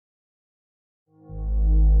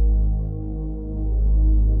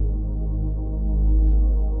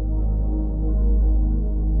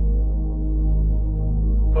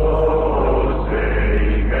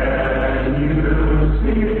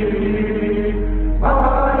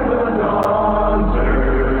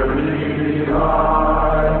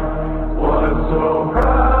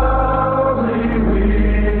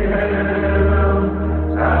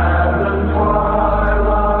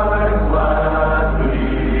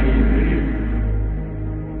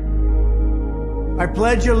I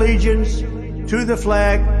pledge allegiance to the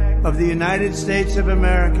flag of the United States of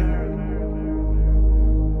America.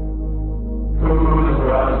 Whose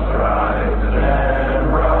broad stripes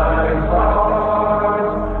and bright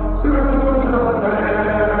stars through the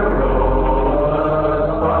perilous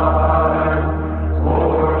fight,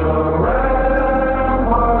 o'er the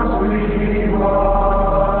ramparts we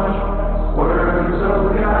watch, words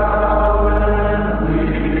so gallantly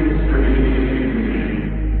stream.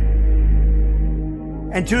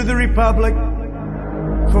 And to the republic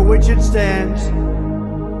for which it stands,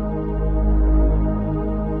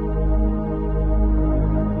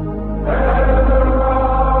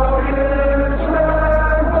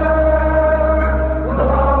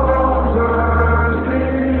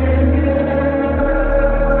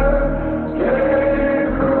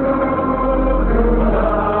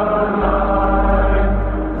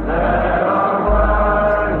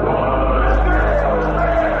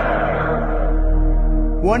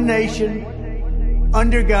 one nation,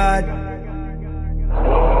 under God,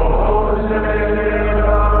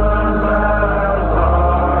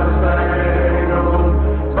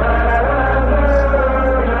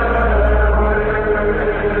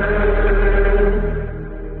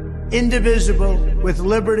 indivisible, with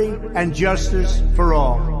liberty and justice for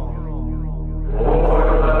all.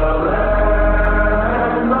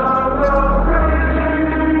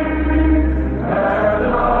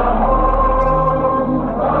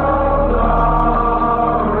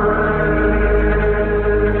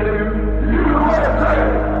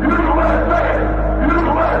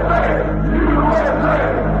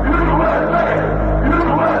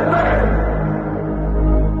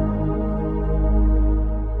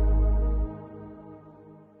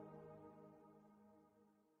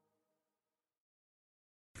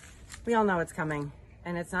 We all know it's coming,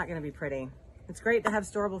 and it's not going to be pretty. It's great to have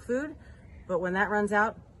storable food, but when that runs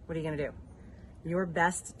out, what are you going to do? Your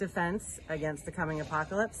best defense against the coming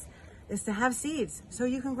apocalypse is to have seeds so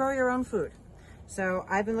you can grow your own food. So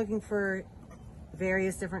I've been looking for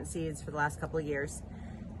various different seeds for the last couple of years,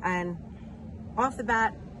 and off the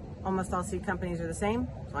bat, almost all seed companies are the same,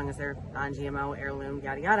 as long as they're non-GMO, heirloom,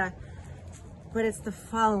 yada yada. But it's the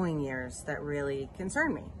following years that really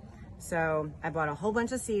concern me. So I bought a whole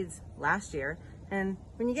bunch of seeds last year, and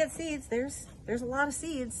when you get seeds, there's a lot of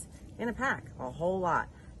seeds in a pack, a whole lot.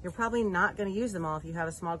 You're probably not going to use them all if you have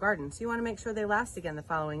a small garden, so you want to make sure they last again the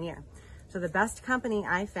following year. So the best company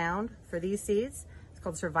I found for these seeds is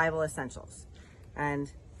called Survival Essentials.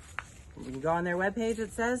 And when you go on their webpage,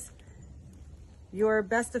 it says your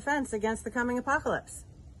best defense against the coming apocalypse.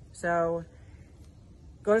 So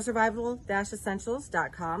go to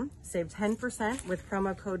survival-essentials.com, save 10% with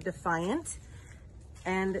promo code DEFIANT,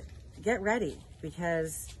 and get ready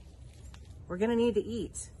because we're gonna need to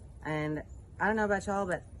eat. And I don't know about y'all,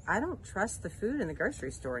 but I don't trust the food in the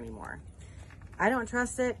grocery store anymore. I don't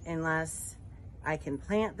trust it unless I can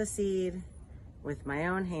plant the seed with my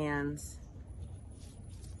own hands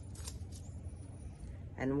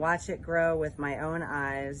and watch it grow with my own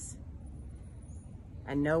eyes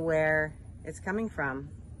and know where it's coming from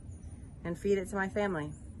and feed it to my family.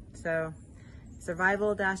 So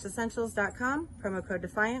survival-essentials.com, promo code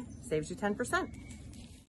DEFIANT, saves you 10%.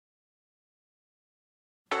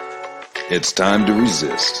 It's time to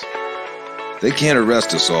resist. They can't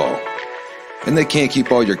arrest us all, and they can't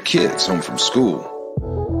keep all your kids home from school.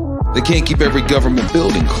 They can't keep every government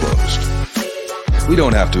building closed. We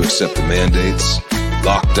don't have to accept the mandates,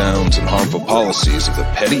 lockdowns, and harmful policies of the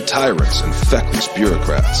petty tyrants and feckless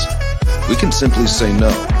bureaucrats. We can simply say no,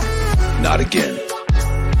 not again.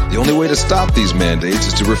 The only way to stop these mandates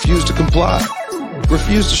is to refuse to comply.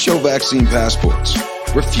 Refuse to show vaccine passports.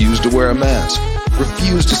 Refuse to wear a mask.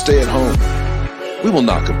 Refuse to stay at home. We will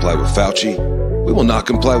not comply with Fauci. We will not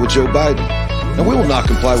comply with Joe Biden. And we will not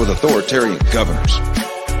comply with authoritarian governors.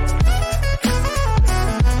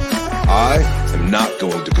 I am not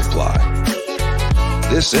going to comply.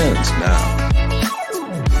 This ends now.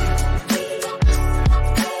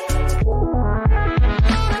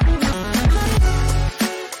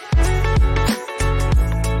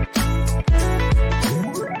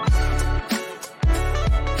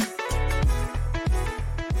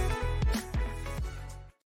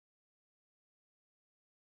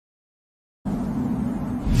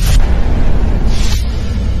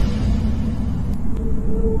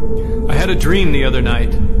 I had a dream the other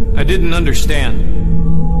night. I didn't understand.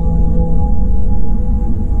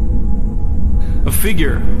 A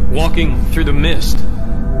figure walking through the mist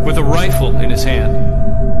with a rifle in his hand.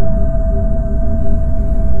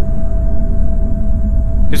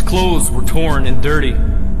 His clothes were torn and dirty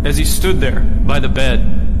as he stood there by the bed.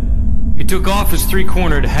 He took off his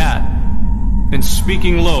three-cornered hat and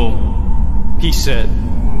speaking low, he said,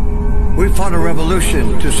 We fought a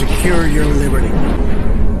revolution to secure your liberty.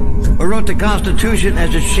 We wrote the Constitution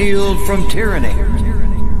as a shield from tyranny.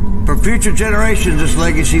 For future generations, this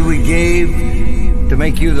legacy we gave to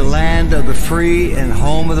make you the land of the free and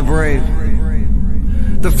home of the brave.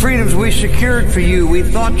 The freedoms we secured for you, we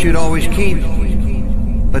thought you'd always keep.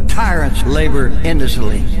 But tyrants labor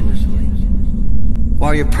endlessly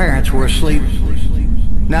while your parents were asleep.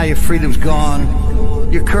 Now your freedom's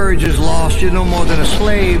gone, your courage is lost, you're no more than a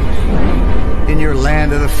slave in your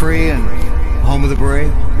land of the free and home of the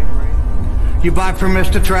brave. You buy permits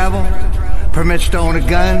to travel, permits to own a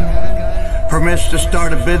gun, permits to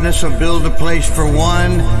start a business or build a place for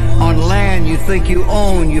one. On land you think you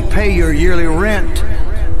own, you pay your yearly rent,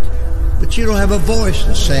 but you don't have a voice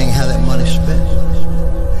in saying how that money's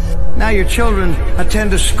spent. Now your children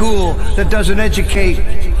attend a school that doesn't educate,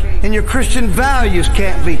 and your Christian values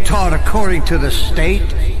can't be taught according to the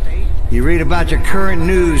state. You read about your current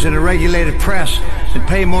news in a regulated press and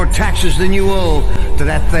pay more taxes than you owe to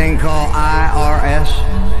that thing called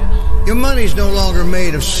IRS. Your money's no longer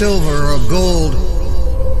made of silver or gold.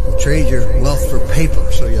 You trade your wealth for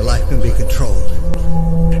paper so your life can be controlled.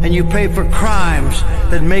 And you pay for crimes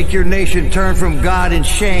that make your nation turn from God in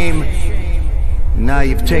shame. And now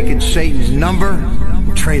you've taken Satan's number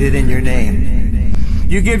and traded in your name.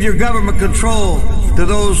 You give your government control to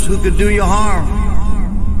those who could do you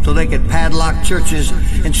harm, so they could padlock churches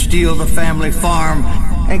and steal the family farm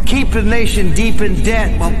and keep the nation deep in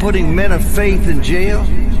debt while putting men of faith in jail,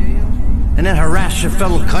 and then harass your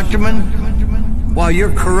fellow countrymen while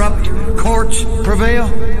your corrupt courts prevail.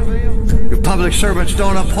 Your public servants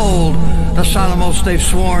don't uphold the solemn oaths they've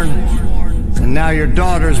sworn, and now your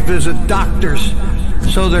daughters visit doctors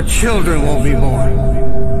so their children won't be born.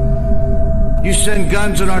 You send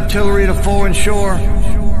guns and artillery to foreign shore,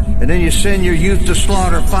 and then you send your youth to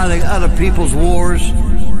slaughter fighting other people's wars.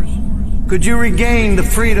 Could you regain the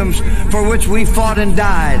freedoms for which we fought and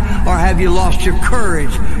died, or have you lost your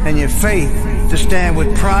courage and your faith to stand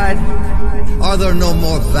with pride? Are there no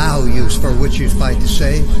more values for which you fight to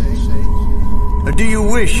save? Or do you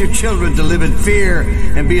wish your children to live in fear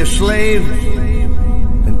and be a slave?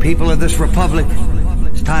 Then, people of this republic,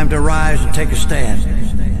 it's time to rise and take a stand.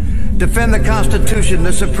 Defend the Constitution,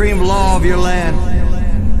 the supreme law of your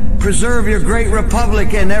land. Preserve your great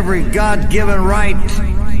republic and every God-given right.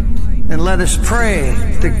 And let us pray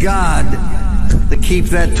to God to keep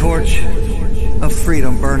that torch of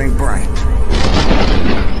freedom burning bright.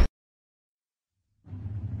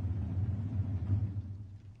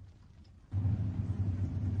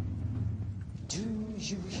 Do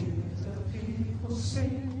you hear the people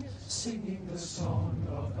singing the song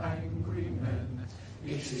of angry men?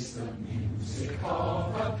 It is the music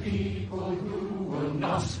of a people who will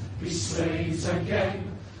not be slaves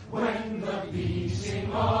again. When the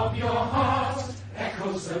beating of your heart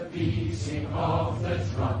echoes the beating of the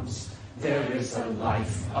drums, there is a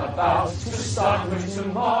life about to start when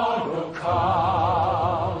tomorrow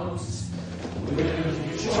comes. Will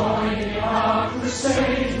you join in our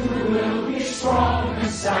crusade? Who will be strong and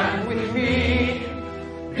stand with me?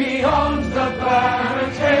 Beyond the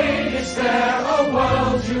barricade, is there a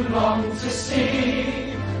world you long to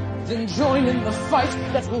see? Then join in the fight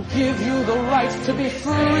that will give you the right to be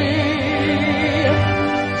free.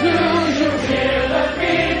 Do you hear the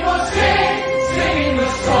people singing the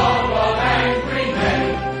song of angry men?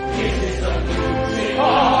 It is the music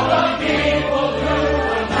of the people who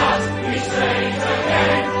will not be slaves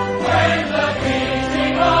again. When the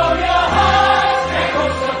beating of your heart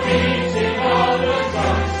echoes the beating of the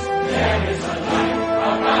drums, there is a light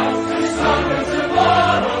about to start when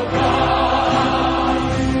tomorrow comes.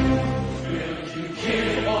 Will you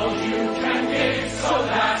give all you can give so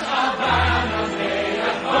that our banner may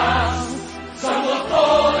advance? Some will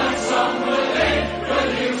fall and some will live.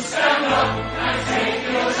 Will you stand?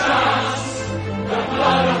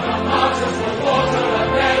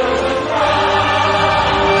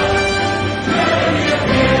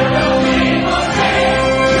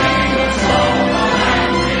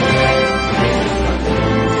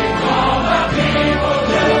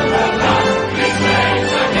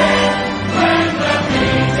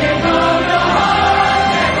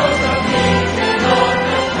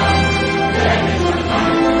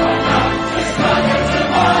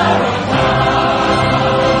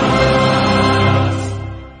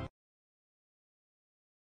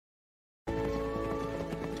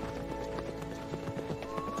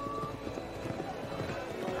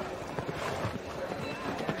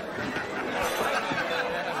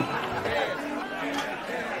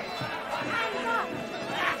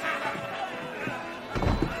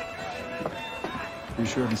 You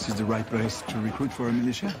sure this is the right place to recruit for a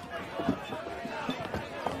militia?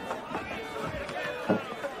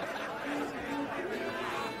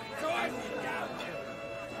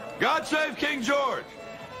 God save King George!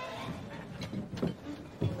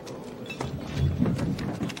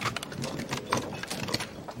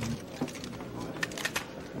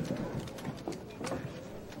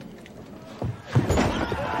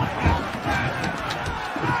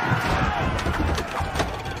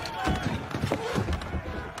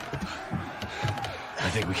 I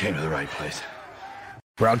think we came to the right place.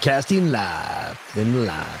 Broadcasting live from the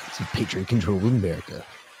lines of Patriot-controlled America,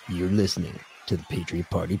 you're listening to the Patriot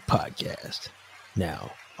Party Podcast.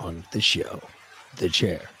 Now, on with the show. The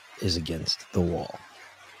chair is against the wall.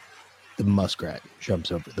 The muskrat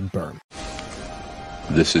jumps over the berm.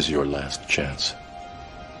 This is your last chance.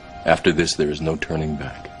 After this, there is no turning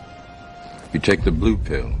back. You take the blue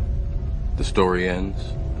pill, the story ends.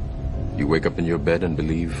 You wake up in your bed and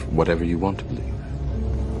believe whatever you want to believe.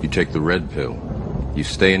 You take the red pill, you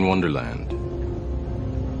stay in Wonderland,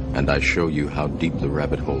 and I show you how deep the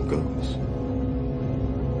rabbit hole goes.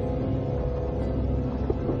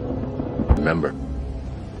 Remember,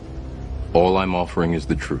 all I'm offering is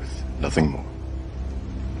the truth, nothing more.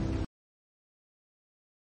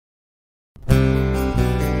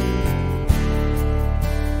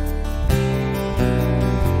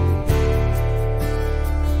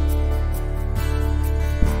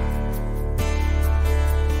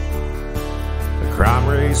 Crime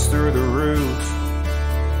race through the roof.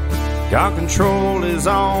 Gun control is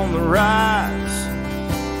on the rise.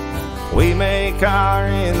 We make our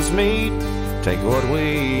ends meet, take what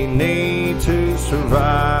we need to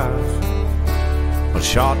survive. One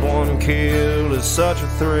shot, one kill is such a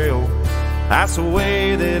thrill. That's the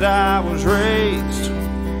way that I was raised.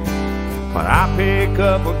 When I pick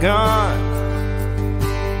up a gun,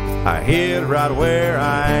 I hit right where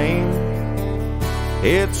I aim.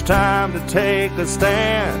 It's time to take a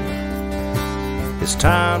stand. It's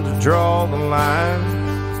time to draw the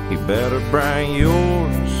line. You better bring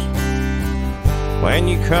yours when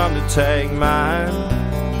you come to take mine.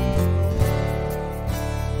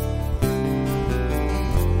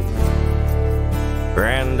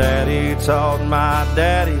 Granddaddy taught my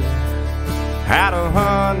daddy how to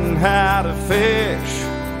hunt and how to fish,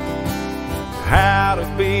 how to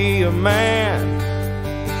be a man.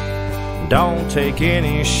 Don't take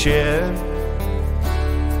any shit.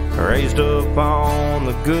 Raised up on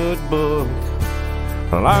the good book,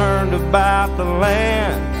 learned about the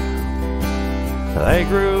land. They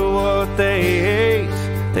grew what they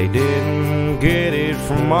ate, they didn't get it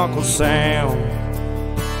from Uncle Sam.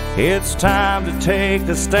 It's time to take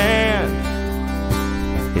a stand.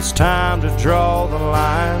 It's time to draw the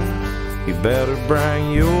line. You better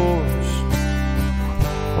bring yours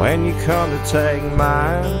when you come to take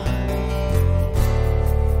mine.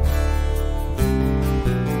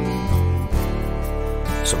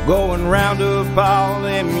 So go and round up all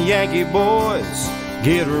them Yankee boys,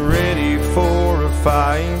 get ready for a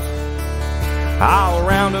fight. I'll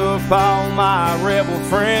round up all my rebel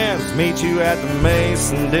friends, meet you at the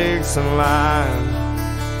Mason-Dixon line.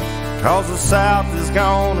 'Cause the South is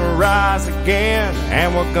gonna rise again,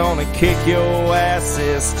 and we're gonna kick your ass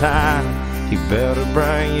this time. You better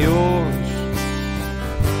bring yours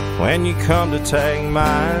when you come to take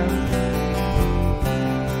mine.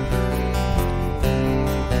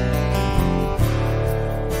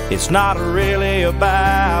 It's not really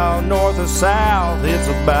about north or south, it's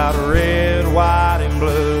about red, white, and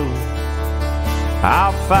blue.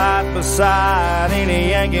 I'll fight beside any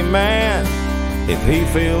Yankee man if he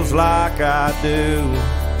feels like I do.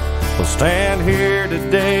 We'll stand here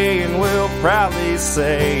today and we'll proudly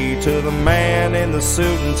say to the man in the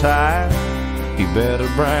suit and tie, you better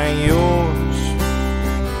bring yours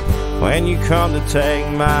when you come to take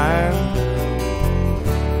mine.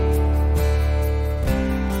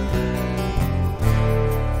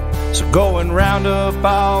 So go and round up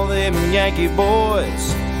all them Yankee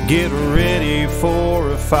boys, get ready for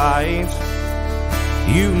a fight.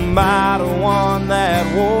 You might have won that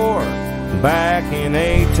war back in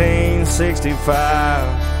 1865,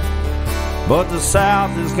 but the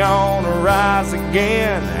South is gonna rise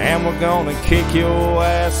again, and we're gonna kick your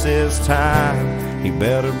ass this time. You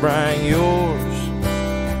better bring yours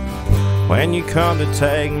when you come to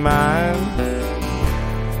take mine.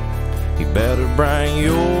 You better bring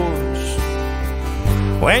yours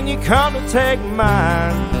when you come to take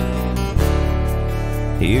mine.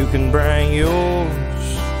 You can bring yours,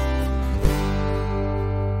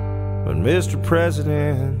 but Mr.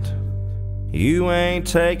 President, you ain't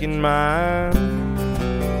taking mine.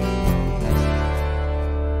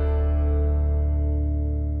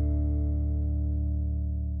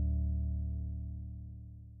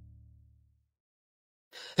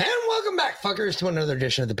 motherfuckers, to another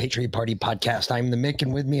edition of the Patriot Party podcast. I'm the Mick,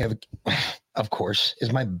 and with me, of course,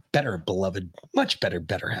 is my better beloved, much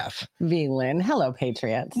better half. V. Lynn. Hello,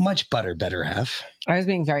 Patriots. Much better half. I was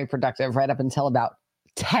being very productive right up until about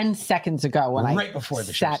 10 seconds ago when right before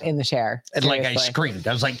the sat in the chair. And like I screamed.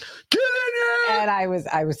 I was like, get in here! And I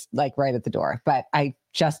was like right at the door. But I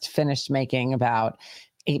just finished making about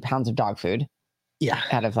 8 pounds of dog food. Yeah.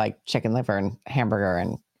 Out of like chicken liver and hamburger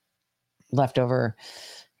and leftover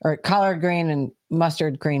or collard green and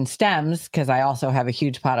mustard green stems, because I also have a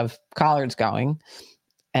huge pot of collards going.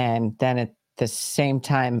 And then at the same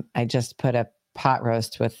time, I just put a pot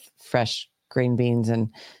roast with fresh green beans and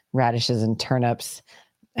radishes and turnips.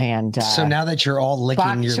 And so now that you're all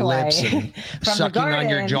licking your lips and sucking on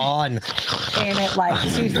your jaw and at like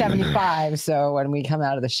 275, so when we come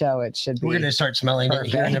out of the show, it should be. We're gonna start smelling it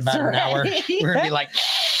here in about an hour. We're gonna be like,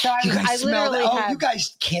 so I smell that? Oh, you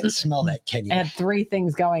guys can't smell that, can you? I had 3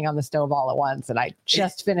 things going on the stove all at once, and I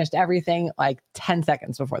just finished everything like 10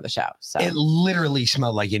 seconds before the show. So it literally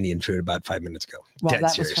smelled like Indian food about 5 minutes ago. Well, Dead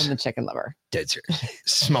that serious. was from the chicken liver. Dead serious.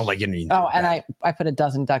 Smelled like Indian food. Oh, and I put a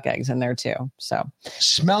dozen duck eggs in there too. So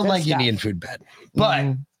smelled like stuff. Indian food bad.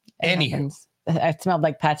 But anywho. It smelled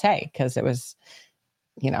like pate because it was,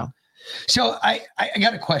 So I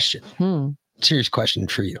got a question. Serious question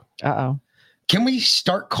for you. Uh-oh. Can we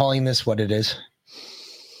start calling this what it is?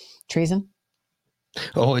 Treason?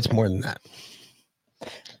 Oh, it's more than that.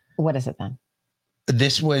 What is it then?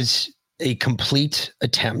 This was a complete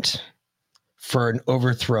attempt for an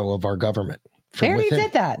overthrow of our government. They already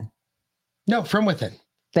did that. No, from within.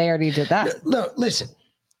 They already did that. No, listen.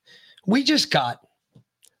 We just got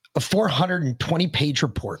a 420-page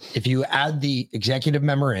report. If you add the executive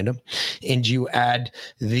memorandum and you add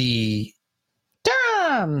the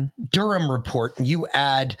Durham report, and you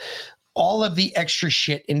add all of the extra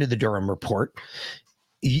shit into the Durham report,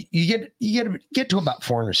 you get to about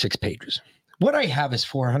 406 pages. What I have is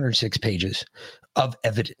 406 pages of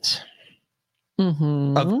evidence.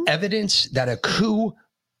 Of evidence that a coup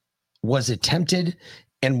was attempted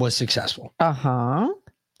and was successful.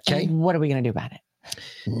 Okay. And what are we going to do about it?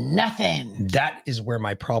 Nothing. That is where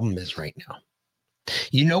my problem is right now.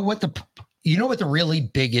 You know what the really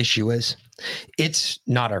big issue is? It's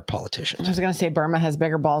not our politicians. I was going to say Burma has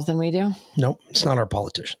bigger balls than we do. Nope, it's not our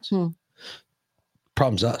politicians.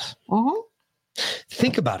 Problem's us.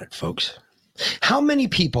 Think about it, folks. How many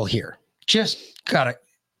people here, just got a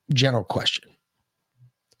general question.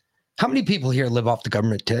 How many people here live off the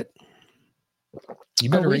government tit? You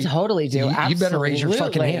better we totally do. You better raise your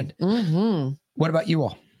fucking hand. What about you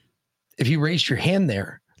all? If you raised your hand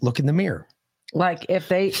there, look in the mirror. Like if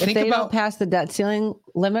they don't pass the debt ceiling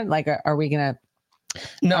limit, like are we gonna?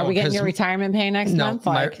 No, are we getting your retirement pay next month?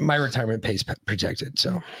 Like, my retirement pay is protected,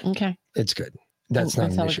 so okay, it's good. That's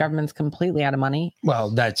not until the government's completely out of money.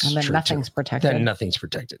 Well, that's and then true nothing's too. protected. Then nothing's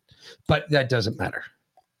protected, but that doesn't matter.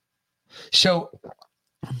 So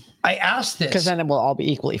I asked this because then it will all be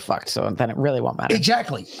equally fucked. So then it really won't matter.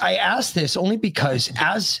 Exactly. I asked this only because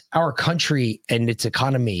as our country and its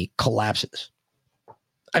economy collapses,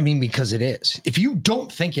 I mean, because it is. If you don't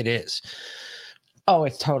think it is, oh,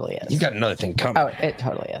 it totally is. You got another thing coming. Oh, it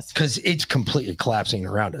totally is. Because it's completely collapsing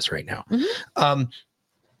around us right now.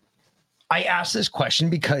 I asked this question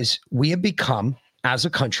because we have become, as a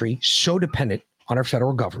country, so dependent on our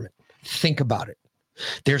federal government. Think about it.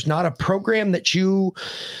 There's not a program that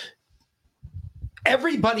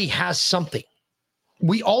everybody has something.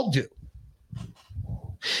 We all do.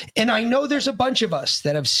 And I know there's a bunch of us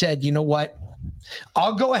that have said, you know what?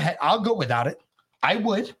 I'll go ahead. I'll go without it. I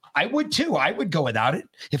would too. I would go without it.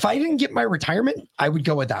 If I didn't get my retirement, I would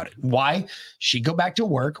go without it. Why? She'd go back to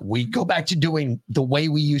work. We'd go back to doing the way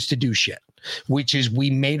we used to do shit, which is we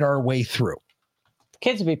made our way through.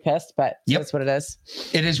 Kids would be pissed, but that's what it is.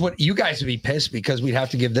 It is what you guys would be pissed because we'd have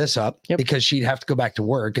to give this up because she'd have to go back to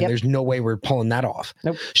work and there's no way we're pulling that off.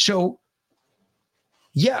 Nope. So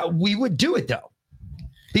yeah, we would do it though,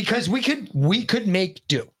 because we could make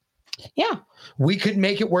do. Yeah. We could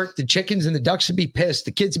make it work. The chickens and the ducks would be pissed.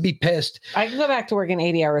 The kids would be pissed. I can go back to working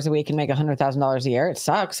 80 hours a week and make $100,000 a year. It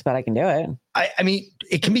sucks, but I can do it. I mean,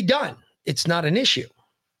 it can be done. It's not an issue.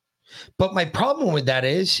 But my problem with that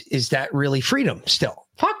is that really freedom still?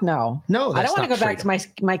 Fuck no. No, I don't want to go back to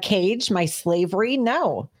my cage, my slavery.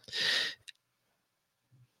 No.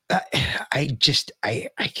 I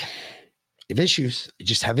have issues. I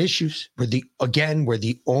just have issues. We're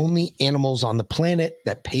the only animals on the planet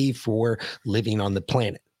that pay for living on the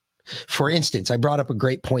planet. For instance, I brought up a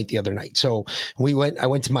great point the other night. So I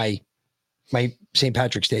went to my St.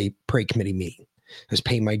 Patrick's Day parade committee meeting. I was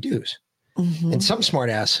paying my dues. And some smart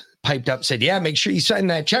ass piped up and said, yeah, make sure you sign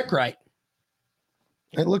that check right.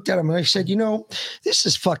 I looked at him and I said, this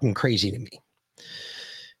is fucking crazy to me.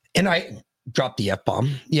 And I dropped the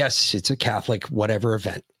F-bomb. Yes, it's a Catholic whatever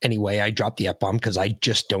event. Anyway, I dropped the F-bomb because I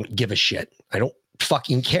just don't give a shit. I don't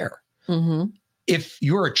fucking care. Mm-hmm. If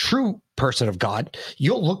you're a true person of God,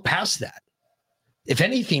 you'll look past that. If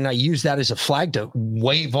anything, I use that as a flag to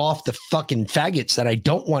wave off the fucking faggots that I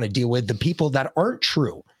don't want to deal with, the people that aren't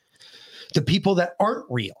true, the people that aren't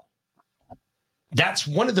real. That's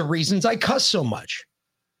one of the reasons I cuss so much.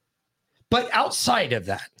 But outside of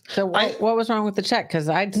that. So what was wrong with the check? Because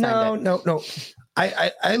I'd signed it. No.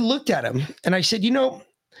 I looked at him and I said,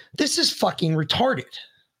 this is fucking retarded.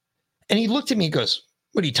 And he looked at me and goes,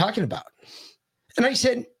 what are you talking about? And I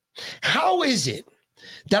said, how is it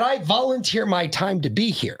that I volunteer my time to be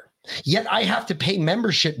here, yet I have to pay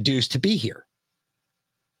membership dues to be here?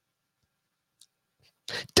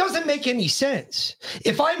 Doesn't make any sense.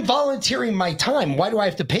 If I'm volunteering my time, why do I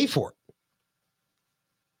have to pay for it?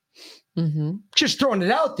 Mm-hmm. Just throwing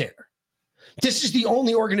it out there. This is the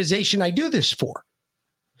only organization I do this for.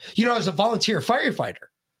 As a volunteer firefighter,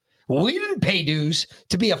 we didn't pay dues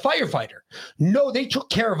to be a firefighter. No, they took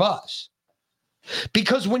care of us.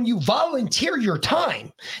 Because when you volunteer your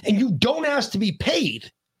time and you don't ask to be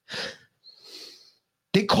paid,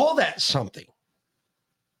 they call that something.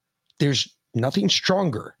 There's nothing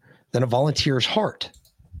stronger than a volunteer's heart.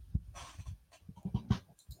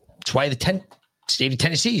 That's why the state of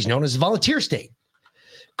Tennessee is known as the volunteer state.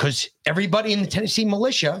 Because everybody in the Tennessee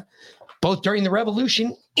militia, both during the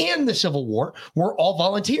Revolution and the Civil War, were all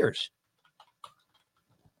volunteers.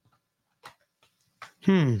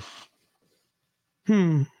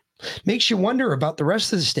 Makes you wonder about the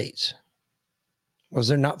rest of the states. Was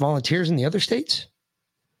there not volunteers in the other states?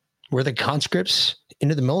 Were the conscripts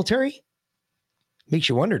into the military? Makes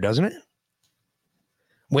you wonder, doesn't it?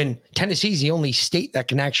 When Tennessee's the only state that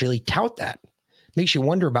can actually tout that. Makes you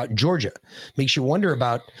wonder about Georgia. Makes you wonder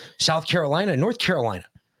about South Carolina, North Carolina,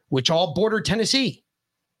 which all border Tennessee.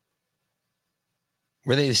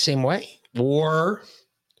 Were they the same way? Or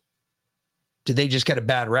did they just get a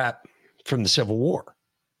bad rap from the Civil War?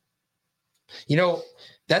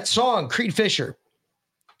 That song, Creed Fisher,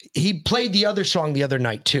 he played the other song the other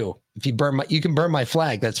night too. If you can burn my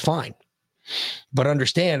flag, that's fine. But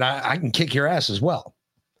understand, I can kick your ass as well.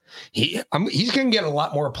 He's going to get a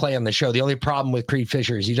lot more play on the show. The only problem with Creed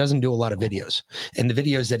Fisher is he doesn't do a lot of videos. And the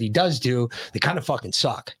videos that he does do, they kind of fucking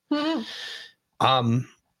suck. Mm-hmm.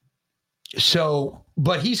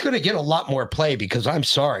 But he's going to get a lot more play because I'm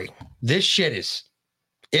sorry. This shit it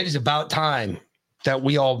is about time that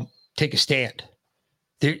we all take a stand.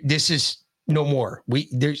 This is no more. We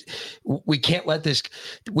can't let this.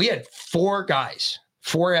 We had 4 guys,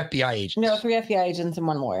 4 FBI agents. No, 3 FBI agents and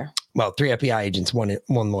 1 lawyer. Well, 3 FBI agents, one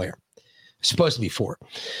lawyer. It's supposed to be 4.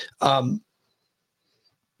 3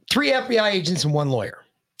 FBI agents and 1 lawyer.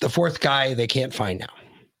 The 4th guy they can't find now.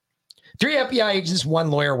 3 FBI agents, 1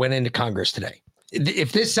 lawyer went into Congress today.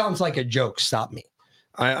 If this sounds like a joke, stop me.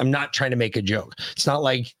 I'm not trying to make a joke. It's not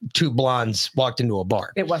like 2 blondes walked into a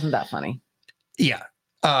bar. It wasn't that funny. Yeah.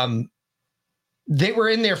 They were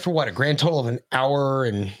in there for what, a grand total of an hour?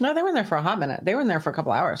 And no, they were in there for a hot minute. They were in there for a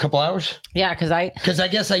couple hours. Couple hours? Yeah, because I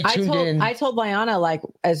guess I tuned in. I told Liana like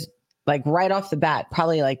right off the bat,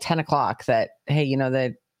 probably like 10 o'clock that, hey,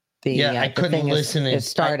 I couldn't listen. Is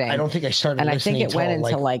starting. I don't think I started listening. And I think it went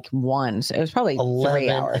until like 1. So it was probably 3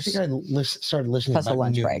 hours. I think I started listening plus a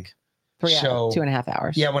lunch noon. break. 3 hours, 2.5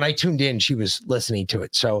 hours. Yeah, when I tuned in, she was listening to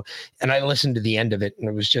it. So, and I listened to the end of it, and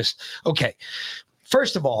it was just, okay.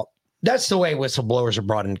 First of all, that's the way whistleblowers are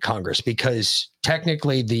brought into Congress, because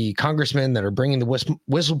technically the congressmen that are bringing the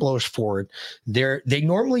whistleblowers forward, they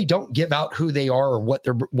normally don't give out who they are or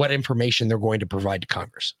what information they're going to provide to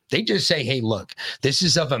Congress. They just say, hey, look, this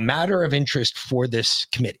is of a matter of interest for this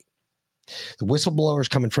committee. The whistleblowers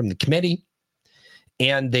coming from the committee,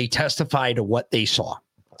 and they testify to what they saw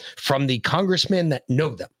from the congressmen that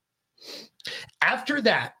know them. After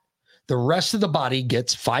that, the rest of the body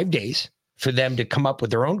gets 5 days for them to come up with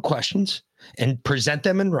their own questions and present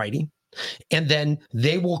them in writing. And then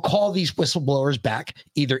they will call these whistleblowers back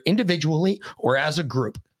either individually or as a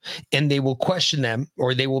group, and they will question them,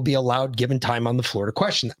 or they will be given time on the floor to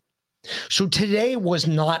question them. So today was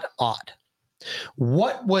not odd.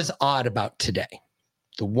 What was odd about today?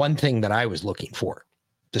 The one thing that I was looking for,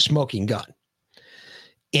 the smoking gun.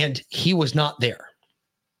 And he was not there.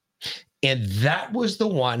 And that was the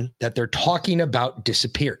one that they're talking about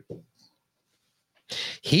disappeared.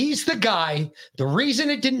 He's the guy. The reason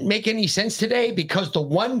it didn't make any sense today, because the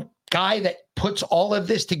one guy that puts all of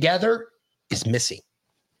this together is missing.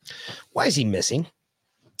 Why is he missing?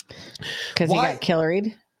 Because he got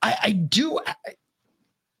killeried?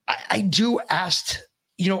 I do ask,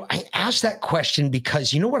 I asked that question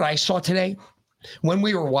because you know what I saw today when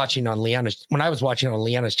we were watching on Leanna's, when I was watching on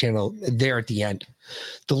Leanna's channel there at the end,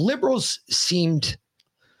 the liberals seemed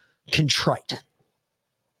contrite,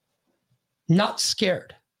 not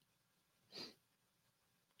scared,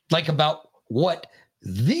 like about what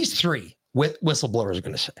these three whistleblowers are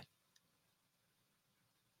going to say.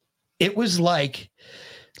 It was like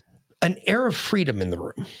an air of freedom in the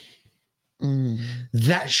room.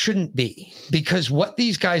 That shouldn't be, because what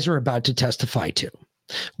these guys are about to testify to,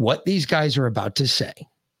 what these guys are about to say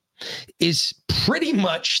is pretty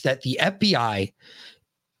much that the FBI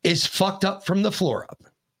is fucked up from the floor up.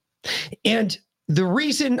 And the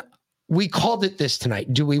reason we called it this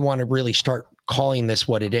tonight, do we want to really start calling this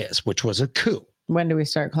what it is, which was a coup? When do we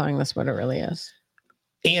start calling this what it really is?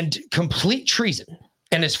 And complete treason.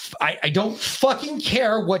 And I don't fucking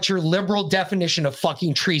care what your liberal definition of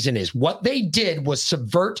fucking treason is. What they did was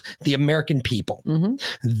subvert the American people.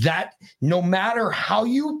 That, no matter how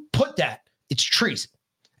you put that, it's treason.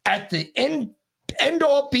 At the end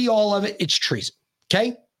all be all of it, it's treason.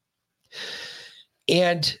 Okay?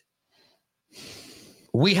 And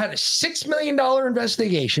we had a $6 million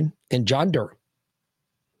investigation in John Durham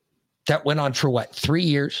that went on for what, 3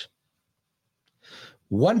 years?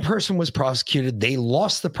 One person was prosecuted. They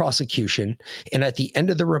lost the prosecution. And at the end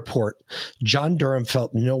of the report, John Durham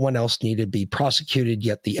felt no one else needed to be prosecuted,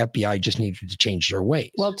 yet the FBI just needed to change their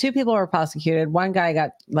ways. Well, 2 people were prosecuted. One guy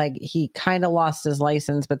got, he kind of lost his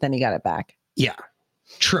license, but then he got it back. Yeah,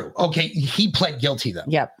 true. Okay, he pled guilty, though.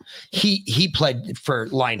 Yep. He pled for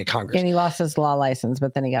lying to Congress. And he lost his law license,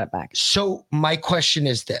 but then he got it back. So my question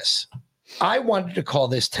is this. I wanted to call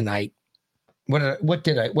this tonight, what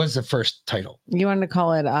was the first title? You wanted to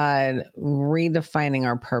call it redefining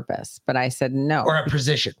our purpose, but I said no. Or our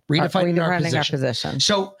position. Redefining our position.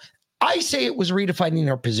 So I say it was redefining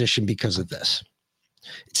our position because of this.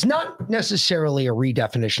 It's not necessarily a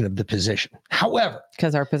redefinition of the position. However,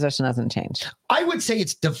 because our position hasn't changed. I would say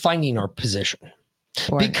it's defining our position.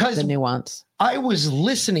 Or because the nuance. I was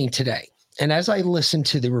listening today, and as I listened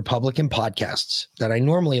to the Republican podcasts that I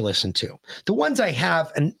normally listen to, the ones I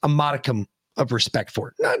have a modicum of respect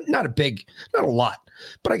for, not a lot,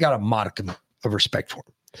 but I got a modicum of respect for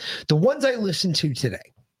them. The ones I listened to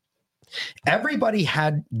today, everybody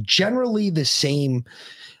had generally the same,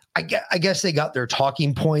 I guess they got their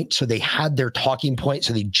talking point. So they had their talking point.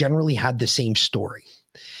 So they generally had the same story.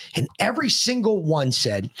 And every single one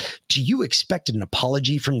said, do you expect an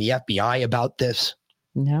apology from the FBI about this?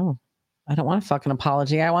 No, I don't want a fucking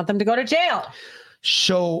apology. I want them to go to jail.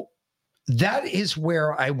 So that is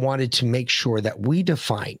where I wanted to make sure that we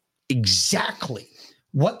define exactly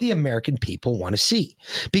what the American people want to see,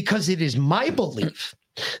 because it is my belief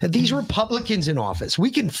that these Republicans in office,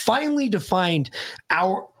 we can finally define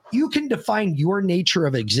you can define your nature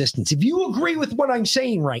of existence. If you agree with what I'm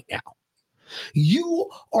saying right now, you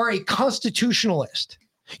are a constitutionalist.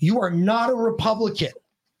 You are not a Republican.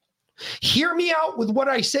 Hear me out with what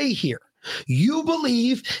I say here. You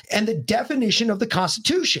believe in the definition of the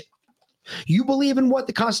Constitution. You believe in what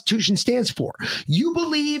the Constitution stands for. You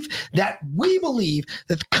believe that we believe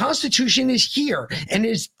that the Constitution is here and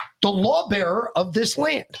is the law bearer of this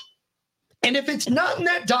land. And if it's not in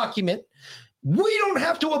that document, we don't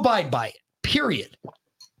have to abide by it, period.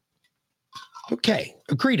 Okay,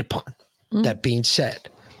 agreed upon. That being said,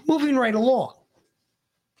 moving right along.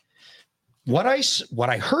 What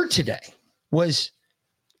I heard today was,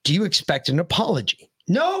 do you expect an apology?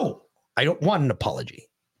 No, I don't want an apology.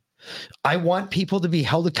 I want people to be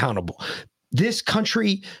held accountable. This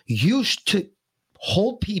country used to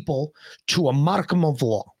hold people to a modicum of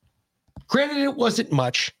law. Granted, it wasn't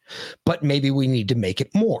much, but maybe we need to make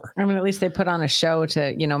it more. I mean, at least they put on a show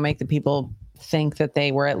to, make the people think that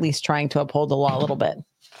they were at least trying to uphold the law a little bit.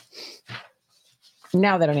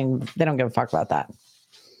 Now they don't give a fuck about that.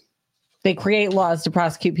 They create laws to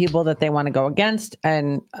prosecute people that they want to go against,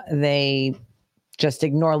 and they just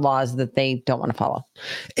ignore laws that they don't want to follow.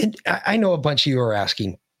 And I know a bunch of you are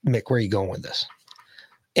asking, Mick, where are you going with this?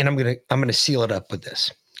 And I'm gonna seal it up with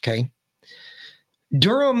this. Okay.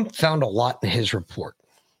 Durham found a lot in his report.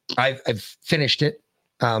 I've finished it.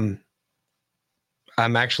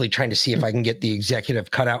 I'm actually trying to see if I can get the executive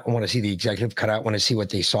cutout. I want to see the executive cutout. I want to see what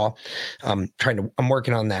they saw. I'm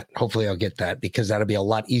working on that. Hopefully I'll get that, because that'll be a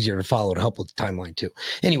lot easier to follow to help with the timeline too.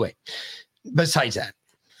 Anyway, besides that,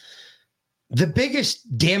 the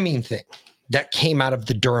biggest damning thing that came out of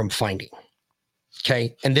the Durham finding,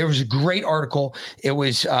 okay, and there was a great article. It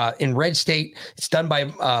was in Red State. It's done by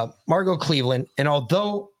Margot Cleveland. And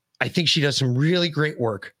although I think she does some really great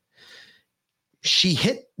work, she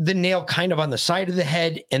hit the nail kind of on the side of the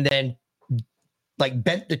head and then like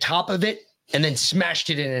bent the top of it and then smashed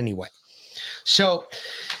it in anyway. So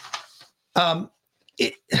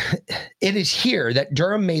it is here that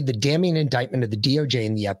Durham made the damning indictment of the DOJ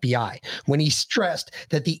and the FBI when he stressed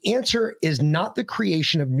that the answer is not the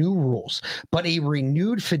creation of new rules, but a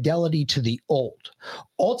renewed fidelity to the old.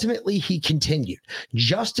 Ultimately, he continued,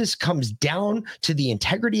 justice comes down to the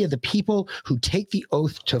integrity of the people who take the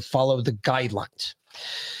oath to follow the guidelines.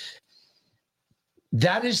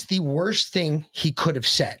 That is the worst thing he could have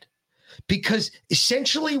said. Because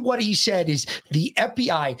essentially what he said is the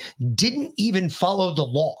FBI didn't even follow the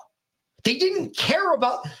law. They didn't care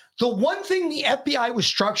about the one thing the FBI was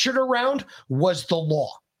structured around was the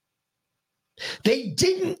law. They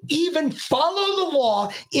didn't even follow the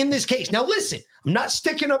law in this case. Now, listen, I'm not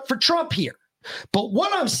sticking up for Trump here, but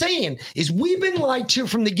what I'm saying is we've been lied to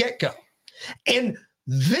from the get-go. And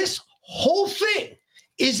this whole thing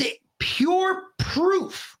is a pure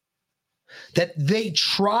proof that they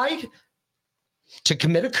tried to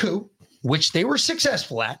commit a coup, which they were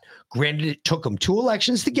successful at. Granted, it took them 2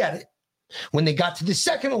 elections to get it. When they got to the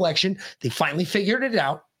second election, they finally figured it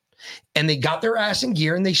out, and they got their ass in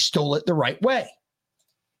gear, and they stole it the right way.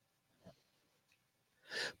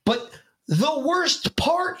 But the worst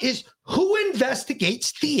part is who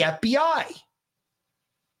investigates the FBI?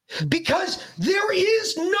 Because there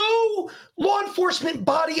is no law enforcement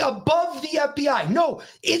body above the FBI. No,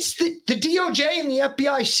 it's the DOJ and the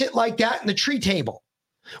FBI sit like that in the tree table.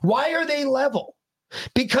 Why are they level?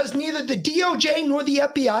 Because neither the DOJ nor the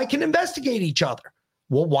FBI can investigate each other.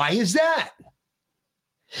 Well, why is that?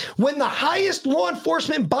 When the highest law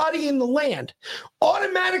enforcement body in the land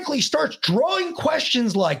automatically starts drawing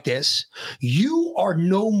questions like this, you are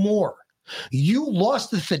no more. You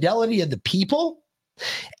lost the fidelity of the people.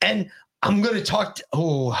 And I'm going to talk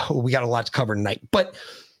we got a lot to cover tonight, but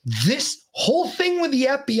this whole thing with the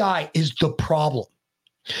FBI is the problem.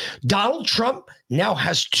 Donald Trump now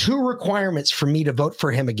has 2 requirements for me to vote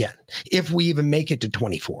for him again, if we even make it to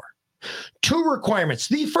 24. 2 requirements.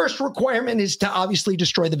 The first requirement is to obviously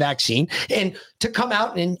destroy the vaccine and to come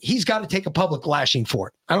out, and he's got to take a public lashing for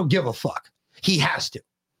it. I don't give a fuck. He has to.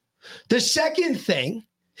 The second thing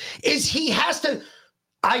is he has to.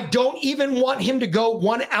 I don't even want him to go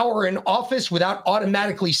 1 hour in office without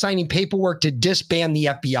automatically signing paperwork to disband the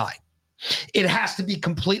FBI. It has to be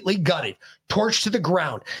completely gutted, torched to the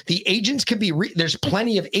ground. The agents can be, there's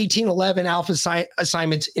plenty of 1811 Alpha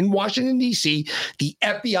assignments in Washington, D.C. The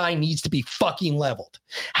FBI needs to be fucking leveled.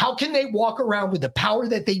 How can they walk around with the power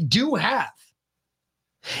that they do have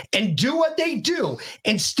and do what they do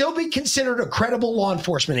and still be considered a credible law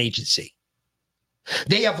enforcement agency?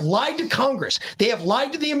 They have lied to Congress. They have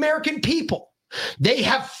lied to the American people. They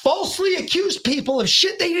have falsely accused people of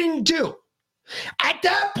shit they didn't do. At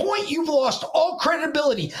that point, you've lost all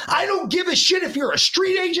credibility. I don't give a shit if you're a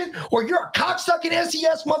street agent or you're a cocksucking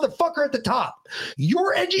SES motherfucker at the top.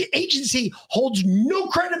 Your agency holds no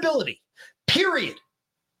credibility, period.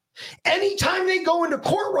 Anytime they go into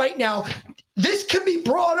court right now, this can be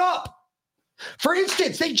brought up. For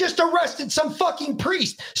instance, they just arrested some fucking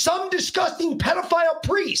priest, some disgusting pedophile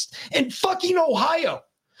priest in fucking Ohio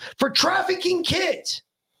for trafficking kids.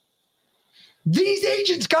 These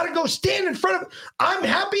agents got to go stand in front of. I'm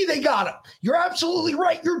happy they got him. You're absolutely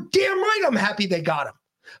right. You're damn right. I'm happy they got him.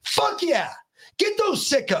 Fuck yeah. Get those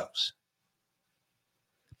sickos.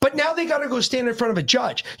 But now they got to go stand in front of a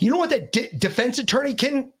judge. You know what that defense attorney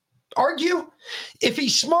can argue? If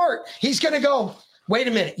he's smart, he's going to go, wait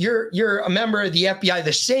a minute, you're a member of the FBI,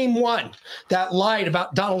 the same one that lied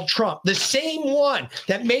about Donald Trump, the same one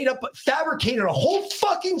that fabricated a whole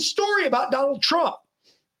fucking story about Donald Trump.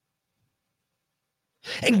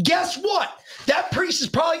 And guess what? That priest is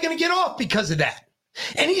probably going to get off because of that.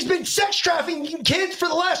 And he's been sex trafficking kids for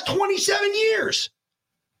the last 27 years.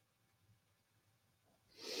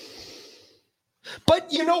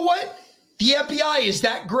 But you know what? The FBI is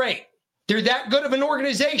that great. They're that good of an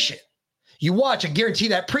organization. You watch, I guarantee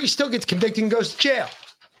that priest still gets convicted and goes to jail.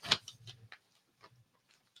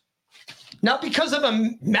 Not because of a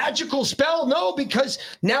magical spell, no, because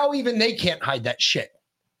now even they can't hide that shit.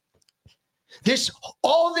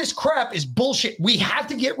 All this crap is bullshit. We have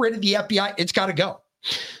to get rid of the FBI. It's got to go.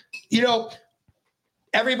 You know,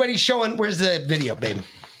 everybody's showing, where's the video, babe?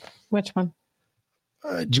 Which one?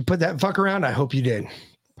 Did you put that fuck around? I hope you did.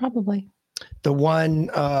 Probably. The one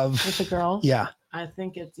of... With the girl? Yeah. I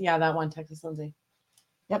think it's, that one, Texas Lindsay.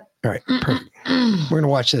 Yep. All right, perfect. We're going to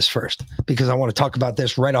watch this first because I want to talk about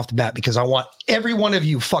this right off the bat because I want every one of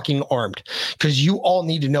you fucking armed because you all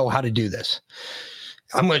need to know how to do this.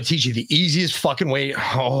 I'm going to teach you the easiest fucking way.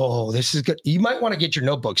 Oh, this is good. You might want to get your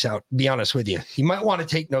notebooks out, be honest with you. You might want to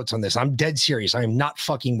take notes on this. I'm dead serious. I am not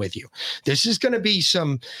fucking with you. This is going to be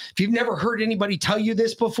if you've never heard anybody tell you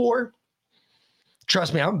this before,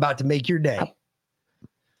 trust me, I'm about to make your day.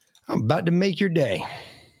 I'm about to make your day.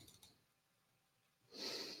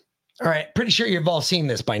 All right. Pretty sure you've all seen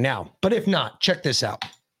this by now, but if not, check this out.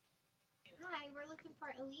 Hi, we're looking for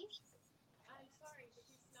Elise. I'm sorry, but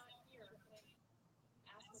she's not here. Can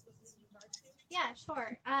I ask what this is in regards to? Yeah,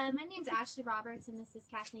 sure. My name's Ashley Roberts, and this is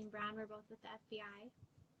Kathleen Brown. We're both with the FBI.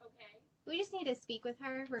 Okay. We just need to speak with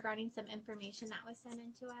her regarding some information that was sent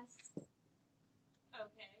in to us.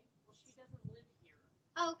 Okay. Well, she doesn't live here.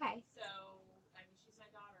 Oh, okay. So, I mean, she's my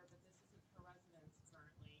daughter, but this isn't her residence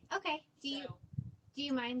currently. Okay. Do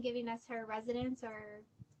you mind giving us her residence or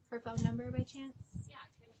her phone number by chance? Yeah.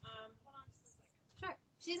 Hold on just a second. Sure.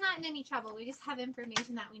 She's not in any trouble. We just have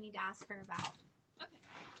information that we need to ask her about. Okay.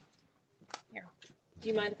 Here. Do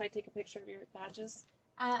you mind if I take a picture of your badges?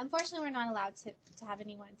 Unfortunately, we're not allowed to have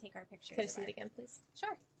anyone take our pictures. Can I see it again, please?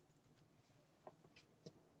 Sure.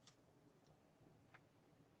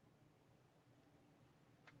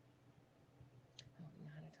 I don't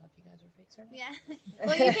know how to tell if you guys are fakes or not. Yeah.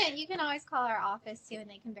 Well, you can always call our office too, and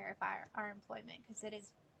they can verify our employment because it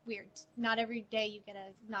is weird. Not every day you get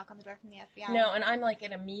a knock on the door from the FBI. No, and I'm like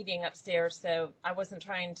in a meeting upstairs, so I wasn't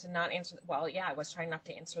trying to not answer. Well, yeah, I was trying not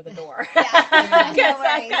to answer the door. Yeah. No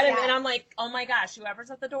worries, And I'm like, oh my gosh, whoever's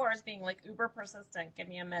at the door is being like uber persistent. Give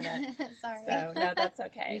me a minute. Sorry. So no, that's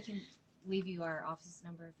okay. We can leave you our office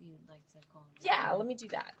number if you'd like to call. Yeah, let me do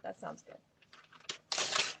that. That sounds good.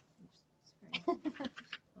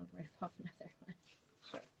 I'll write off another one.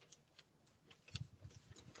 Sure.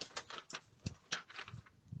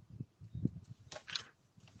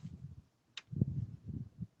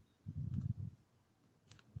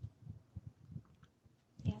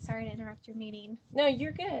 Yeah, sorry to interrupt your meeting. No,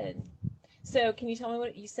 you're good. So can you tell me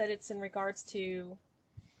what you said it's in regards to?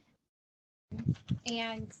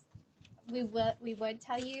 And we would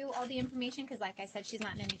tell you all the information because, like I said, she's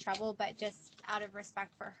not in any trouble. But just out of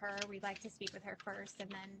respect for her, we'd like to speak with her first, and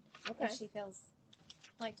then if she feels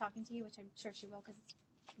like talking to you, which I'm sure she will, because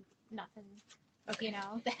it's nothing, you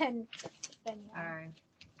know, then yeah. All right.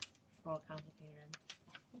 It's all complicated.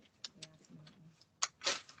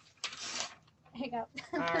 There you go.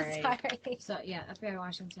 All right. Sorry. So yeah, FBI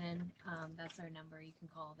Washington. That's our number. You can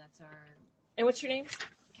call. That's our. And what's your name?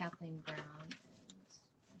 Kathleen Brown. And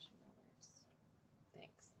Ashley Roberts.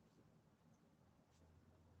 Thanks.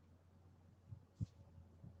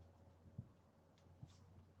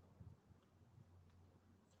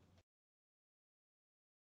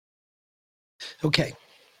 Okay.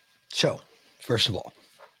 So, first of all,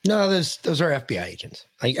 no, those are FBI agents.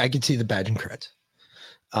 I can see the badge and creds.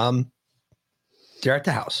 They're at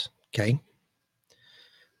the house. Okay.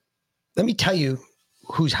 Let me tell you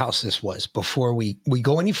whose house this was before we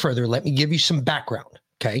go any further. Let me give you some background.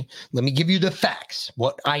 Okay. Let me give you the facts.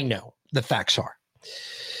 What I know the facts are.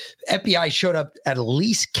 FBI showed up at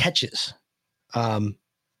Elise Ketch's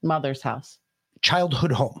mother's house,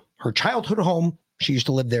 childhood home. Her childhood home. She used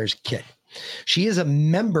to live there as a kid. She is a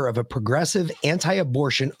member of a progressive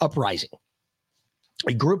anti-abortion uprising,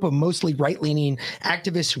 a group of mostly right-leaning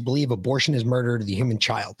activists who believe abortion is murder to the human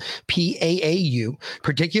child. PAAU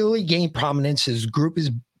particularly gained prominence as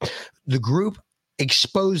the group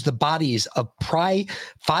exposed the bodies of 5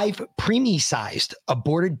 preemie-sized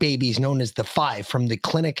aborted babies known as the Five from the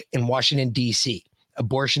clinic in Washington, D.C.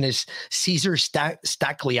 Abortionist Cesar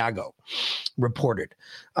Stagliago reported.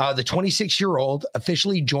 The 26-year-old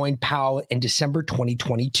officially joined POW in December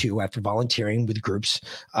 2022 after volunteering with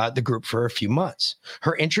the group for a few months.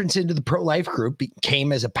 Her entrance into the pro-life group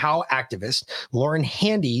came as a POW activist. Lauren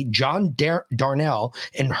Handy, John Darnell,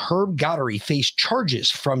 and Herb Gottery faced charges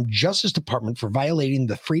from Justice Department for violating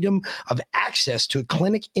the Freedom of Access to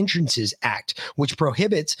Clinic Entrances Act, which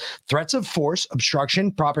prohibits threats of force,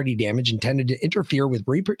 obstruction, property damage intended to interfere with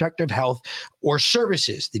reproductive health or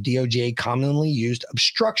services. The DOJ commonly used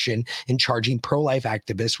obstruction in charging pro-life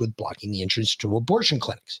activists with blocking the entrance to abortion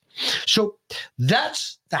clinics. So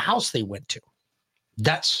that's the house they went to.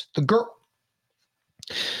 That's the girl.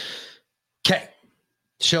 Okay.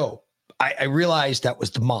 So I realized that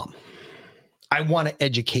was the mom. I want to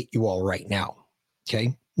educate you all right now.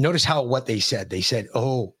 Okay. Notice what they said. They said,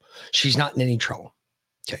 oh, she's not in any trouble.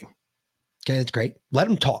 Okay. Okay, that's great. Let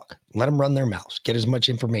them talk. Let them run their mouths. Get as much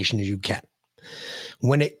information as you can.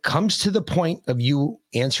 When it comes to the point of you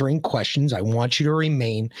answering questions, I want you to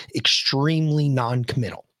remain extremely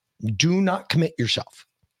non-committal. Do not commit yourself.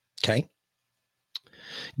 Okay?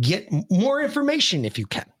 Get more information if you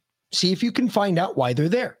can. See if you can find out why they're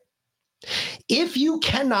there. If you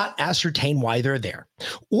cannot ascertain why they're there,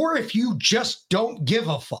 or if you just don't give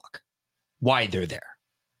a fuck why they're there,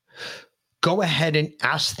 go ahead and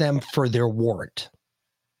ask them for their warrant.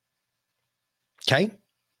 Okay?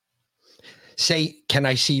 Say, can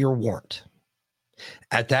I see your warrant?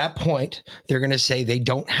 At that point, they're going to say they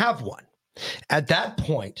don't have one. At that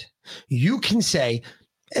point, you can say,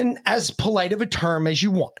 and as polite of a term as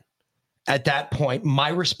you want, at that point, my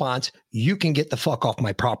response, you can get the fuck off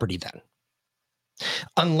my property then.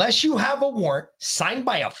 Unless you have a warrant signed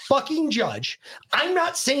by a fucking judge, I'm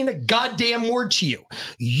not saying a goddamn word to you.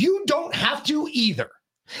 You don't have to either.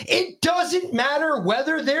 It doesn't matter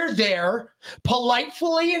whether they're there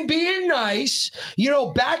politely and being nice. You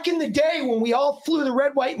know, back in the day when we all flew the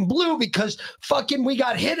red, white, and blue because fucking we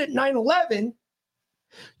got hit at 9/11.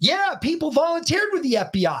 Yeah, people volunteered with the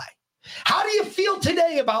FBI. How do you feel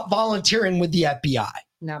today about volunteering with the FBI?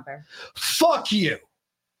 Never. Fuck you.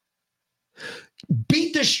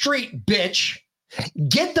 Beat the street, bitch.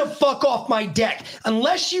 Get the fuck off my deck.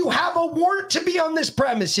 Unless you have a warrant to be on this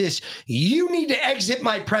premises, you need to exit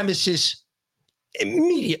my premises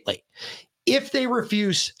immediately. If they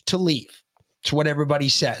refuse to leave, it's what everybody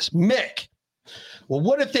says. Mick, well,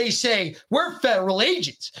 what if they say, we're federal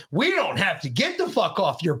agents? We don't have to get the fuck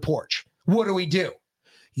off your porch. What do?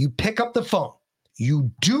 You pick up the phone.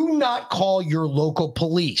 You do not call your local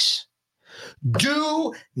police.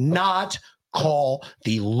 Do not call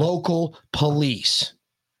the local police.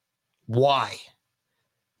 Why?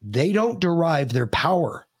 They don't derive their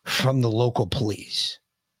power from the local police.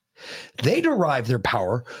 They derive their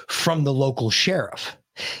power from the local sheriff.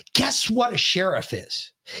 Guess what a sheriff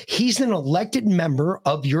is? He's an elected member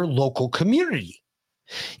of your local community.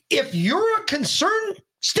 If you're a concerned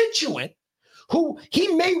constituent who he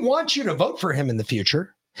may want you to vote for him in the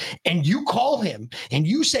future, and you call him and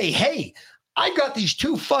you say, hey, I got these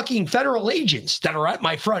 2 fucking federal agents that are at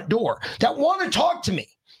my front door that want to talk to me.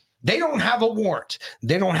 They don't have a warrant.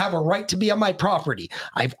 They don't have a right to be on my property.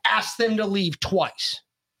 I've asked them to leave twice.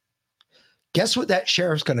 Guess what that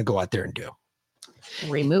sheriff's going to go out there and do?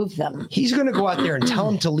 Remove them. He's going to go out there and tell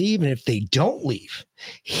them to leave. And if they don't leave,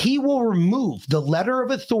 he will remove the letter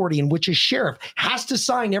of authority in which a sheriff has to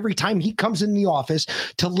sign every time he comes in the office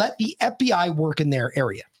to let the FBI work in their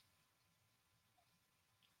area.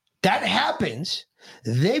 That happens,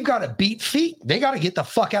 they've got to beat feet. They got to get the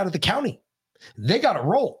fuck out of the county. They got to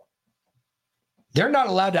roll. They're not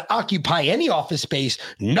allowed to occupy any office space,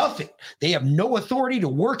 nothing. They have no authority to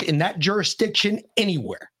work in that jurisdiction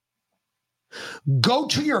anywhere. Go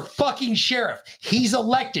to your fucking sheriff. He's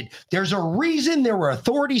elected. There's a reason there were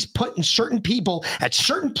authorities put in certain people at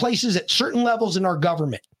certain places at certain levels in our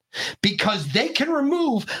government, because they can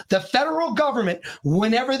remove the federal government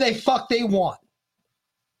whenever they fuck they want.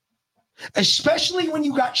 Especially when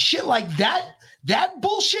you got shit like that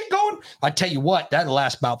bullshit going. I tell you what, that'll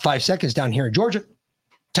last about 5 seconds down here in Georgia.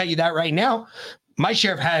 Tell you that right now. My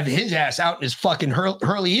sheriff had his ass out in his fucking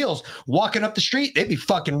Hurley heels walking up the street. They'd be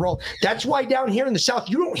fucking rolled. That's why down here in the South,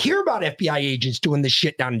 you don't hear about FBI agents doing this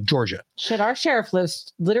shit down in Georgia. Shit, our sheriff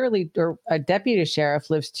lives literally, or a deputy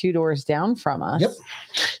sheriff lives 2 doors down from us. Yep.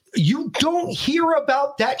 You don't hear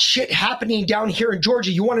about that shit happening down here in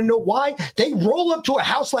Georgia. You want to know why? They roll up to a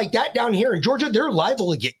house like that down here in Georgia, they're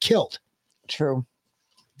liable to get killed. True.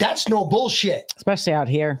 That's no bullshit. Especially out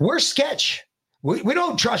here. We're sketch. We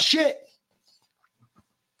don't trust shit.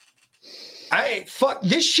 Fuck,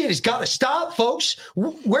 this shit has got to stop, folks.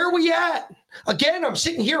 Where are we at? Again, I'm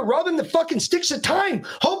sitting here rubbing the fucking sticks of time,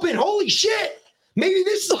 hoping, holy shit, maybe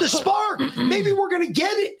this is the spark. Maybe we're going to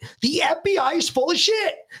get it. The FBI is full of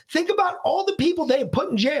shit. Think about all the people they have put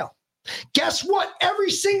in jail. Guess what?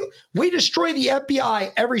 We destroy the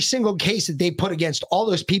FBI, every single case that they put against all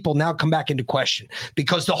those people now come back into question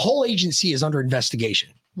because the whole agency is under investigation.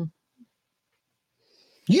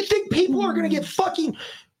 You think people are going to get fucking...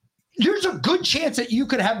 There's a good chance that you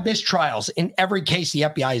could have mistrials in every case the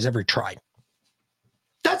FBI has ever tried.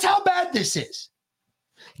 That's how bad this is.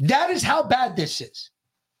 That is how bad this is.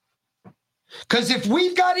 Because if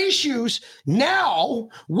we've got issues now,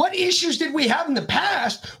 what issues did we have in the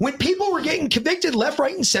past when people were getting convicted left,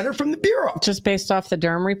 right, and center from the Bureau? Just based off the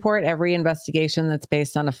Durham report, every investigation that's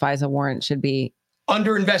based on a FISA warrant should be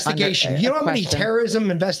under investigation. You know how many terrorism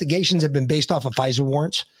investigations have been based off of FISA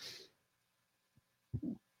warrants?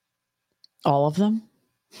 All of them?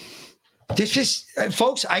 This is,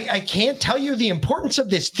 folks, I can't tell you the importance of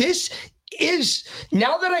this. This is,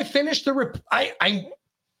 now that I finished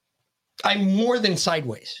I'm more than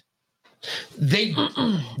sideways. They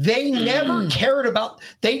never cared about,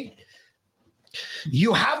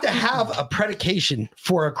 You have to have a predication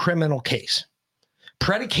for a criminal case.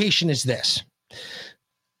 Predication is this.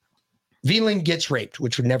 Veland gets raped,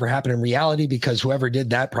 which would never happen in reality because whoever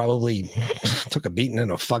did that probably took a beating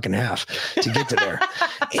and a fucking half to get to there.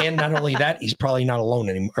 And not only that, he's probably not alone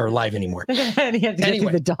anymore or alive anymore. And he had to get to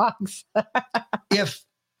the dogs. If,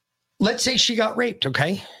 let's say she got raped,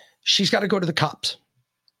 okay? She's got to go to the cops.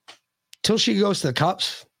 Till she goes to the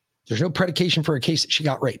cops, there's no predication for a case that she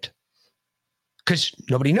got raped. Because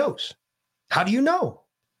nobody knows. How do you know?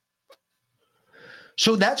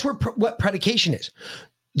 So that's what predication is.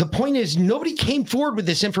 The point is, nobody came forward with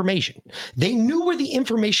this information. They knew where the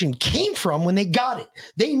information came from when they got it.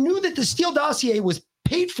 They knew that the Steele dossier was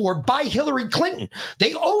paid for by Hillary Clinton.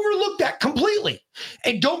 They overlooked that completely.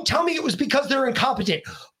 And don't tell me it was because they're incompetent.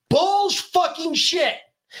 Bullsh fucking shit.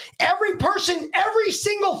 Every person, every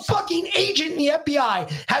single fucking agent in the FBI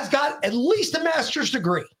has got at least a master's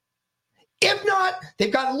degree. If not,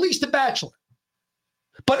 they've got at least a bachelor.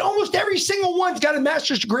 But almost every single one's got a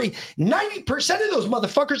master's degree. 90% of those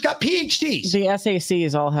motherfuckers got PhDs. The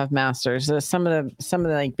SACs all have masters. Some of the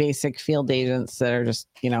like basic field agents that are just,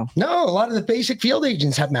 No, a lot of the basic field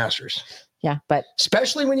agents have masters. Yeah, but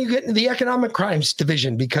especially when you get into the economic crimes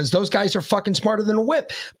division, because those guys are fucking smarter than a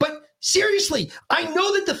whip. But seriously, I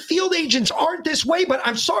know that the field agents aren't this way, but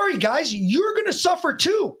I'm sorry, guys, you're going to suffer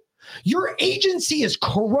too. Your agency is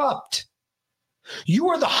corrupt. You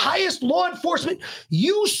are the highest law enforcement.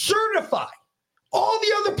 You certify all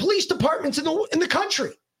the other police departments in the country.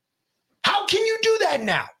 How can you do that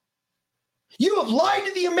now? You have lied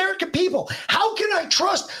to the American people. How can I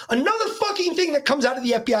trust another fucking thing that comes out of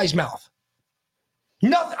the FBI's mouth?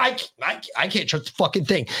 Nothing. I can't trust the fucking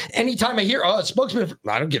thing. Anytime I hear, a spokesman,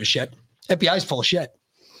 I don't give a shit. FBI's full of shit.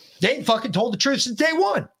 They ain't fucking told the truth since day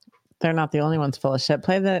one. They're not the only ones full of shit.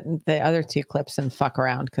 Play the other two clips and fuck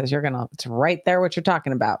around because it's right there what you're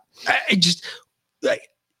talking about.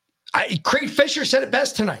 Craig Fisher said it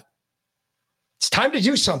best tonight. It's time to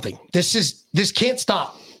do something. This can't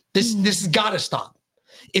stop. This has got to stop.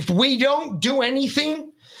 If we don't do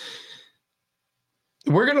anything,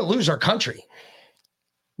 we're going to lose our country.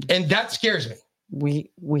 And that scares me.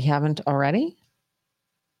 We haven't already?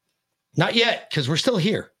 Not yet, because we're still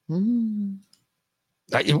here.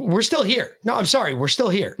 We're still here. No, I'm sorry. We're still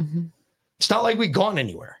here. Mm-hmm. It's not like we've gone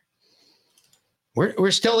anywhere.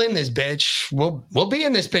 We're still in this bitch. We'll be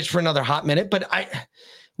in this bitch for another hot minute, but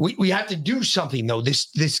we have to do something though.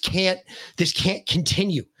 This can't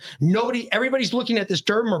continue. Everybody's looking at this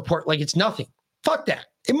Durham report like it's nothing. Fuck that.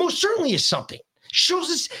 It most certainly is something. It shows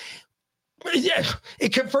us.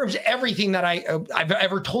 It confirms everything that I've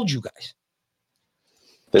ever told you guys.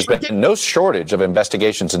 There's been no shortage of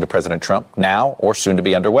investigations into President Trump now or soon to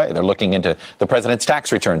be underway. They're looking into the president's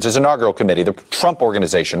tax returns, his inaugural committee, the Trump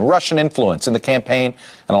Organization, Russian influence in the campaign,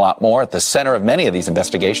 and a lot more. At the center of many of these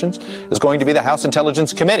investigations is going to be the House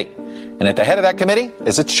Intelligence Committee. And at the head of that committee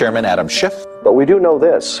is its chairman, Adam Schiff. But we do know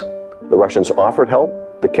this. The Russians offered help.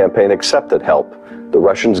 The campaign accepted help. The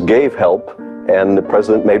Russians gave help. And the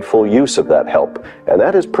president made full use of that help. And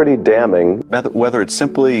that is pretty damning. Whether it's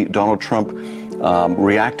simply Donald Trump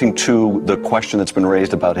reacting to the question that's been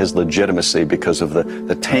raised about his legitimacy because of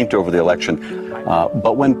the taint over the election.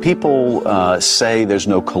 But when people say there's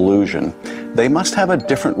no collusion, they must have a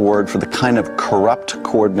different word for the kind of corrupt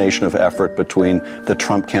coordination of effort between the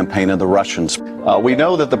Trump campaign and the Russians. We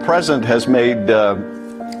know that the president has made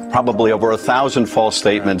probably over 1,000 false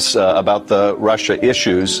statements about the Russia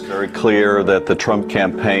issues. Very clear that the Trump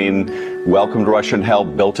campaign welcomed Russian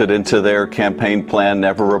help, built it into their campaign plan,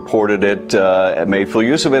 never reported it, made full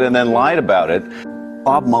use of it, and then lied about it.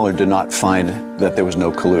 Bob Mueller did not find that there was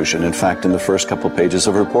no collusion. In fact, in the first couple of pages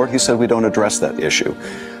of the report, he said we don't address that issue.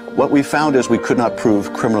 What we found is we could not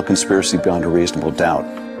prove criminal conspiracy beyond a reasonable doubt.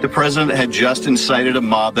 The president had just incited a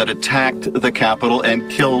mob that attacked the Capitol and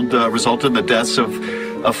resulted in the deaths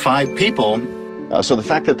of 5 people. So the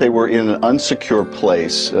fact that they were in an unsecure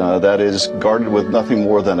place that is guarded with nothing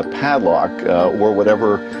more than a padlock or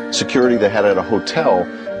whatever security they had at a hotel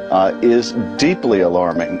is deeply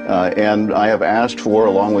alarming. And I have asked for,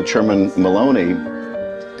 along with Chairman Maloney,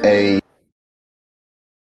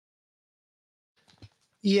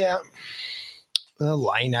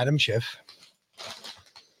 lying Adam Schiff.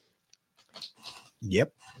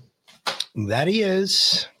 Yep, that he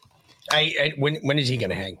is. When is he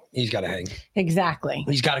going to hang? He's got to hang. Exactly.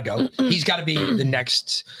 He's got to go. He's got to be the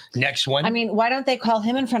next one. I mean, why don't they call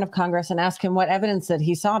him in front of Congress and ask him what evidence that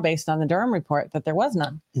he saw based on the Durham report that there was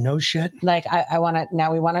none? No shit. Like we want to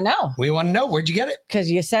know. We want to know. Where'd you get it?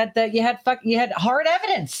 Because you said that you had hard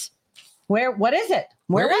evidence. What is it?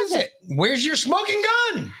 Where is it? Where's your smoking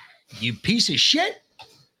gun? You piece of shit.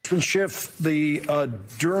 Schiff, the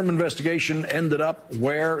Durham investigation ended up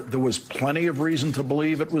where there was plenty of reason to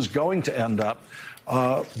believe it was going to end up,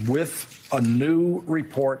 with a new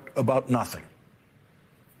report about nothing.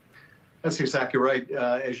 That's exactly right.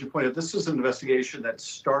 As you pointed out, this is an investigation that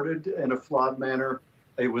started in a flawed manner.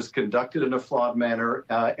 It was conducted in a flawed manner,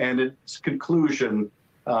 and its conclusion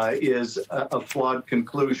is a flawed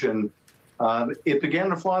conclusion. It began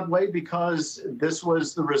in a flawed way because this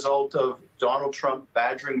was the result of Donald Trump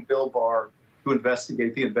badgering Bill Barr to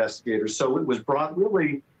investigate the investigators. So it was brought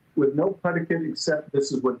really with no predicate except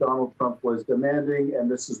this is what Donald Trump was demanding, and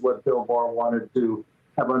this is what Bill Barr wanted to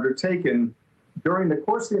have undertaken. During the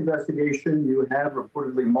course of the investigation, you had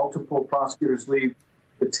reportedly multiple prosecutors leave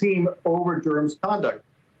the team over Durham's conduct,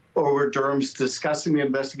 over Durham's discussing the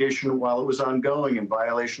investigation while it was ongoing in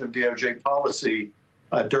violation of DOJ policy,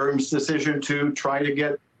 Durham's decision to try to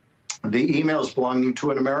get the emails belonging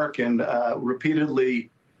to an American repeatedly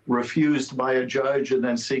refused by a judge and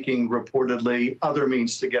then seeking reportedly other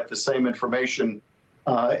means to get the same information.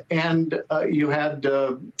 And you had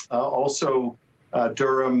also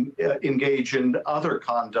Durham engage in other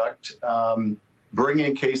conduct,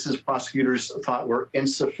 bringing cases prosecutors thought were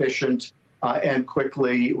insufficient and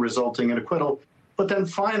quickly resulting in acquittal. But then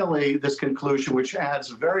finally, this conclusion, which adds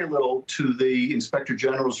very little to the Inspector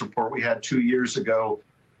General's report we had 2 years ago,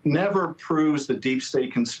 never proves the deep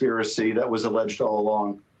state conspiracy that was alleged all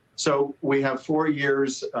along. So we have 4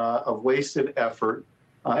 years of wasted effort.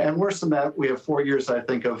 And worse than that, we have 4 years, I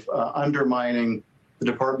think, of undermining the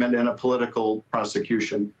department in a political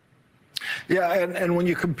prosecution. Yeah, and when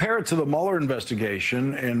you compare it to the Mueller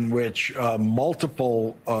investigation, in which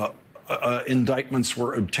multiple indictments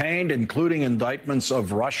were obtained, including indictments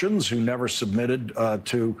of Russians who never submitted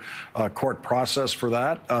to court process for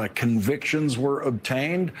that. Convictions were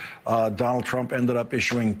obtained. Donald Trump ended up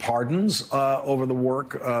issuing pardons over the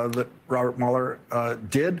work that Robert Mueller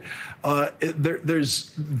did.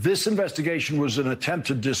 This investigation was an attempt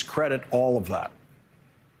to discredit all of that.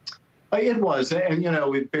 It was. And, you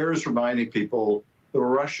know, it bears reminding people the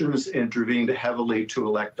Russians intervened heavily to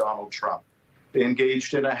elect Donald Trump. They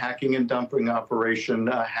engaged in a hacking and dumping operation,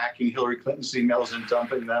 hacking Hillary Clinton's emails and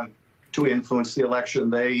dumping them to influence the election.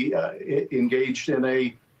 They engaged in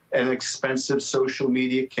an expensive social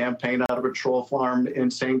media campaign out of a troll farm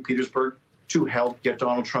in St. Petersburg to help get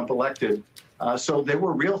Donald Trump elected. So there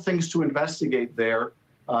were real things to investigate there,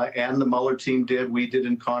 and the Mueller team did. We did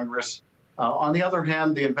in Congress. On the other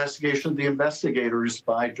hand, the investigation of the investigators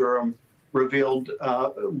by Durham revealed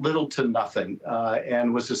little to nothing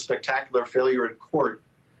and was a spectacular failure in court.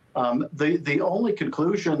 The only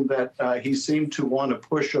conclusion that he seemed to want to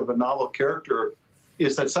push of a novel character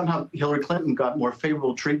is that somehow Hillary Clinton got more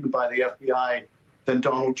favorable treatment by the FBI than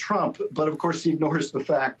Donald Trump. But of course, he ignores the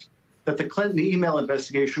fact that the Clinton email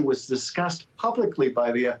investigation was discussed publicly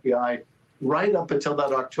by the FBI right up until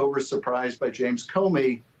that October surprise by James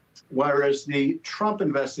Comey, whereas the Trump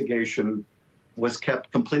investigation was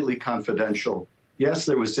kept completely confidential. Yes,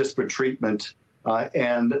 there was disparate treatment,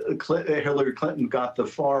 and Hillary Clinton got the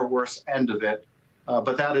far worse end of it,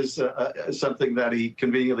 but that is something that he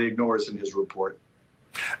conveniently ignores in his report.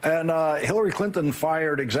 And Hillary Clinton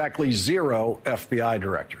fired exactly 0 FBI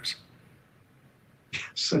directors.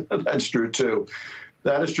 Yes, that's true, too.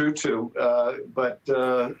 That is true, too. But,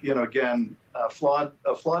 you know, again, a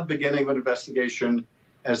flawed beginning of an investigation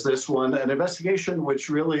as this one, an investigation which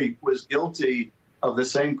really was guilty of the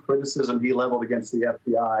same criticism he leveled against the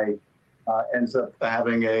FBI, ends up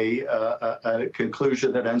having a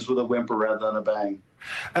conclusion that ends with a whimper rather than a bang.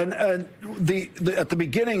 And at the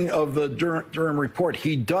beginning of the Durham report,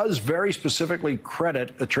 he does very specifically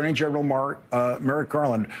credit Attorney General Merrick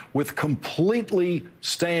Garland with completely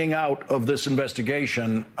staying out of this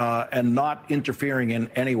investigation and not interfering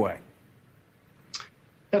in any way.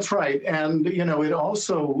 That's right. And, you know, it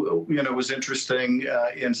also, you know, was interesting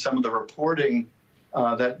in some of the reporting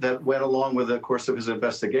that went along with the course of his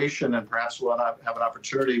investigation, and perhaps we'll have an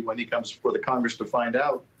opportunity when he comes before the Congress to find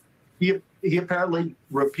out. He apparently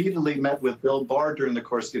repeatedly met with Bill Barr during the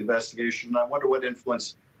course of the investigation. And I wonder what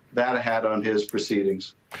influence that had on his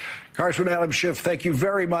proceedings. Congressman Adam Schiff, thank you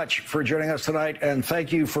very much for joining us tonight, and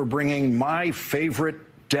thank you for bringing my favorite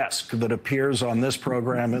desk that appears on this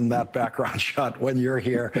program in that background shot when you're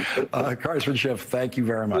here. Congressman Schiff, thank you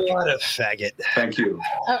very much. What a faggot. Thank you.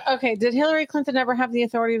 Okay, did Hillary Clinton ever have the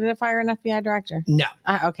authority to fire an FBI director? No.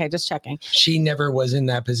 Okay, just checking. She never was in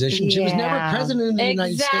that position. She was never president of the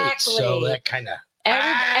United States. So that kind of...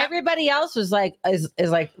 Everybody else was like, is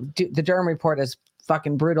like, the Durham report is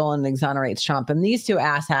fucking brutal and exonerates Trump. And these two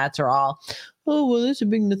asshats are all, oh, well, this would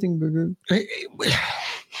be nothing bigger.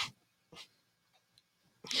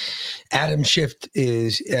 Adam Schiff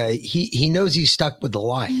is he knows he's stuck with the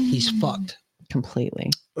lie. He's fucked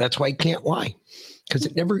completely. That's why he can't lie, because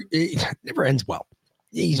it never ends well.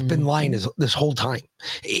 He's been lying this whole time.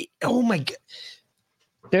 Oh my God!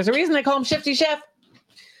 There's a reason they call him Shifty Schiff.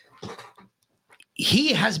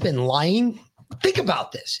 He has been lying. Think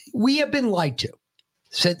about this. We have been lied to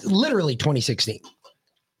since literally 2016.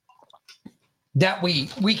 That we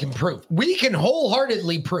can prove. We can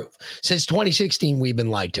wholeheartedly prove. Since 2016, we've been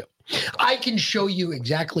lied to. I can show you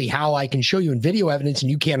exactly how. I can show you in video evidence, and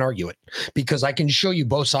you can't argue it because I can show you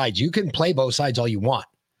both sides. You can play both sides all you want.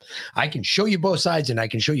 I can show you both sides, and I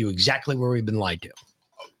can show you exactly where we've been lied to.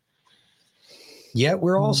 Yet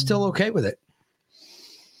we're all still okay with it.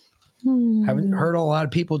 Haven't heard a lot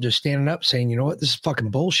of people just standing up saying, you know what, this is fucking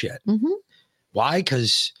bullshit. Why?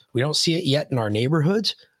 Because we don't see it yet in our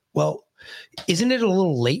neighborhoods. Well, isn't it a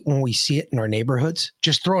little late when we see it in our neighborhoods?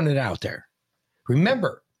 Just throwing it out there.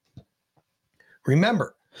 Remember,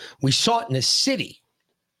 we saw it in a city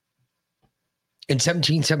in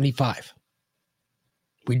 1775.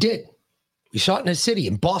 We did. We saw it in a city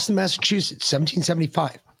in Boston, Massachusetts,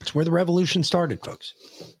 1775. That's where the revolution started, folks.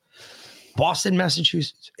 Boston,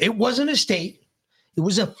 Massachusetts. It wasn't a state. It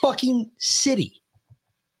was a fucking city.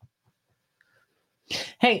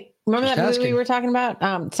 Hey, remember that movie we were talking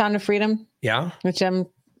about? Sound of Freedom? Yeah. With Jim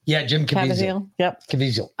Caviezel. Yep.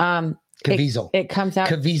 Caviezel. It comes out.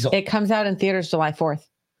 Caviezel. It comes out in theaters July 4th.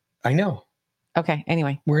 I know. Okay.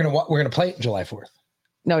 Anyway, we're gonna play it July 4th.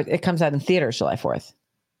 No, it comes out in theaters July 4th.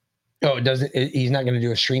 Oh, it doesn't. He's not going to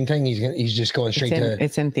do a stream thing. He's just going straight to.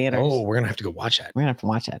 It's in theaters. Oh, we're gonna have to go watch that. We're gonna have to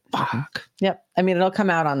watch it. Fuck. Yep. I mean, it'll come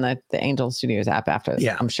out on the Angel Studios app after.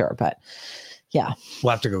 Yeah, I'm sure. But yeah, we'll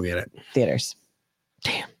have to go get it. Theaters.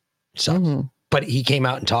 Damn. So, but he came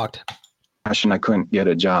out and talked. And I couldn't get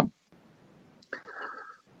a job.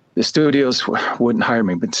 The studios wouldn't hire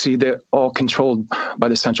me, but see, they're all controlled by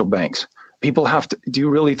the central banks. People have to. Do you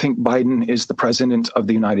really think Biden is the president of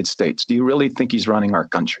the United States? Do you really think he's running our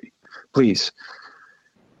country? Please.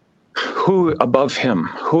 Who above him?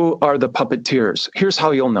 Who are the puppeteers? Here's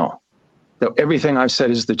how you'll know that everything I've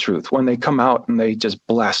said is the truth. When they come out and they just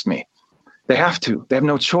blast me, they have to. They have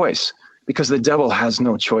no choice because the devil has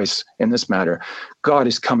no choice in this matter. God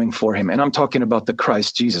is coming for him. And I'm talking about the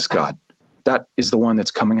Christ Jesus God. That is the one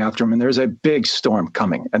that's coming after him. And there's a big storm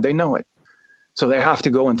coming and they know it. So they have to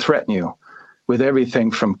go and threaten you with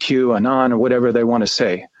everything from Q and on or whatever they want to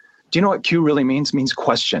say. Do you know what Q really means? It means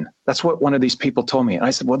question. That's what one of these people told me. And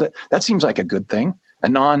I said, well, that seems like a good thing.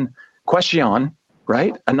 Anon, question,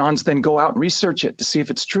 right? Anons then go out and research it to see if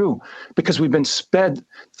it's true because we've been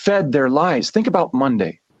fed their lies. Think about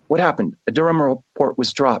Monday. What happened? A Durham report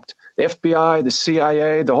was dropped. The FBI, the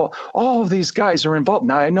CIA, all of these guys are involved.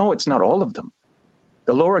 Now, I know it's not all of them.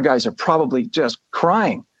 The lower guys are probably just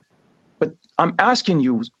crying. But I'm asking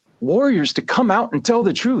you, warriors, to come out and tell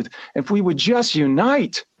the truth. If we would just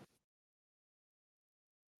unite.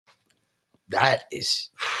 That is.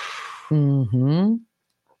 You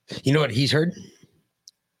know what he's heard?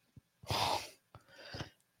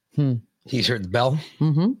 He's heard the bell.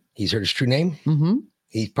 He's heard his true name.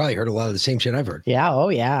 He's probably heard a lot of the same shit I've heard. Yeah. Oh,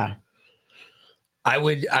 yeah.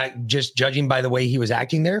 I just judging by the way he was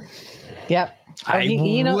acting there. Yep. Oh,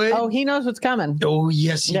 he knows what's coming. Oh,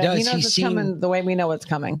 yes, he does. He knows what's coming the way we know what's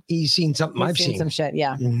coming. He's seen something I've seen. Some shit.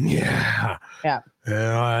 Yeah.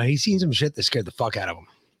 Yeah. He's seen some shit that scared the fuck out of him.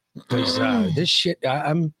 Because this shit,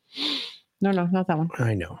 I'm. No, not that one.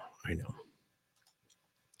 I know.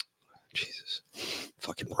 Jesus.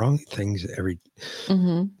 Fucking wrong things every.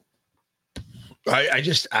 I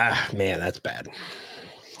just, man, that's bad.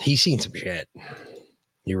 He's seen some shit.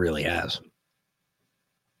 He really has.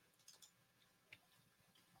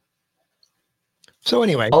 So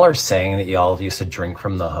anyway. Y'all are saying that y'all used to drink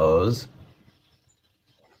from the hose.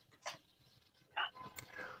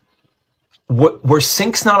 Were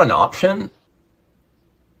sinks not an option?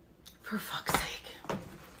 For fuck's sake.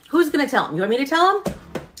 Who's going to tell him? You want me to tell him?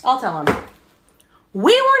 I'll tell him.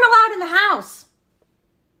 We weren't allowed in the house.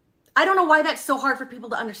 I don't know why that's so hard for people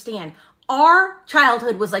to understand. Our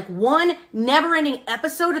childhood was like one never-ending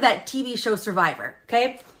episode of that TV show Survivor,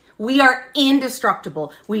 okay? We are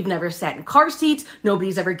indestructible. We've never sat in car seats.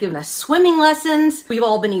 Nobody's ever given us swimming lessons. We've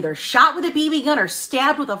all been either shot with a BB gun or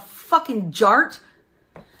stabbed with a fucking jart.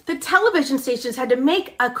 The television stations had to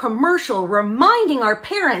make a commercial reminding our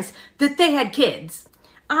parents that they had kids.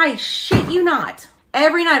 I shit you not.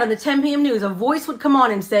 Every night on the 10 p.m. news, a voice would come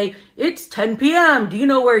on and say, "It's 10 p.m. Do you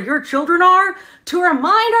know where your children are?" To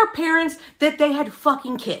remind our parents that they had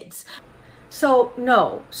fucking kids. So,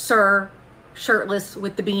 no, sir, shirtless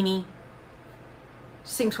with the beanie,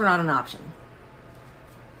 sinks were not an option.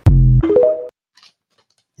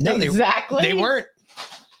 No, Exactly. They weren't.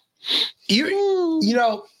 You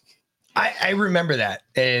know, I remember that.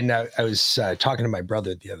 And I was talking to my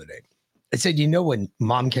brother the other day. I said, you know, when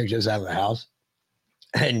mom kicked us out of the house?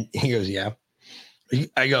 And he goes, yeah.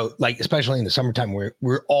 I go, like, especially in the summertime where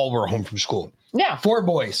we're home from school. Yeah. 4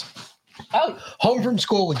 boys. Oh. Home from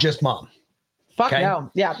school with just mom. Fuck Okay? no.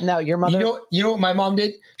 Yeah, no, your mother. You know what my mom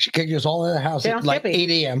did? She kicked us all in the house Get at on like Skippy. 8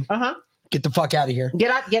 a.m. Uh-huh. Get the fuck out of here.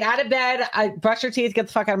 Get out of bed, brush your teeth, get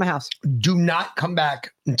the fuck out of my house. Do not come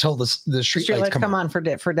back until the street lights come on for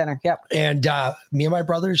dinner. Yep. And me and my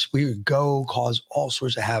brothers, we would go cause all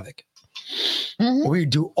sorts of havoc. Mm-hmm. We would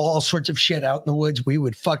do all sorts of shit out in the woods. We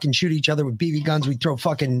would fucking shoot each other with BB guns. We'd throw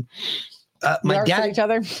fucking my dad. Each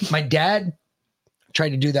other. My dad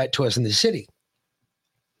tried to do that to us in the city.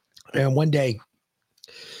 And one day,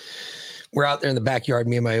 we're out there in the backyard,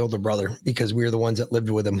 me and my older brother, because we were the ones that lived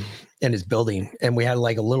with him in his building. And we had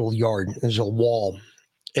like a little yard. There's a wall.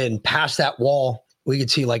 And past that wall, we could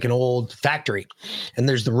see like an old factory. And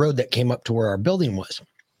there's the road that came up to where our building was.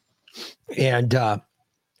 And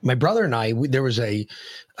my brother and I, there was a,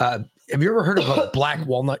 have you ever heard of a black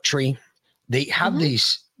walnut tree? They have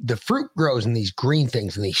these, the fruit grows in these green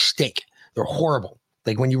things and they stink. They're horrible.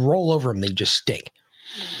 Like when you roll over them, they just stink.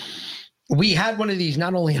 We had one of these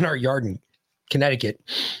not only in our yard in Connecticut,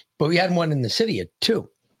 but we had one in the city too.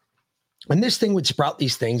 And this thing would sprout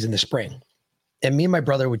these things in the spring. And me and my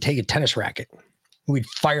brother would take a tennis racket. We'd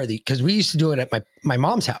fire because we used to do it at my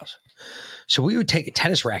mom's house. So we would take a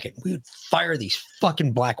tennis racket. We would fire these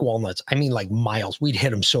fucking black walnuts. I mean, like miles. We'd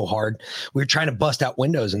hit them so hard. We were trying to bust out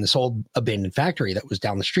windows in this old abandoned factory that was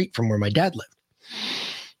down the street from where my dad lived.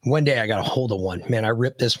 One day I got a hold of one. Man, I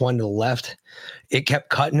ripped this one to the left. It kept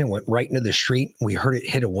cutting and went right into the street. We heard it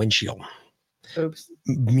hit a windshield. Oops.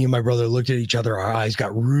 Me and my brother looked at each other. Our eyes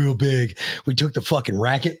got real big. We took the fucking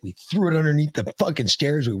racket. We threw it underneath the fucking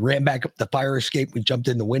stairs. We ran back up the fire escape. We jumped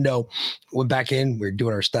in the window, went back in. We were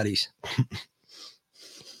doing our studies.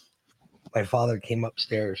 My father came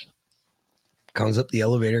upstairs, comes up the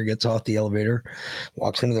elevator, gets off the elevator,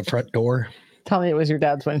 walks into the front door. Tell me it was your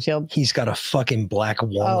dad's windshield. He's got a fucking black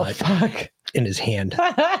walnut in his hand.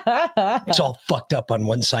 It's all fucked up on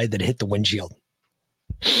one side that hit the windshield.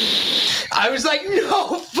 I was like,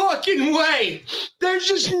 no fucking way. There's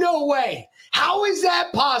just no way. How is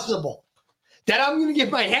that possible? That I'm going to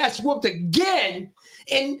get my ass whooped again?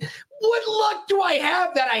 And what luck do I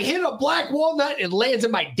have that I hit a black walnut and lands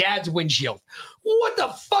in my dad's windshield? What the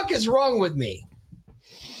fuck is wrong with me?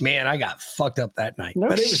 Man, I got fucked up that night. No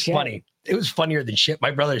but it was shit. funny. It was funnier than shit.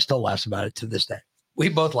 My brother still laughs about it to this day. We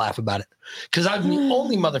both laugh about it because I'm the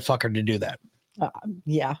only motherfucker to do that.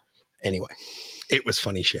 Yeah. Anyway, it was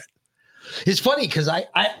funny shit. It's funny because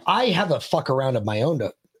I have a fuck around of my own.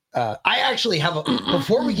 I actually have a,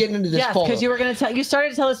 before we get into this Yes, folder. because you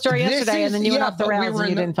started to tell the story This yesterday, and then you went off the but rails and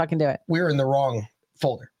you didn't fucking do it. We were in the wrong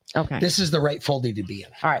folder. Okay. This is the right folder to be in.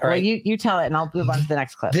 All right. Well, you tell it, and I'll move on to the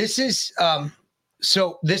next clip. This is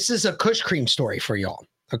so this is a Kush Cream story for y'all.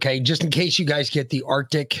 Okay, just in case you guys get the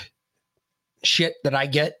Arctic shit that I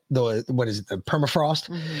get, the permafrost.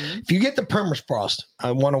 Mm-hmm. If you get the permafrost,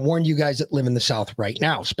 I want to warn you guys that live in the South right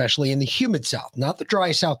now, especially in the humid South, not the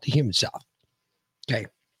dry South, the humid South. Okay.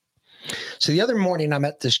 So the other morning I'm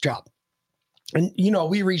at this job. And, you know,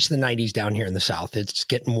 we reached the 90s down here in the South. It's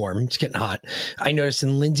getting warm. It's getting hot. I noticed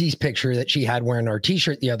in Lindsay's picture that she had wearing our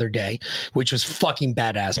t-shirt the other day, which was fucking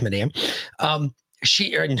badass, madame.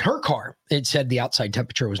 She, in her car, it said the outside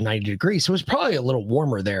temperature was 90 degrees. So it was probably a little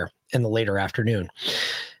warmer there in the later afternoon.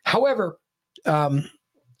 However,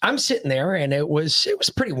 I'm sitting there and it was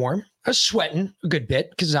pretty warm. I was sweating a good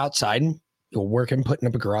bit because outside and working, putting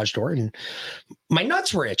up a garage door, and my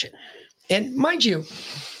nuts were itching. And mind you,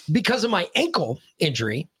 because of my ankle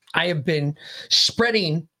injury, I have been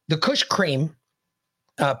spreading the Kush Cream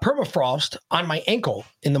permafrost on my ankle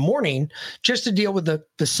in the morning just to deal with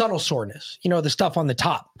the subtle soreness, you know, the stuff on the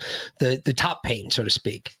top, the top pain, so to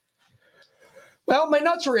speak. Well, my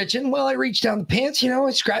nuts were itching. Well, I reached down the pants, you know,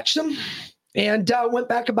 I scratched them and went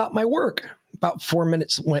back about my work. About 4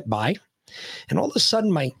 minutes went by, and all of a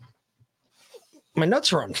sudden my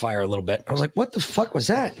nuts were on fire a little bit. I was like, what the fuck was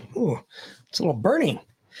that? Ooh, it's a little burning.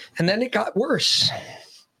 And then it got worse.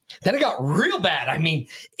 Then it got real bad. I mean,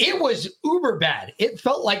 it was uber bad. It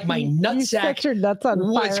felt like my nutsack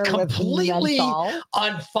was completely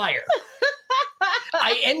on fire.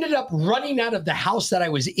 I ended up running out of the house that I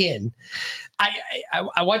was in.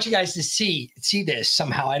 I want you guys to see this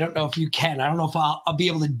somehow. I don't know if you can. I don't know if I'll be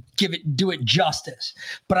able to do it justice.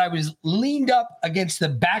 But I was leaned up against the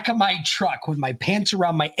back of my truck with my pants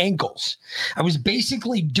around my ankles. I was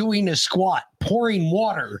basically doing a squat pouring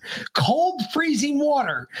water, cold freezing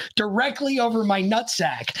water, directly over my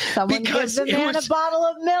nutsack. Someone gives the man a bottle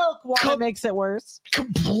of milk. Water makes it worse.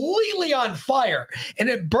 Completely on fire, and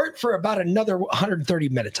it burnt for about another 130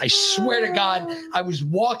 minutes. I swear to God, I was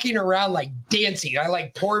walking around like dancing. I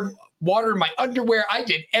like poured water in my underwear. I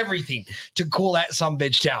did everything to cool that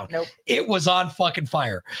sumbitch down. Nope. It was on fucking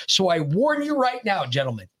fire. So I warn you right now,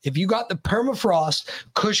 gentlemen, if you got the permafrost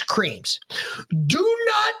Kush creams, do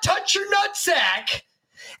not touch your nutsack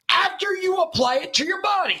after you apply it to your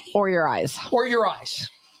body. Or your eyes. Or your eyes.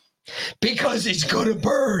 Because it's gonna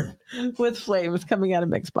burn. With flames coming out of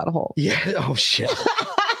Mick's butthole. Yeah. Oh shit.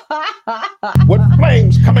 With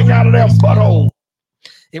flames coming out of their butthole.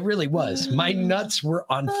 It really was. My nuts were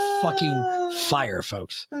on fucking fire,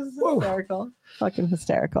 folks. This is hysterical. Fucking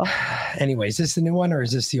hysterical. Anyway, is this the new one or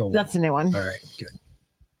is this the old one? That's the new one. All right, good.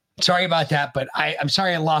 Sorry about that, but I'm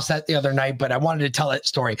sorry I lost that the other night, but I wanted to tell that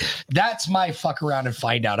story. That's my fuck around and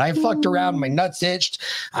find out. I fucked around, my nuts itched.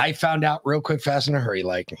 I found out real quick, fast, in a hurry.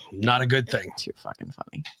 Like, not a good thing. Too fucking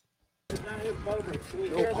funny.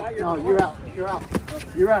 No, you're out. You're out.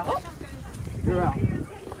 You're out. You're out.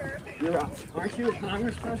 You're out. Aren't you a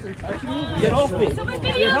congressperson? Get off me. Someone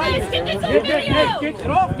video this. Get this on video. Get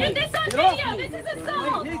off me. Get this on video. This is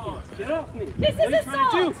assault. Get off me. This is What are you trying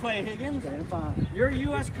to do, assault. Clay Higgins? You're a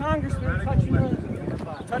U.S. congressman touching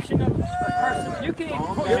a person. You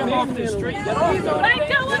can't push him off the street. Get off me. Let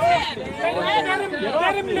go of him.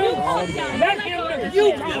 Let him do. Let him do.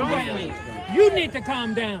 You calm down. You need to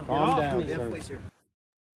calm down. Calm down, sir.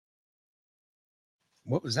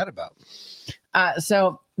 What was that about?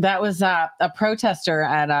 So that was a protester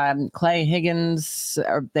at Clay Higgins.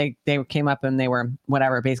 Or they came up and they were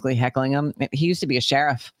whatever, basically heckling him. He used to be a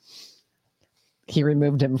sheriff. He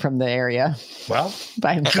removed him from the area. Well,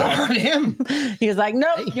 by himself. good on him. He was like,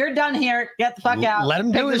 "Nope, you're done here. Get the fuck out." Let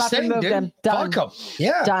him do his thing, dude. Done. Fuck him.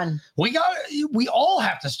 Yeah. Done. We all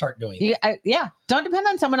have to start doing it. Yeah. Don't depend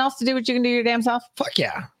on someone else to do what you can do your damn self. Fuck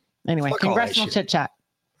yeah. Anyway, Fuck all that congressional shit. chit chat.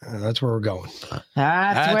 That's where we're going.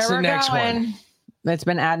 That's where the we're next going. one. It's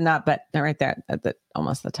been adding up, but they're right there at the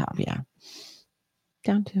almost the top. Yeah.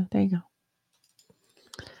 Down to there you go.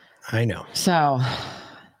 I know. So,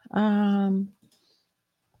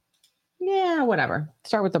 yeah, whatever.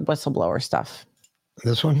 Start with the whistleblower stuff.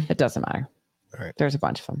 This one? It doesn't matter. All right. There's a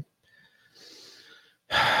bunch of them.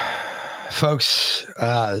 Folks,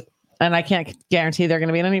 and I can't guarantee they're going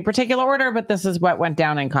to be in any particular order, but this is what went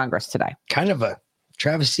down in Congress today. kind of a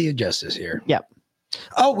travesty of justice here. Yep.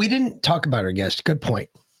 Oh, we didn't talk about our guest. Good point.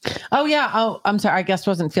 Oh, yeah. Oh, I'm sorry. Our guest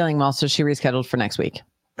wasn't feeling well, so she rescheduled for next week.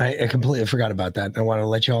 I completely forgot about that. I want to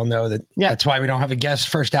let you all know that that's why we don't have a guest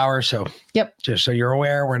first hour. So just so you're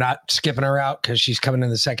aware, we're not skipping her out because she's coming in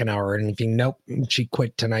the second hour or anything. Nope. She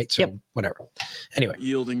quit tonight. So whatever. Anyway.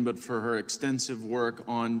 Yielding, but for her extensive work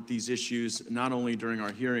on these issues, not only during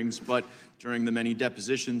our hearings, but during the many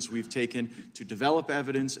depositions we've taken to develop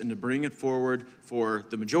evidence and to bring it forward for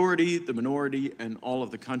the majority, the minority, and all of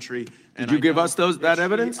the country. And Did you give us that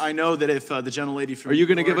evidence? I know that if the gentlelady from Are you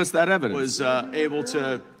New going to give York us that evidence? was able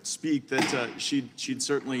to speak, that she'd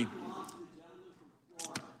certainly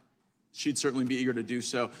be eager to do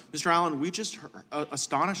so. Mr. Allen, we just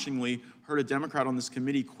astonishingly heard a Democrat on this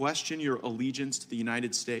committee question your allegiance to the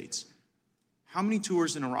United States. How many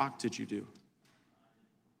tours in Iraq did you do?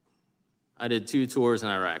 I did 2 tours in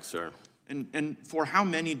Iraq, sir. And for how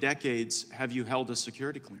many decades have you held a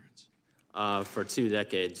security clearance? For 2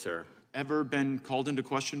 decades, sir. Ever been called into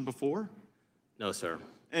question before? No, sir.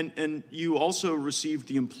 And you also received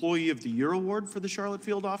the Employee of the Year Award for the Charlotte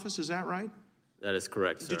Field Office, is that right? That is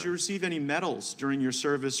correct, sir. Did you receive any medals during your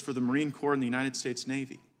service for the Marine Corps and the United States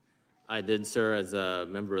Navy? I did, sir. As a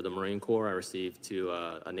member of the Marine Corps, I received 2,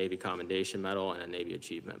 a Navy Commendation Medal and a Navy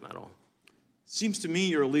Achievement Medal. Seems to me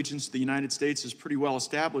your allegiance to the United States is pretty well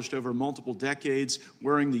established over multiple decades,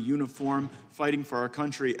 wearing the uniform, fighting for our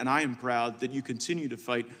country, and I am proud that you continue to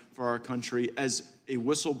fight for our country as a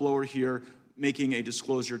whistleblower here, making a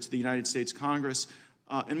disclosure to the United States Congress.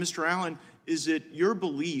 And Mr. Allen, is it your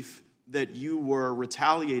belief that you were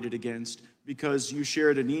retaliated against because you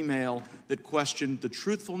shared an email that questioned the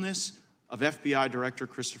truthfulness of FBI Director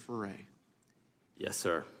Christopher Wray? Yes,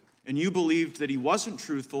 sir. And you believed that he wasn't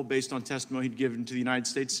truthful based on testimony he'd given to the United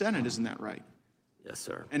States Senate, isn't that right? Yes,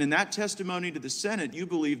 sir. And in that testimony to the Senate, you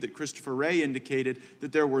believed that Christopher Wray indicated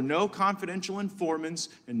that there were no confidential informants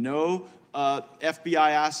and no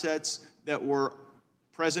FBI assets that were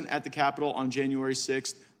present at the Capitol on January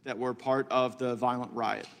 6th that were part of the violent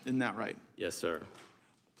riot. Isn't that right? Yes, sir.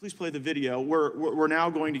 Please play the video. We're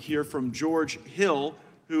now going to hear from George Hill,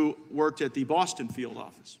 who worked at the Boston field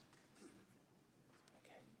office.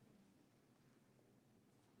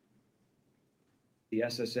 the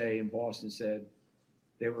SSA in Boston said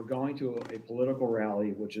they were going to a political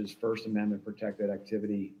rally, which is First Amendment protected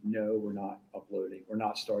activity. No, we're not uploading. We're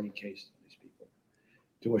not starting cases on these people.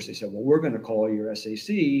 To which they said, well, we're going to call your SAC.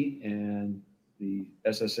 And the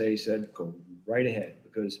SSA said, go right ahead,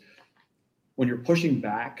 because when you're pushing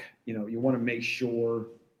back, you know, you want to make sure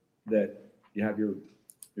that you have your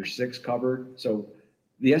six covered. So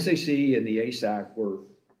the SAC and the ASAC were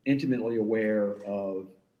intimately aware of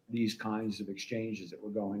these kinds of exchanges that were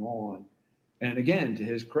going on. And again, to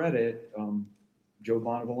his credit, Joe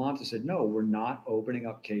Bonavolonta said, no, we're not opening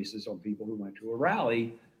up cases on people who went to a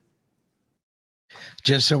rally.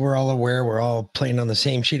 Just so we're all aware, we're all playing on the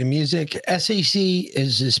same sheet of music. SAC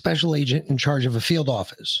is a special agent in charge of a field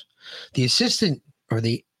office. The assistant, or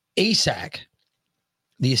the ASAC,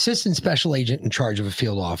 the assistant special agent in charge of a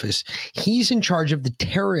field office, he's in charge of the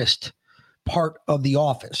terrorist part of the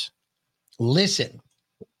office. Listen,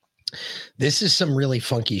 this is some really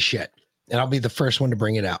funky shit, and I'll be the first one to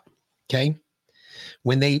bring it out, okay?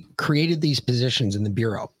 When they created these positions in the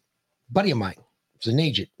Bureau, a buddy of mine, who's an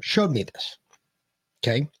agent, showed me this,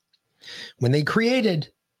 okay? When they created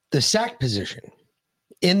the SAC position,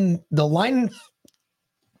 in the line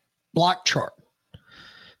block chart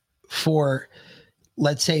for,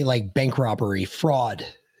 let's say, like bank robbery, fraud,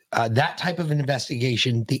 that type of an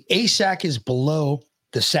investigation, the ASAC is below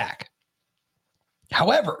the SAC.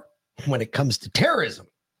 However, when it comes to terrorism,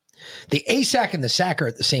 the ASAC and the SAC are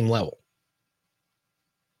at the same level.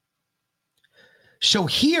 So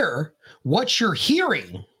here, what you're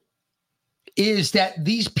hearing is that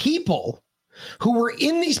these people who were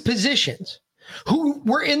in these positions, who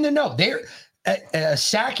were in the know, a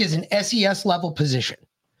SAC is an SES level position.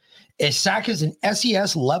 A SAC is an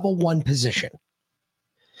SES level 1 position.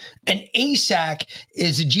 An ASAC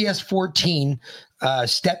is a GS-14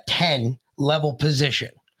 step 10 level position.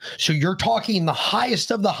 So you're talking the highest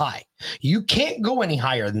of the high. You can't go any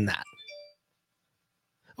higher than that.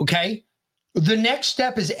 Okay? The next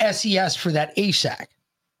step is SES for that ASAC.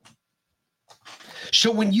 So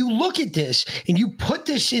when you look at this and you put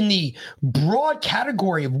this in the broad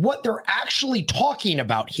category of what they're actually talking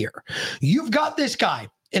about here, you've got this guy,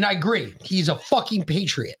 and I agree, he's a fucking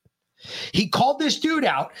patriot. He called this dude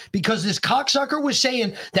out because this cocksucker was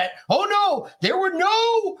saying that, oh no, there were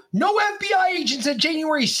no FBI agents at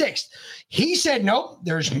January 6th. He said, nope,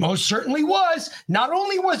 there's most certainly was. Not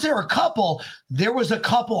only was there a couple, there was a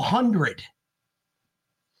couple hundred.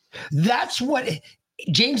 That's what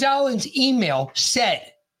James Allen's email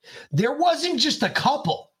said. There wasn't just a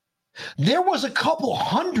couple. There was a couple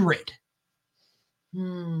hundred.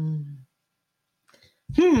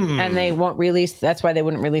 And they won't release, that's why they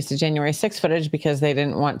wouldn't release the January 6th footage, because they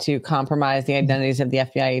didn't want to compromise the identities of the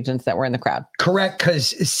FBI agents that were in the crowd. Correct, because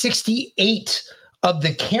 68 of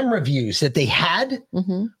the camera views that they had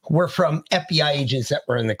were from FBI agents that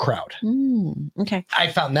were in the crowd. Okay. I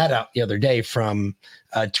found that out the other day from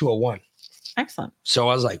 201. Excellent. So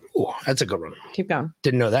I was like, oh, that's a good one. Keep going.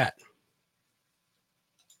 Didn't know that.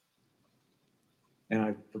 And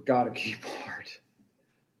I forgot a key part.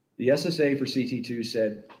 The SSA for CT2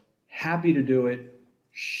 said, happy to do it.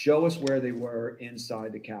 Show us where they were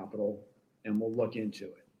inside the Capitol, and we'll look into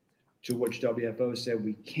it. To which WFO said,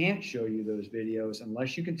 we can't show you those videos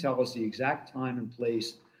unless you can tell us the exact time and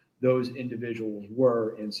place those individuals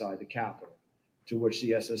were inside the Capitol. To which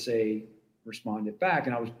the SSA responded back,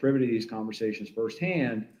 and I was privy to these conversations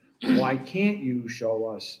firsthand. Why can't you show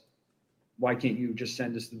us? Why can't you just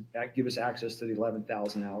send us, give us access to the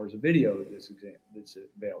 11,000 hours of video that's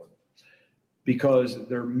available? Because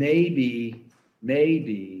there may be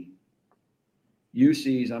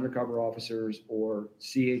UC's undercover officers or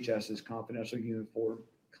CHS's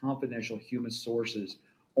confidential human sources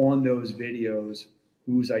on those videos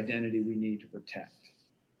whose identity we need to protect.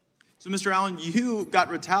 So, Mr. Allen, you got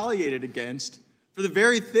retaliated against for the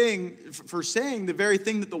very thing, for saying the very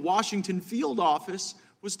thing that the Washington field office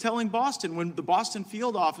was telling Boston, when the Boston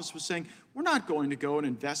field office was saying, we're not going to go and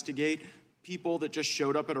investigate people that just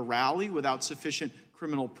showed up at a rally without sufficient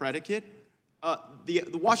criminal predicate. The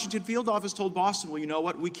Washington field office told Boston, well, you know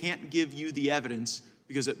what? We can't give you the evidence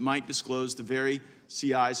because it might disclose the very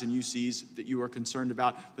CIs and UCs that you are concerned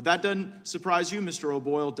about. But that doesn't surprise you, Mr.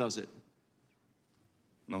 O'Boyle, does it?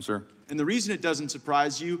 No, sir. And the reason it doesn't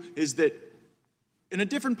surprise you is that in a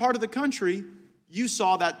different part of the country, you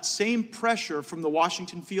saw that same pressure from the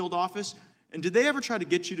Washington field office. And did they ever try to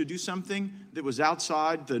get you to do something that was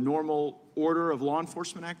outside the normal order of law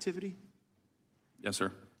enforcement activity? Yes,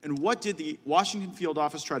 sir. And what did the Washington field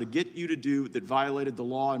office try to get you to do that violated the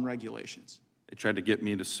law and regulations? They tried to get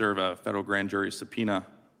me to serve a federal grand jury subpoena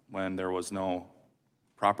when there was no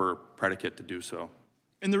proper predicate to do so.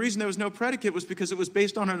 And the reason there was no predicate was because it was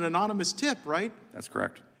based on an anonymous tip, right? That's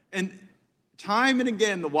correct. And time and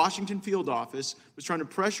again, the Washington field office was trying to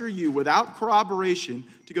pressure you without corroboration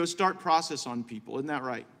to go start process on people. Isn't that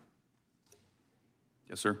right?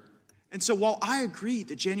 Yes, sir. And so while I agree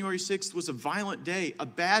that January 6th was a violent day, a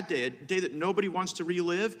bad day, a day that nobody wants to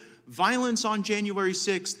relive, violence on January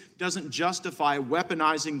 6th doesn't justify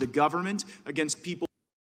weaponizing the government against people.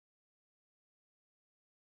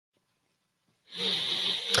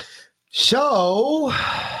 So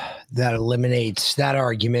that eliminates that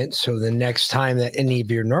argument. So the next time that any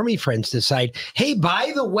of your normie friends decide, hey,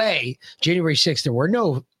 by the way, January 6th, there were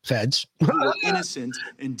no feds. Who were innocent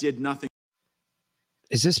and did nothing.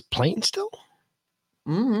 Is this playing still?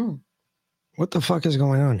 Mm-hmm. What the fuck is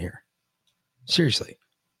going on here? Seriously.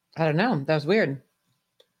 I don't know. That was weird.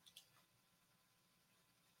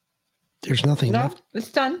 There's nothing left.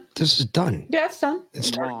 It's done. This is done. Yeah, it's done.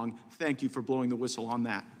 It's wrong. Thank you for blowing the whistle on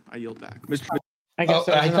that. I yield back. I guess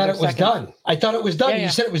I thought it was done. I thought it was done. Yeah, yeah. You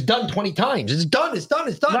said it was done 20 times. It's done. It's done.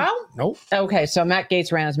 It's done. Well, nope. Okay, so Matt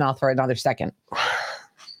Gaetz ran his mouth for another second.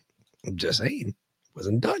 I'm just saying. It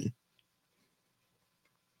wasn't done.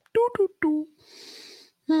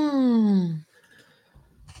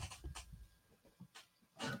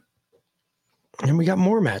 And we got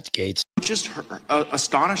more Matt Gaetz. Just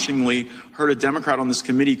astonishingly heard a Democrat on this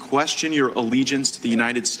committee question your allegiance to the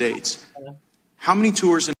United States. How many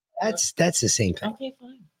tours? That's the same thing. Okay,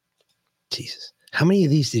 fine. Jesus. How many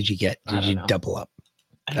of these did you get? Did you double up?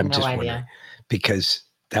 I have no idea. wondering. Because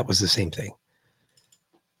that was the same thing.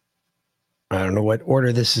 I don't know what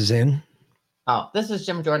order this is in. Oh, this is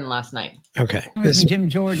Jim Jordan last night. Okay. Jim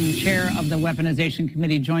Jordan, chair of the Weaponization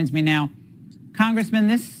Committee, joins me now. Congressman,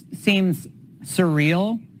 this seems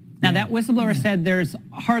surreal. Now, that whistleblower said there's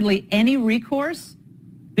hardly any recourse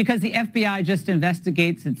because the FBI just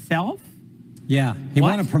investigates itself. Yeah, he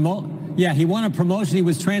won a promotion. He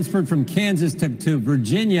was transferred from Kansas to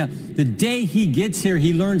Virginia. The day he gets here,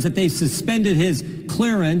 he learns that they suspended his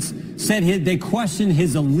clearance, said they questioned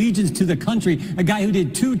his allegiance to the country. A guy who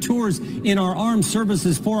did 2 tours in our armed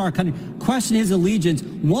services for our country, questioned his allegiance,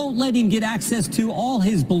 won't let him get access to all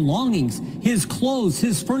his belongings, his clothes,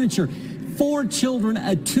 his furniture. 4 children,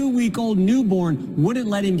 a 2-week-old newborn, wouldn't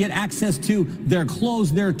let him get access to their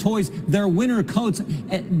clothes, their toys, their winter coats.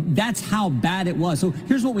 That's how bad it was. So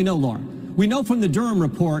here's what we know, Laura. We know from the Durham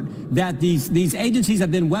report that these agencies have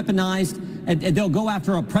been weaponized and they'll go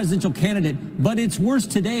after a presidential candidate. But it's worse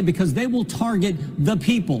today because they will target the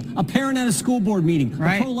people. A parent at a school board meeting,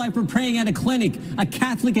 a pro-lifer praying at a clinic, a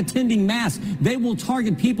Catholic attending mass. They will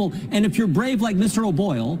target people. And if you're brave like Mr.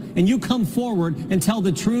 O'Boyle and you come forward and tell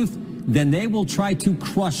the truth, then they will try to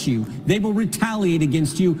crush you. They will retaliate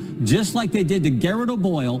against you just like they did to Garrett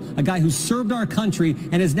O'Boyle, a guy who served our country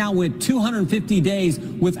and has now went 250 days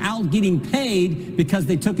without getting paid because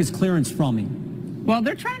they took his clearance from him. Well,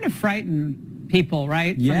 they're trying to frighten people,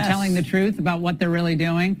 right? Yes. From telling the truth about what they're really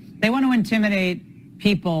doing. They want to intimidate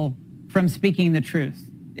people from speaking the truth.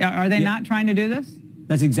 Are they not trying to do this?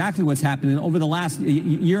 That's exactly what's happening. Over the last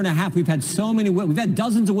year and a half, we've had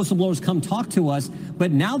dozens of whistleblowers come talk to us,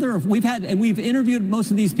 but now we've interviewed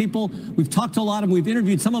most of these people. We've talked to a lot of them. We've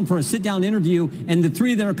interviewed some of them for a sit-down interview, and the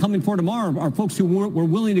 3 that are coming for tomorrow are folks who were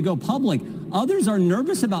willing to go public. Others are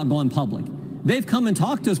nervous about going public. They've come and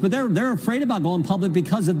talked to us, but they're afraid about going public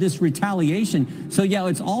because of this retaliation. So yeah,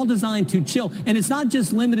 it's all designed to chill. And it's not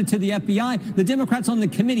just limited to the FBI. The Democrats on the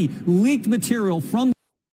committee leaked material from...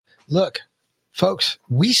 Look. Folks,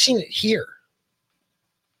 we've seen it here.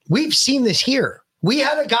 We've seen this here. We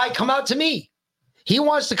had a guy come out to me. He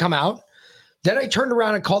wants to come out. Then I turned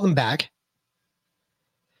around and called him back.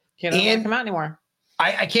 Can't come out anymore.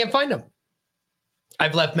 I can't find him.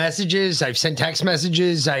 I've left messages. I've sent text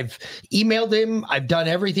messages. I've emailed him. I've done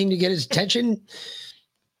everything to get his attention.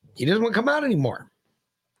 He doesn't want to come out anymore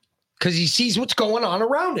because he sees what's going on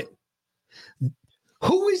around him.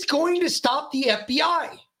 Who is going to stop the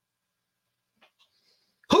FBI?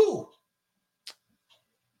 Who?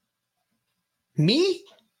 Me?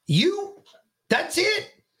 You? That's it.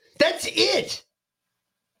 That's it.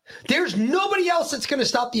 There's nobody else that's going to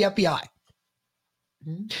stop the FBI.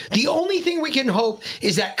 The only thing we can hope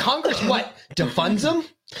is that Congress, defunds them?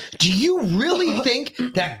 Do you really think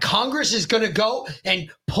that Congress is going to go and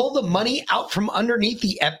pull the money out from underneath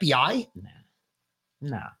the FBI?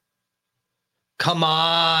 No. Come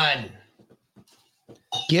on.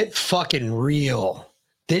 Get fucking real.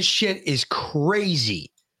 This shit is crazy.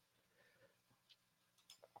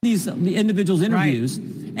 the individuals' interviews,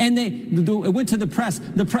 and it went to the press.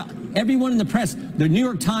 Everyone in the press, the New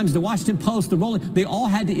York Times, the Washington Post, the Rolling, they all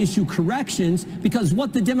had to issue corrections because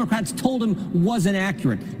what the Democrats told them wasn't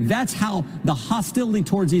accurate. That's how the hostility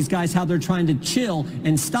towards these guys, how they're trying to chill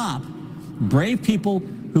and stop brave people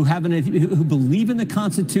who believe in the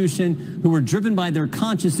Constitution, who are driven by their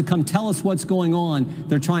conscience to come tell us what's going on.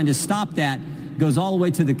 They're trying to stop that. Goes all the way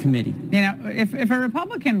to the committee. You know, if a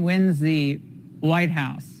Republican wins the White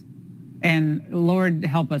House, and Lord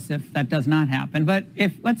help us if that does not happen, but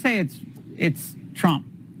if, let's say it's Trump,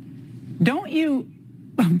 don't you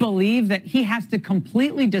believe that he has to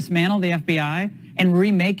completely dismantle the FBI and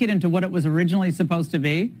remake it into what it was originally supposed to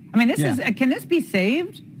be? I mean, can this be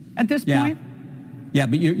saved at this point? Yeah,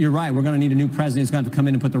 but you're right. We're going to need a new president who's going to have to come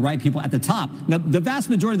in and put the right people at the top. Now, the vast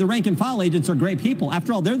majority of the rank and file agents are great people.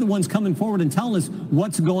 After all, they're the ones coming forward and telling us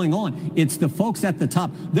what's going on. It's the folks at the top.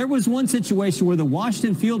 There was one situation where the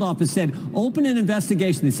Washington field office said, open an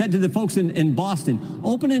investigation. They said to the folks in Boston,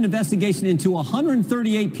 open an investigation into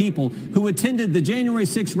 138 people who attended the January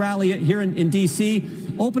 6th rally here in D.C.,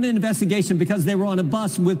 open an investigation because they were on a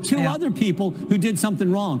bus with two other people who did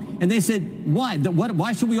something wrong. And they said, why?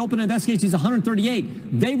 Why should we open an investigation? It's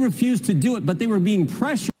 138. They refused to do it, but they were being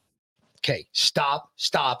pressured. Okay, stop.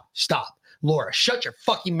 Laura, shut your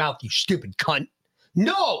fucking mouth, you stupid cunt.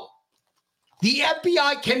 No! The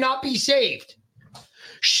FBI cannot be saved.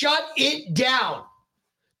 Shut it down.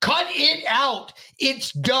 Cut it out.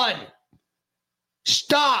 It's done.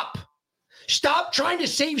 Stop. Stop trying to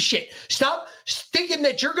save shit. Stop thinking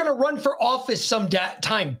that you're going to run for office some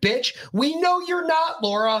time, bitch. We know you're not,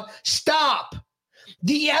 Laura. Stop.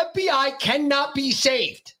 The FBI cannot be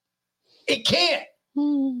saved. It can't.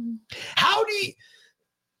 How do you...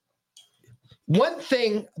 One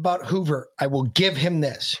thing about Hoover, I will give him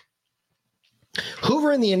this.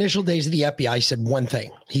 Hoover, in the initial days of the FBI, said one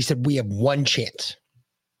thing. He said, we have one chance.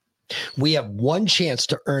 We have one chance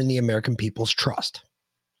to earn the American people's trust.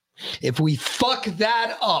 If we fuck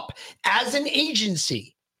that up as an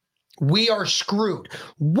agency, we are screwed.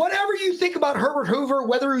 Whatever you think about Herbert Hoover,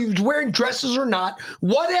 whether he was wearing dresses or not,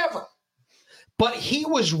 whatever. But he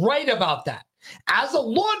was right about that. As a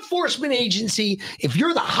law enforcement agency, if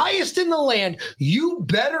you're the highest in the land, you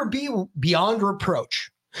better be beyond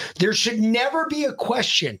reproach. There should never be a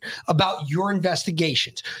question about your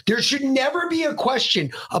investigations. There should never be a question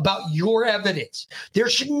about your evidence. There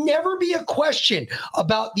should never be a question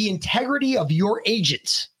about the integrity of your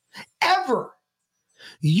agents. Ever.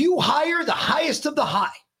 You hire the highest of the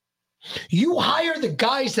high. You hire the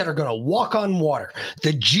guys that are going to walk on water,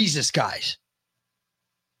 the Jesus guys.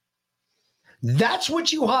 That's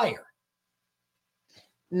what you hire.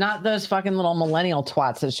 Not those fucking little millennial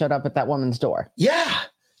twats that showed up at that woman's door. Yeah.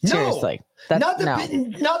 Seriously. Not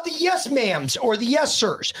the yes ma'ams or the yes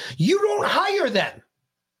sirs. You don't hire them.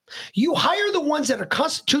 You hire the ones that are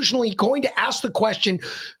constitutionally going to ask the question,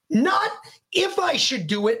 not if I should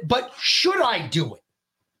do it, but should I do it?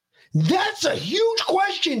 That's a huge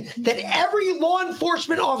question that every law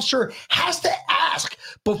enforcement officer has to ask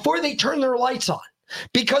before they turn their lights on.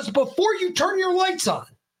 Because before you turn your lights on,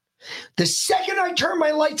 the second I turn my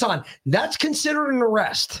lights on, that's considered an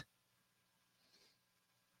arrest.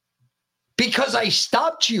 Because I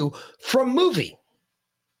stopped you from moving.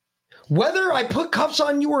 Whether I put cuffs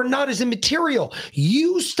on you or not is immaterial.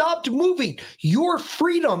 You stopped moving. Your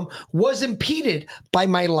freedom was impeded by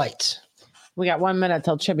my lights. We got 1 minute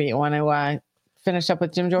till Chibi. You want to finish up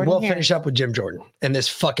with Jim Jordan? We'll finish up with Jim Jordan and this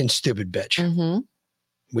fucking stupid bitch. Mm-hmm.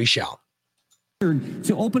 We shall.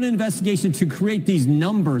 To open an investigation to create these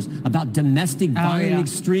numbers about domestic violent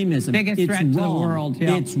extremism. Biggest threat to the world.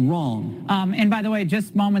 Yeah. It's wrong. And by the way,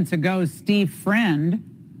 just moments ago, Steve Friend,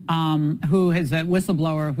 who is a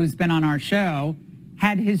whistleblower who's been on our show,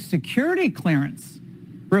 had his security clearance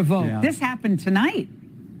revoked. Yeah. This happened tonight.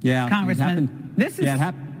 Yeah, Congressman. This is. Yeah, it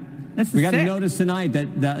happened. We got a notice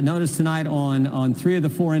tonight on 3 of the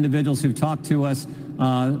 4 individuals who've talked to us.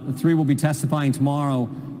 3 will be testifying tomorrow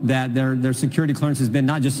that their security clearance has been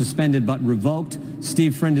not just suspended but revoked.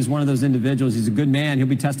 Steve Friend is one of those individuals. He's a good man. He'll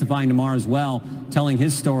be testifying tomorrow as well, telling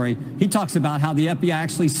his story. He talks about how the FBI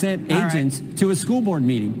actually sent agents to a school board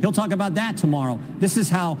meeting. He'll talk about that tomorrow. This is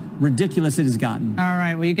how ridiculous it has gotten. All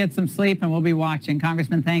right. Well, you get some sleep and we'll be watching.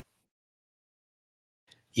 Congressman, thank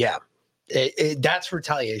you. Yeah. That's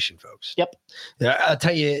retaliation, folks. Yep. I'll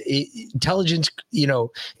tell you, intelligence, in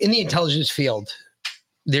the intelligence field,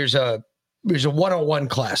 there's a 101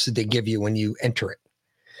 class that they give you when you enter it.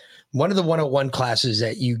 One of the 101 classes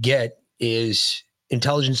that you get is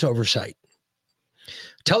intelligence oversight.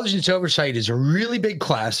 Intelligence oversight is a really big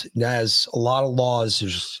class. It has a lot of laws.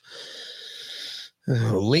 There's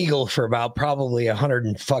legal for about probably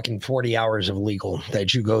 140 hours of legal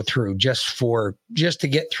that you go through just to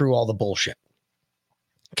get through all the bullshit.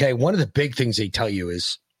 Okay, one of the big things they tell you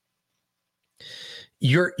is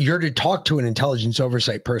you're to talk to an intelligence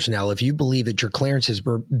oversight personnel if you believe that your clearance has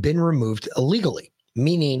been removed illegally,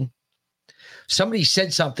 meaning somebody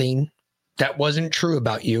said something that wasn't true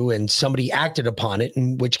about you and somebody acted upon it,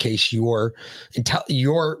 in which case your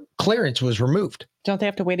clearance was removed. Don't they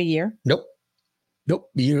have to wait a year? Nope.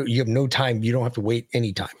 You have no time. You don't have to wait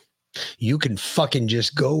any time. You can fucking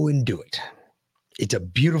just go and do it. It's a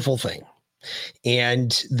beautiful thing. And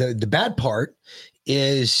the bad part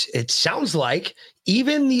is it sounds like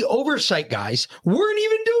even the oversight guys weren't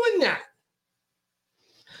even doing that.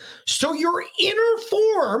 So your inner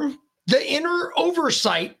form, the inner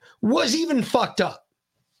oversight, was even fucked up.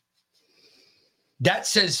 That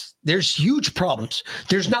says there's huge problems.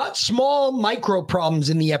 There's not small micro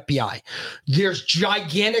problems in the FBI. There's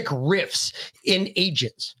gigantic rifts in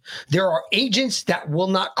agents. There are agents that will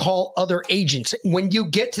not call other agents. When you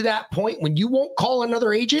get to that point, when you won't call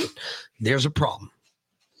another agent, there's a problem.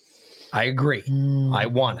 I agree. I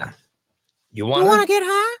wanna. You wanna get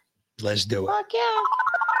high? Let's do it. Fuck yeah.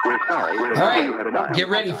 All right, get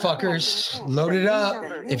ready, fuckers. Load it up.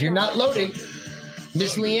 If you're not loaded,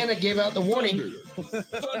 Miss Leanna gave out the warning.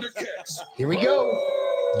 Here we go.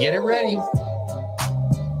 Get it ready.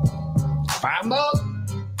 Fire 'em up.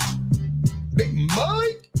 Big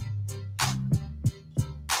Mike.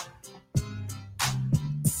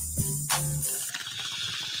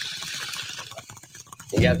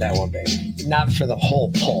 You got that one, babe. Not for the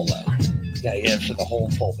whole pull, though. Yeah, you got it for the whole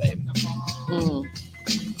pull, babe.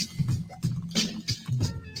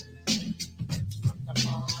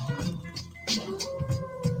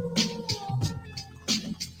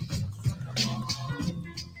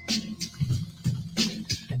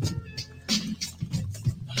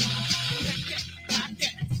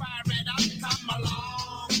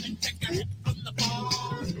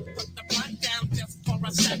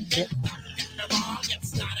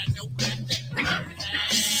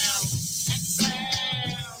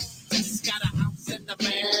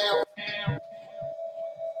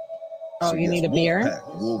 Oh, you need a beer?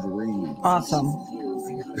 Wolverine. Awesome.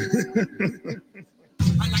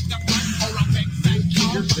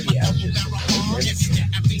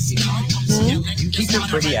 You keep your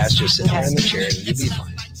pretty ass just sitting there in the chair and you'll be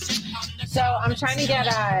fine. So I'm trying to get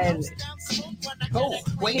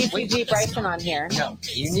PCG Bryson on here. No,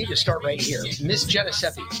 you need to start right here. Miss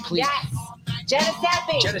Giuseppe, please. Yes.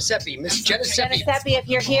 Giuseppe, Miss Giuseppe. Giuseppe, if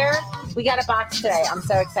you're here, we got a box today. I'm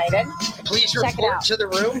so excited. Please check it report out. to the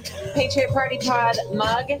room. Patriot Party Pod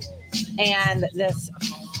mug and this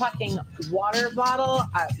fucking water bottle,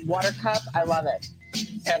 water cup. I love it.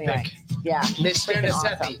 Epic. Anyway, yeah. Miss freaking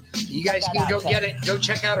Giuseppe. awesome. You guys Check can that go out, get too. it. Go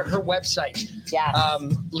check out her website. Yeah.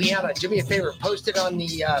 Liana, do me a favor. Post it on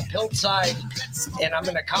the Pilt side, and I'm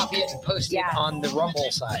going to copy it and post it on the Rumble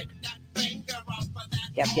side.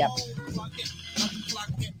 Yep.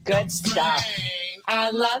 Good stuff. I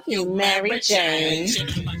love you, Mary Jane.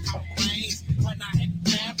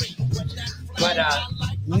 But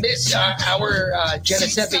Miss our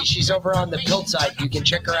Giuseppe, she's over on the Pilt side. You can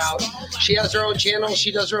check her out. She has her own channel.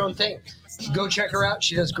 She does her own thing. Go check her out.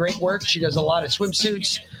 She does great work. She does a lot of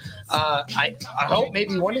swimsuits. I hope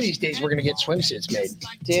maybe one of these days we're gonna get swimsuits made.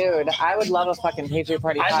 Dude, I would love a fucking Patriot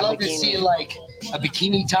Party I'd Pod love bikini. to see like a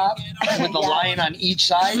bikini top with the Yeah. lion on each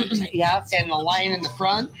side. Yeah. And the lion in the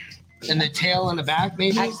front and the tail in the back,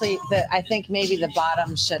 maybe. Actually, I think maybe the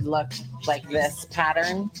bottom should look like this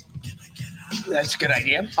pattern. That's a good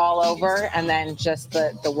idea. All over, and then just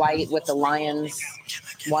the white with the lions,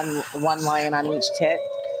 one lion on each tit.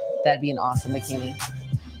 That'd be an awesome bikini.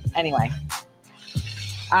 Anyway,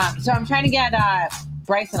 so I'm trying to get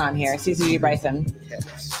Bryson on here, CCG Bryson.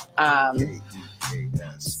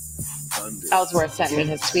 Ellsworth sent me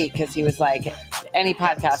his tweet because he was like, any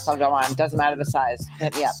podcast I'll go on, doesn't matter the size,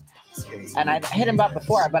 hit me up. And I've hit him up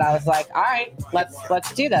before, but I was like, all right,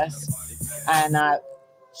 let's do this. And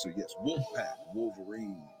So yes, Wolfpack,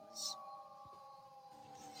 Wolverines,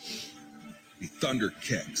 the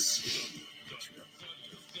Thundercats.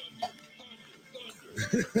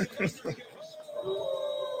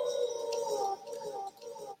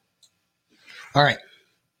 All right.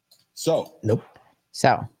 So. Nope.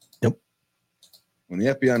 So. Nope. When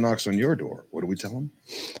the FBI knocks on your door, what do we tell them?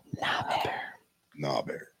 Nah, bear. Nah,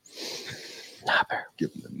 bear. Nah, bear.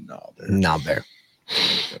 Give them the nah, bear. Nah, bear.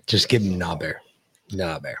 Just give him nah, bear.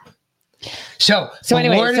 Nah, bear. So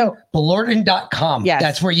anyway, Bellorden.com. Yes,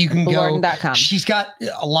 That's where you can go. Bellorden.com. She's got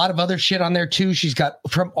a lot of other shit on there too. She's got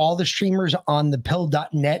from all the streamers on the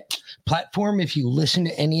pill.net platform. If you listen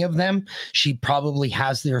to any of them, she probably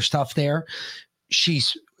has their stuff there.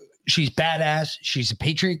 She's badass. She's a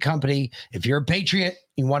Patriot company. If you're a Patriot,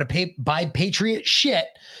 you want to buy Patriot shit,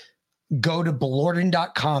 go to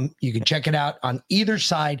Bellorden.com. You can check it out on either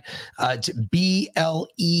side. It's BLEORDEN.com.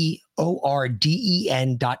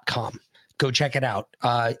 Go check it out.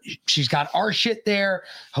 She's got our shit there.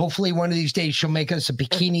 Hopefully one of these days she'll make us a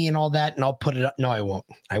bikini and all that, and I'll put it up. No, I won't.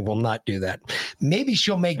 I will not do that. Maybe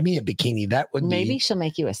she'll make me a bikini. That would Maybe be she'll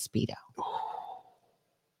make you a Speedo.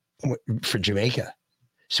 for Jamaica.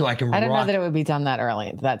 So I can I don't know rock, that it would be done that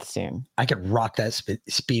early, that soon. I could rock that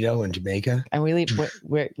Speedo in Jamaica. And we leave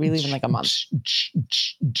in like a month.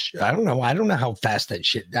 I don't know. I don't know how fast that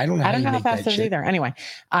shit. I don't know how fast it is either. Anyway,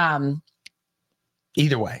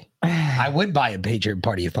 either way, I would buy a Patriot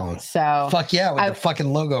Party phone. So fuck yeah, with the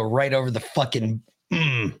fucking logo right over the fucking.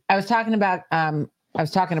 I was talking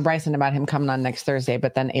to Bryson about him coming on next Thursday,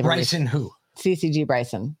 but then Bryson who? CCG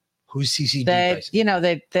Bryson. Who's CCG Bryson?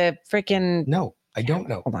 Bryson? The freaking. No, I don't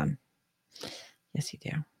know. Hold on. Yes, you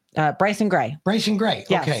do. Bryson Gray. Bryson Gray.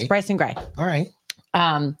 Yes, okay. Bryson Gray. All right.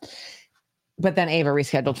 But then Ava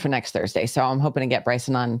rescheduled for next Thursday, so I'm hoping to get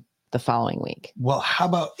Bryson on the following week. Well, how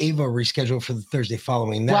about Ava rescheduled for the Thursday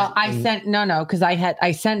following that? Well, I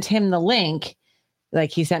sent him the link.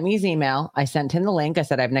 Like he sent me his email. I sent him the link. I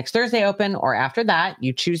said, I have next Thursday open, or after that,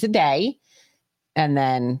 you choose a day. And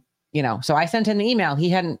then, so I sent him the email. He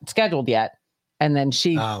hadn't scheduled yet. And then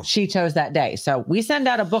she chose that day. So we send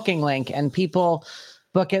out a booking link and people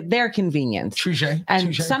book at their convenience.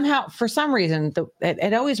 And somehow, for some reason,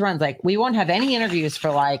 it always runs like we won't have any interviews for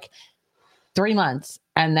like 3 months.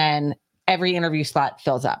 And then every interview slot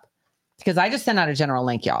fills up. Because I just sent out a general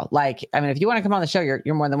link, y'all. Like, I mean, if you want to come on the show, you're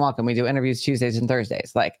more than welcome. We do interviews Tuesdays and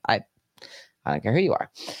Thursdays. Like, I don't care who you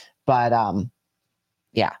are. But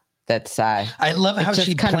yeah, that's I love how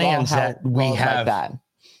she plans that we have that.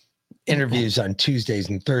 Interviews on Tuesdays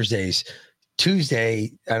and Thursdays.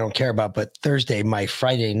 Tuesday, I don't care about, but Thursday, my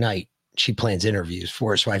Friday night, she plans interviews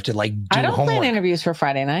for us. So I have to do I don't homework. plan interviews for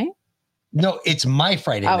Friday night. No, it's my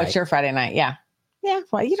Friday night. Oh, it's your Friday night. Yeah. Yeah.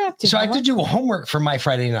 Well, you don't have to. So I have to do homework for my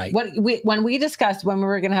Friday night. When we discussed when we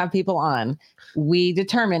were going to have people on, we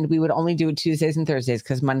determined we would only do Tuesdays and Thursdays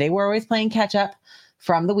because Monday we're always playing catch up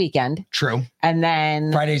from the weekend. True. And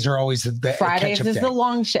then Fridays are always the Fridays is the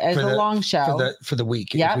long show. For the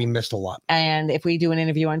week. Yeah, we missed a lot. And if we do an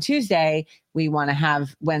interview on Tuesday, we want to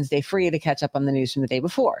have Wednesday free to catch up on the news from the day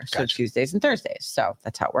before. So Tuesdays and Thursdays. So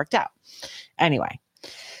that's how it worked out. Anyway.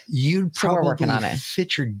 You'd probably we're working on it.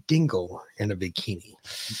 fit your dingle in a bikini.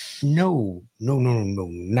 No,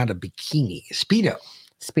 not a bikini. Speedo,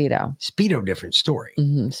 different story.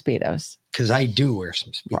 Speedos. Because I do wear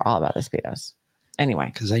some Speedos. We're all about the Speedos. Anyway.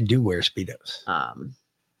 Because I do wear Speedos.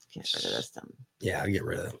 Get rid of this then. Yeah, I'll get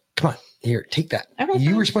rid of them. Come on, here, take that. Okay,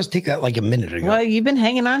 you were supposed to take that like a minute ago. Well, you've been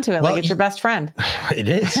hanging on to it like it's your best friend. It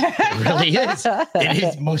is. It really is. It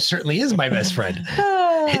is. Most certainly is my best friend.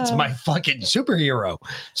 It's my fucking superhero.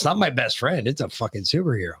 It's not my best friend. It's a fucking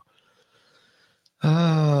superhero.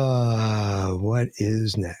 What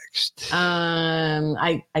is next?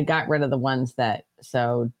 I got rid of the ones that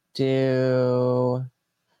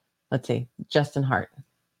let's see, Justin Hart.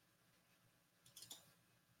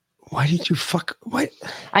 Why did you what?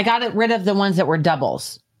 I got rid of the ones that were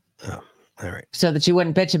doubles. Oh, all right. So that you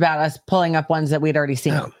wouldn't bitch about us pulling up ones that we'd already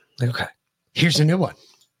seen. Oh, okay. Here's a new one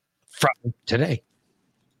from today.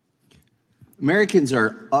 Americans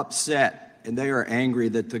are upset and they are angry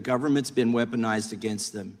that the government's been weaponized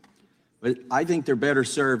against them. But I think they're better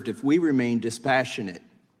served if we remain dispassionate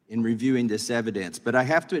in reviewing this evidence. But I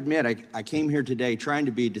have to admit, I came here today trying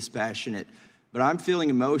to be dispassionate, but I'm feeling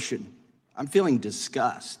emotion. I'm feeling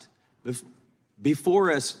disgust.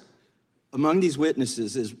 Before us, among these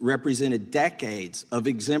witnesses, is represented decades of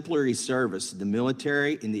exemplary service in the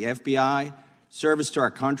military, in the FBI, service to our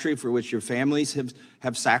country for which your families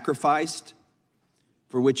have sacrificed,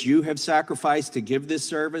 for which you have sacrificed to give this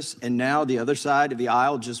service, and now the other side of the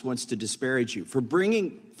aisle just wants to disparage you for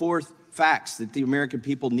bringing forth facts that the American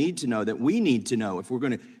people need to know, that we need to know if we're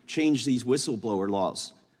going to change these whistleblower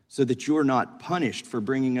laws so that you're not punished for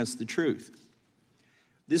bringing us the truth.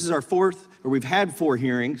 This is our we've had 4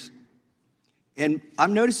 hearings, and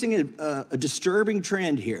I'm noticing a disturbing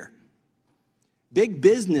trend here. Big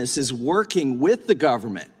business is working with the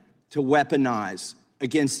government to weaponize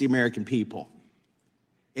against the American people.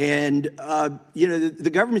 And, the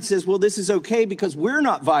government says, well, this is okay because we're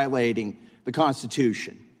not violating the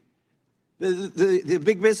Constitution. The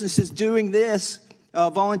big business is doing this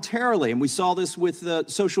voluntarily, and we saw this with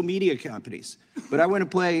social media companies. But I want to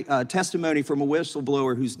play testimony from a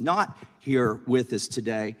whistleblower who's not here with us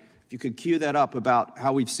today. If you could cue that up about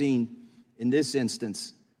how we've seen, in this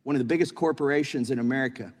instance, one of the biggest corporations in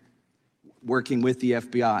America working with the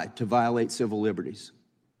FBI to violate civil liberties.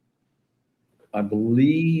 I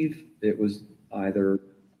believe it was either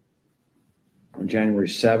on January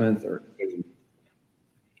 7th or 8th,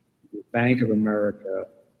 Bank of America,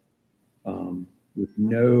 with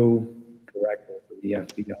no directive from the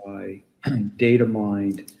FBI, data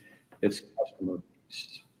mined its customer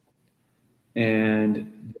base.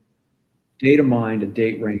 And data mined a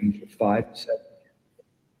date range of 5 to 7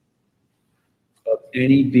 of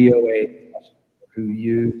any BOA customer who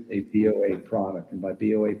used a BOA product. And by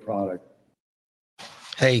BOA product,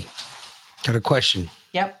 Hey, got a question.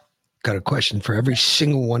 Yep. Got a question for every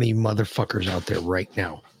single one of you motherfuckers out there right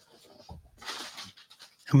now.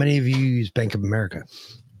 How many of you use Bank of America?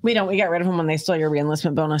 We don't. We got rid of them when they stole your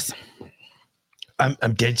reenlistment bonus.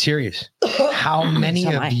 I'm dead serious. How many So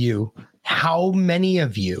am of I. you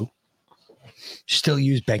still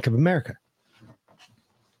use Bank of America?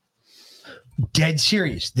 Dead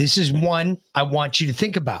serious. This is one I want you to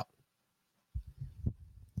think about.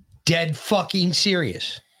 Dead fucking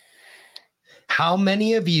serious. How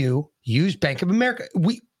many of you use Bank of America?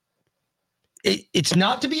 It's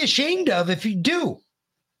not to be ashamed of if you do.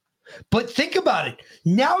 But think about it.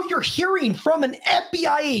 Now you're hearing from an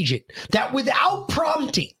FBI agent that without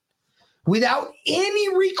prompting, without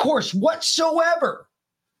any recourse whatsoever,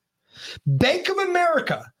 Bank of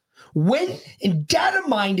America went and data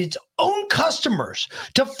mined its own customers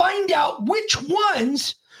to find out which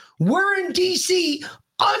ones were in DC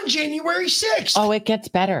on January 6th. Oh, it gets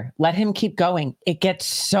better. Let him keep going. It gets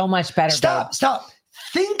so much better. Stop.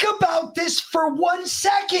 Think about this for 1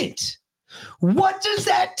 second. What does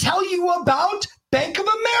that tell you about Bank of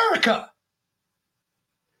America?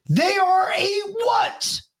 They are a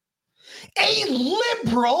what? A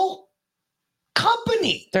liberal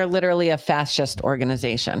company. They're literally a fascist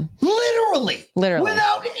organization. Literally.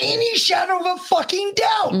 Without any shadow of a fucking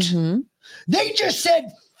doubt. Mm-hmm. They just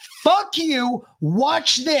said, fuck you,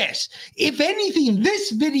 watch this. If anything,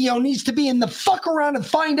 this video needs to be in the fuck around and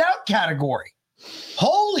find out category.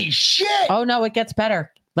 Holy shit. Oh, no, it gets better.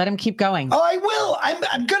 Let him keep going. Oh, I will.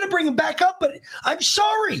 I'm going to bring him back up, but I'm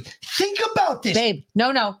sorry. Think about this. Babe,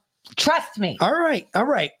 no. Trust me. All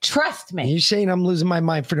right. Trust me. You're saying I'm losing my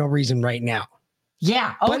mind for no reason right now.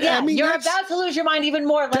 Yeah. Oh, But, yeah. I mean, You're that's- about to lose your mind even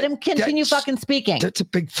more. Let him continue fucking speaking. That's a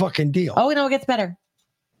big fucking deal. Oh, no, it gets better.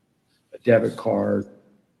 a debit card.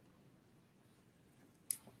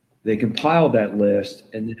 They compiled that list,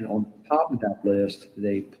 and then on top of that list,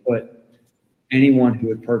 they put anyone who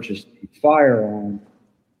had purchased a firearm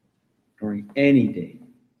during any date.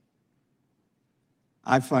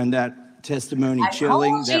 I find that testimony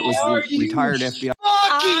chilling. That was the retired FBI.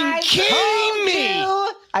 Fucking kidding me.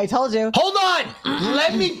 I told you. Hold on.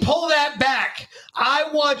 Let me pull that back. I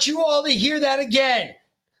want you all to hear that again.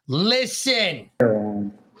 Listen.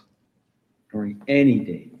 Firearm during any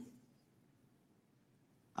date.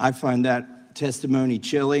 I find that testimony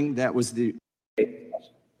chilling. That was the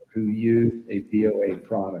Who used a BOA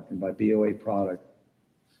product, and by BOA product,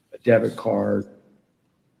 a debit card.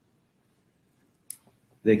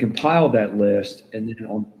 They compiled that list, and then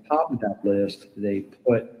on top of that list, they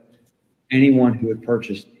put anyone who had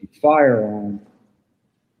purchased a firearm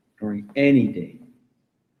during any date.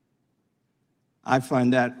 I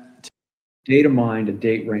find that Data mined a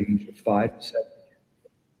date range of 5 to 7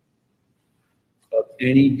 of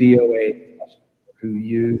any BOA customer who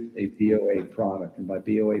used a BOA product, and by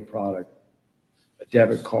BOA product, a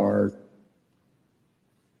debit card.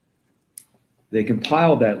 They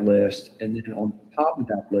compiled that list, and then on top of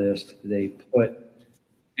that list, they put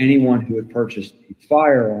anyone who had purchased a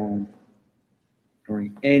firearm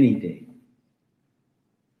during any date.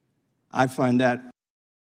 I find that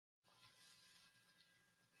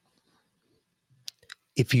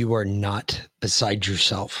If you are not beside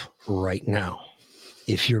yourself right now,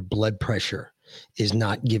 if your blood pressure is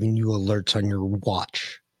not giving you alerts on your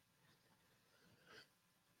watch,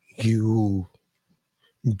 you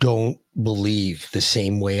don't believe the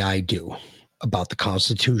same way I do about the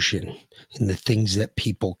Constitution and the things that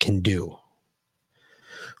people can do.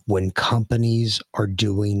 When companies are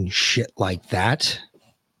doing shit like that,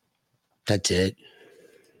 that's it.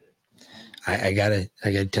 I gotta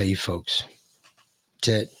tell you folks, that's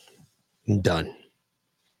it. I'm done.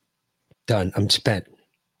 I'm spent.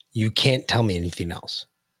 You can't tell me anything else.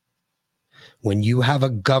 When you have a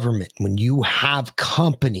government, when you have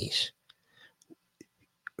companies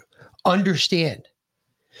Understand,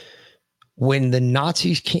 when the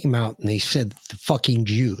Nazis came out and they said the fucking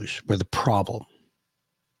Jews were the problem,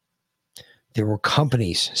 there were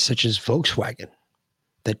companies such as Volkswagen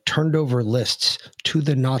that turned over lists to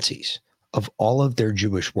the Nazis of all of their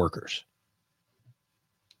Jewish workers.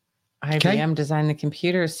 IBM designed the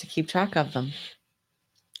computers to keep track of them.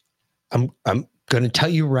 I'm going to tell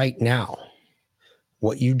you right now,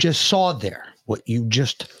 what you just saw there, what you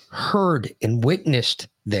just heard and witnessed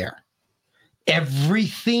there,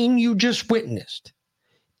 everything you just witnessed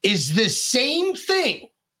is the same thing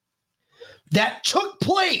that took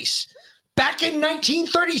place back in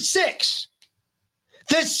 1936.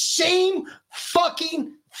 The same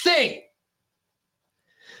fucking thing.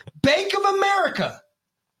 Bank of America,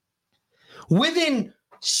 within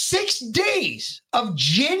 6 days of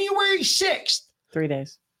January 6th. 3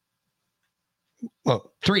 days.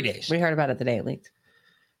 Well, 3 days. We heard about it the day it leaked.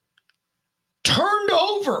 Turned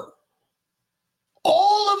over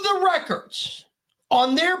all of the records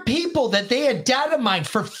on their people that they had data mined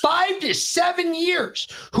for 5 to 7 years.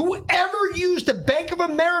 Whoever used a Bank of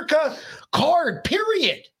America card,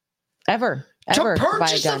 period. Ever to buy a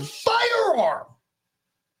purchase a gun. firearm.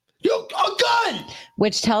 A gun.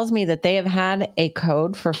 Which tells me that they have had a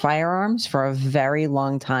code for firearms for a very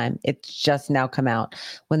long time. It's just now come out.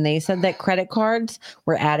 When they said that credit cards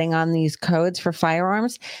were adding on these codes for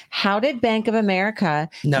firearms, how did Bank of America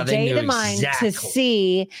No, they knew data mine exactly. to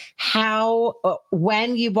see how,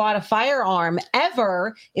 when you bought a firearm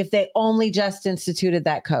ever, if they only just instituted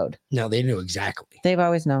that code? No, they knew exactly. They've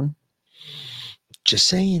always known. Just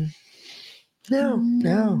saying. No,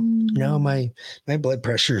 my blood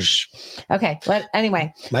pressure's Okay, but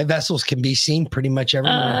anyway. my vessels can be seen pretty much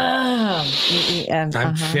everywhere.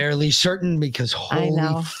 I'm fairly certain because I holy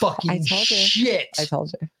know. fucking I told you. shit. I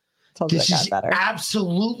told you. This it got is better.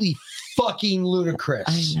 absolutely fucking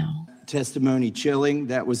ludicrous. I know. Testimony chilling.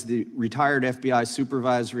 That was the retired FBI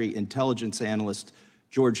supervisory intelligence analyst,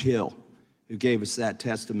 George Hill, who gave us that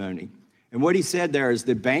testimony. And what he said there is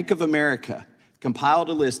that Bank of America compiled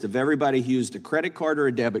a list of everybody who used a credit card or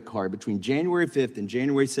a debit card between January 5th and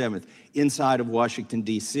January 7th inside of Washington,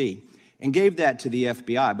 D.C., and gave that to the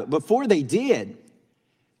FBI. But before they did,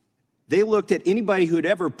 they looked at anybody who had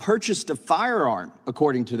ever purchased a firearm,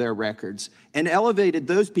 according to their records, and elevated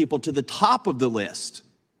those people to the top of the list.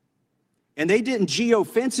 And they didn't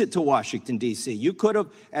geofence it to Washington, D.C. You could have,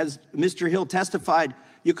 as Mr. Hill testified,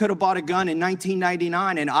 you could have bought a gun in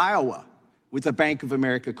 1999 in Iowa with a Bank of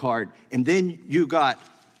America card, and then you got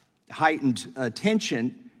heightened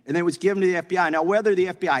attention, and then it was given to the FBI. Now, whether the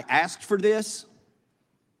FBI asked for this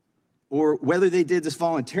or whether they did this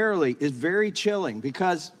voluntarily is very chilling,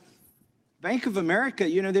 because Bank of America,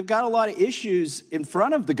 you know, they've got a lot of issues in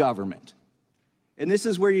front of the government. And this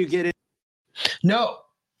is where you get in. No,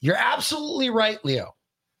 you're absolutely right, Leo.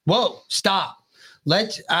 Whoa, stop.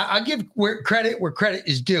 I'll give credit where credit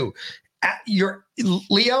is due.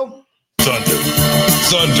 Leo. Thunder.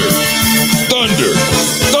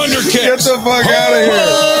 Thundercats. Get the fuck out of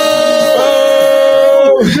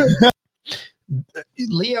here.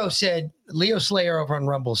 Leo Slayer over on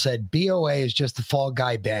Rumble said, BOA is just the fall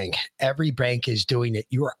guy bank. Every bank is doing it.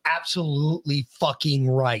 You are absolutely fucking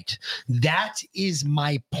right. That is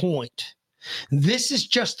my point. This is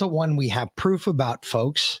just the one we have proof about,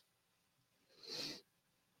 folks.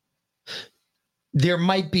 There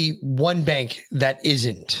might be one bank that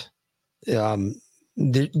isn't.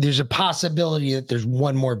 There's a possibility that there's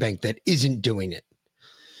one more bank that isn't doing it.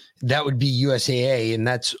 That would be USAA, and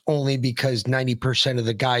that's only because 90% of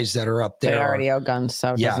the guys that are up there They already owe guns,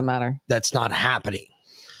 so it doesn't matter. That's not happening.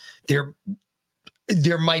 There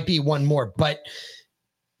might be one more, but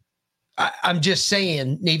I'm just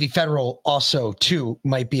saying Navy Federal also too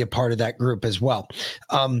might be a part of that group as well.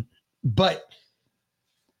 But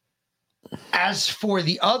as for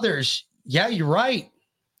the others, yeah, you're right.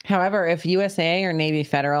 However, if USAA or Navy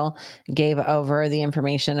Federal gave over the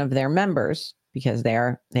information of their members, because they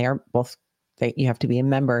are both, you have to be a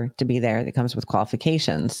member to be there. It comes with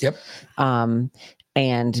qualifications. Yep.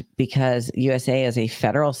 And because USAA is a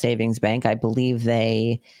federal savings bank, I believe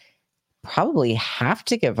they probably have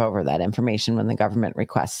to give over that information when the government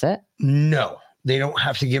requests it. No, they don't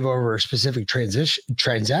have to give over a specific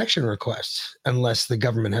transaction request unless the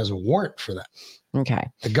government has a warrant for that. Okay.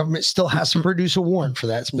 The government still has to produce a warrant for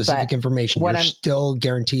that specific information. You're still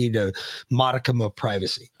guaranteed a modicum of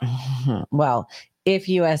privacy. Well, if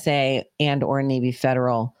USA and or Navy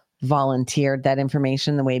Federal volunteered that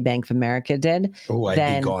information the way Bank of America did,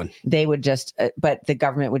 I'd be gone. They would just, but the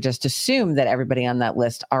government would just assume that everybody on that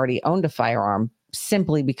list already owned a firearm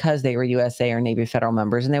simply because they were USA or Navy federal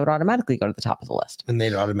members, and they would automatically go to the top of the list. And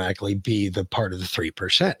they'd automatically be the part of the 3%.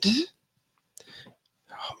 Mm-hmm.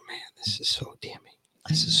 Oh man, this is so damning.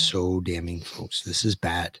 This is so damning, folks. This is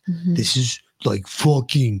bad. Mm-hmm. This is like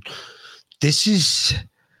fucking, this is,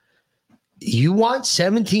 you want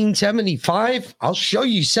 1775? I'll show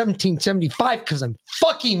you 1775 because I'm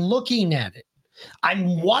fucking looking at it.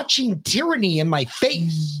 I'm watching tyranny in my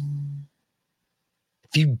face.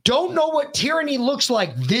 If you don't know what tyranny looks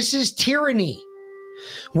like, this is tyranny.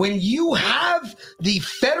 When you have the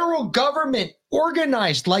federal government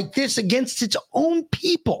organized like this against its own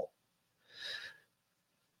people,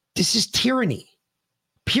 this is tyranny.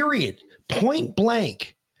 Period. Point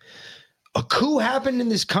blank. A coup happened in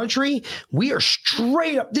this country. We are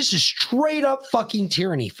straight up. This is straight up fucking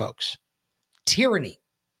tyranny, folks. Tyranny.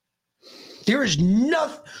 There is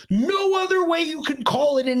no other way you can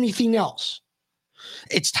call it anything else.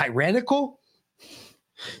 It's tyrannical.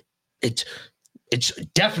 It's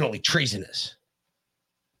definitely treasonous.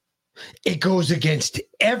 It goes against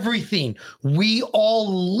everything we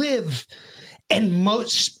all live, and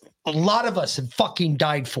a lot of us have fucking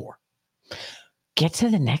died for. Get to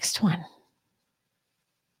the next one.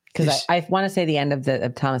 Because I want to say the end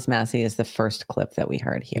of Thomas Massie is the first clip that we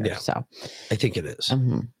heard here. Yeah, so I think it is.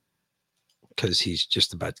 Mm-hmm. Because he's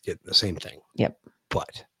just about to get the same thing. Yep.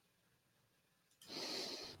 But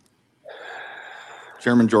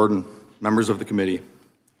Chairman Jordan, members of the committee,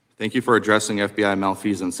 thank you for addressing FBI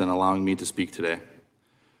malfeasance and allowing me to speak today.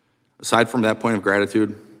 Aside from that point of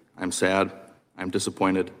gratitude, I'm sad, I'm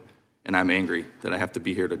disappointed, and I'm angry that I have to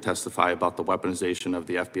be here to testify about the weaponization of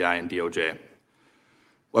the FBI and DOJ.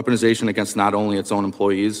 Weaponization against not only its own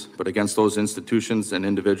employees, but against those institutions and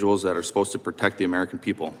individuals that are supposed to protect the American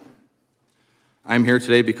people. I'm here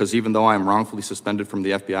today because even though I am wrongfully suspended from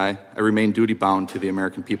the FBI, I remain duty-bound to the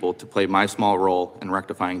American people to play my small role in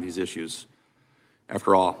rectifying these issues.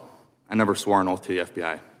 After all, I never swore an oath to the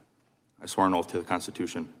FBI. I swore an oath to the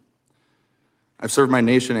Constitution. I've served my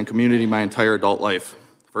nation and community my entire adult life,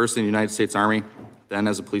 first in the United States Army, then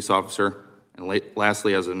as a police officer, and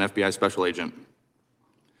lastly as an FBI special agent.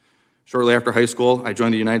 Shortly after high school, I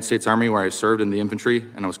joined the United States Army where I served in the infantry,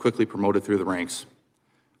 and I was quickly promoted through the ranks.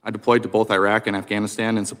 I deployed to both Iraq and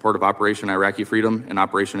Afghanistan in support of Operation Iraqi Freedom and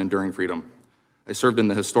Operation Enduring Freedom. I served in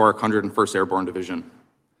the historic 101st Airborne Division.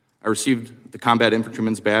 I received the Combat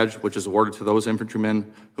Infantryman's Badge, which is awarded to those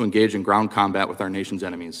infantrymen who engage in ground combat with our nation's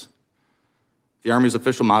enemies. The Army's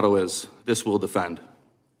official motto is, "This will defend."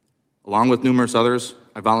 Along with numerous others,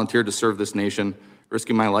 I volunteered to serve this nation,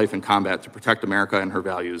 risking my life in combat to protect America and her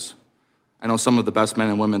values. I know some of the best men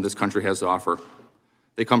and women this country has to offer.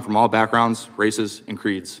 They come from all backgrounds, races, and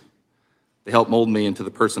creeds. They helped mold me into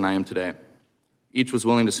the person I am today. Each was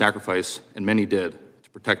willing to sacrifice, and many did, to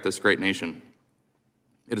protect this great nation.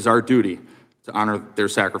 It is our duty to honor their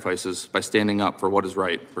sacrifices by standing up for what is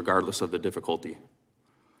right, regardless of the difficulty.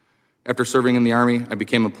 After serving in the Army, I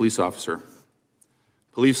became a police officer.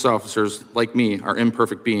 Police officers, like me, are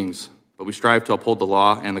imperfect beings, but we strive to uphold the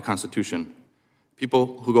law and the Constitution.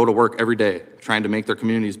 People who go to work every day trying to make their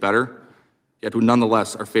communities better, yet who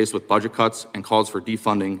nonetheless are faced with budget cuts and calls for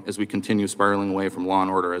defunding as we continue spiraling away from law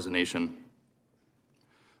and order as a nation.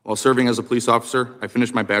 While serving as a police officer, I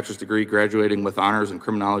finished my bachelor's degree, graduating with honors in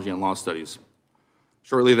criminology and law studies.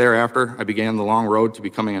 Shortly thereafter, I began the long road to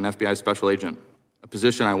becoming an FBI special agent, a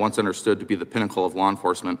position I once understood to be the pinnacle of law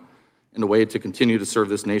enforcement and a way to continue to serve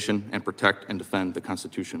this nation and protect and defend the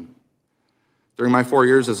Constitution. During my 4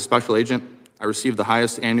 years as a special agent, I received the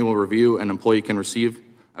highest annual review an employee can receive.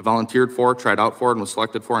 I volunteered for, tried out for, and was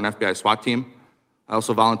selected for an FBI SWAT team. I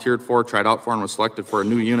also volunteered for, tried out for, and was selected for a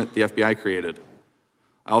new unit the FBI created.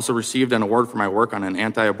 I also received an award for my work on an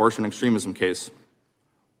anti-abortion extremism case.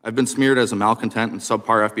 I've been smeared as a malcontent and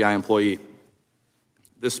subpar FBI employee.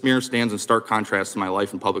 This smear stands in stark contrast to my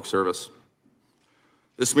life in public service.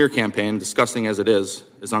 This smear campaign, disgusting as it is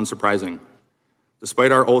unsurprising.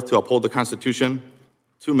 Despite our oath to uphold the Constitution,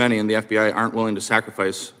 too many in the FBI aren't willing to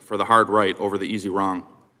sacrifice for the hard right over the easy wrong.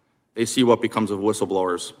 They see what becomes of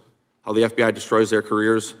whistleblowers, how the FBI destroys their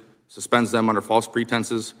careers, suspends them under false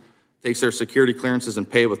pretenses, takes their security clearances and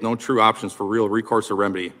pay with no true options for real recourse or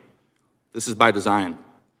remedy. This is by design.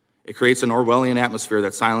 It creates an Orwellian atmosphere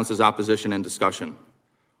that silences opposition and discussion.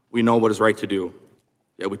 We know what is right to do,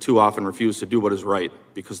 yet we too often refuse to do what is right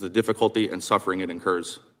because of the difficulty and suffering it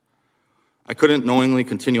incurs. I couldn't knowingly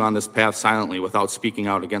continue on this path silently without speaking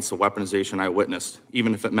out against the weaponization I witnessed,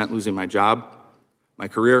 even if it meant losing my job, my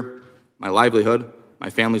career, my livelihood, my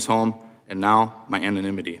family's home, and now my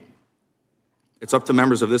anonymity. It's up to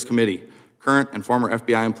members of this committee, current and former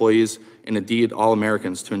FBI employees, and indeed all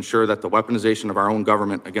Americans to ensure that the weaponization of our own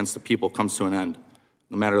government against the people comes to an end,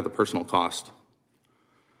 no matter the personal cost.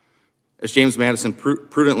 As James Madison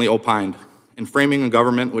prudently opined, in framing a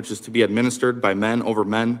government which is to be administered by men over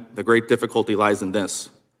men, the great difficulty lies in this.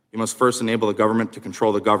 You must first enable the government to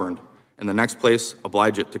control the governed, in the next place,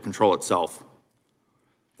 oblige it to control itself.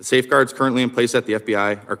 The safeguards currently in place at the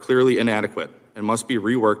FBI are clearly inadequate and must be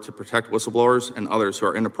reworked to protect whistleblowers and others who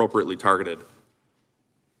are inappropriately targeted.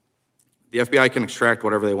 The FBI can extract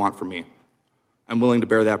whatever they want from me. I'm willing to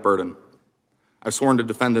bear that burden. I've sworn to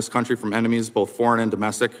defend this country from enemies, both foreign and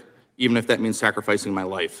domestic, even if that means sacrificing my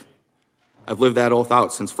life. I've lived that oath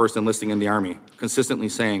out since first enlisting in the Army, consistently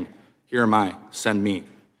saying, "Here am I, send me."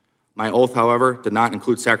 My oath, however, did not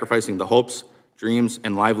include sacrificing the hopes, dreams,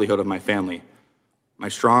 and livelihood of my family, my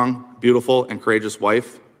strong, beautiful, and courageous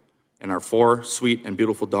wife, and our 4 sweet and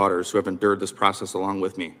beautiful daughters who have endured this process along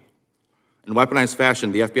with me. In weaponized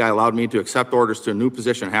fashion, the FBI allowed me to accept orders to a new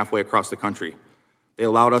position halfway across the country. They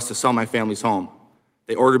allowed us to sell my family's home.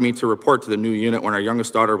 They ordered me to report to the new unit when our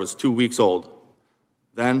youngest daughter was 2 weeks old.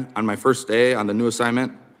 Then, on my first day on the new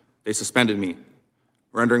assignment, they suspended me,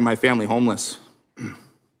 rendering my family homeless.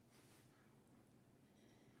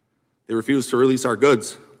 They refused to release our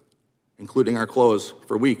goods, including our clothes,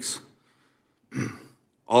 for weeks.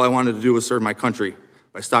 All I wanted to do was serve my country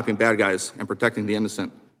by stopping bad guys and protecting the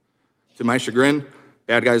innocent. To my chagrin,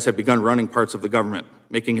 bad guys have begun running parts of the government,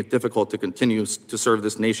 making it difficult to continue to serve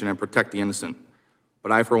this nation and protect the innocent.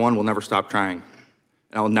 But I, for one, will never stop trying,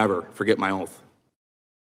 and I'll never forget my oath.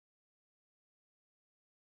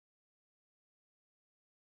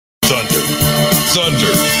 Thunder,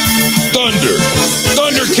 thunder, thunder,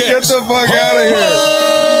 thunder kicks. Get the fuck out of here.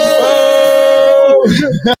 Oh!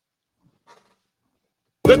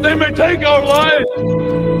 That they may take our lives,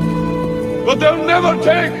 but they'll never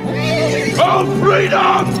take our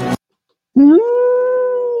freedom.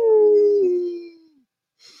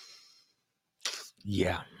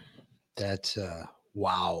 Yeah, that's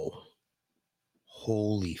wow.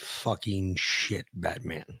 Holy fucking shit,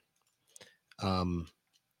 Batman.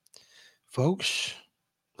 Folks,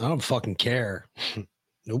 I don't fucking care.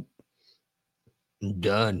 Nope. I'm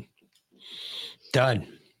done. Done.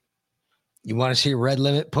 You want to see a red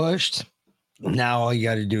limit pushed? Now all you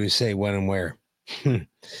got to do is say when and where.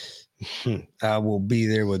 I will be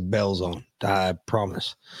there with bells on. I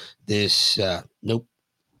promise. This, nope.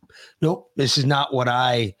 Nope. This is not what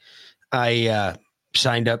I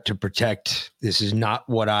signed up to protect. This is not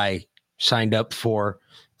what I signed up for.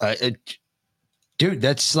 Dude,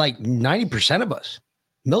 that's like 90% of us.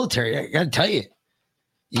 Military, I got to tell you.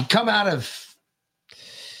 You come out of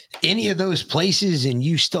any of those places and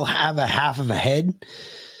you still have a half of a head.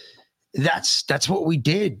 That's what we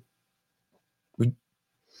did. We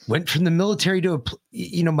went from the military to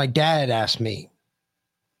my dad asked me,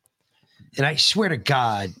 and I swear to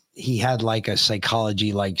God, he had like a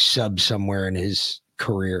psychology like sub somewhere in his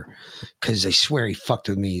career, because I swear he fucked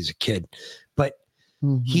with me as a kid. But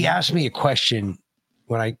he asked me a question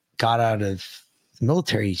when I got out of the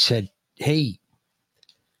military. He said, "Hey," he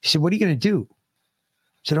said, "what are you going to do?" I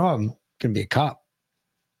said, "Oh, I'm going to be a cop."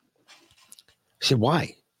 I said,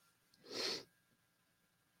 "Why?"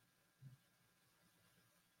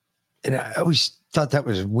 And I always thought that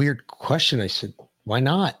was a weird question. I said, "Why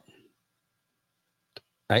not?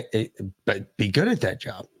 But be good at that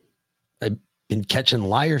job. I've been catching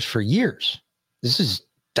liars for years.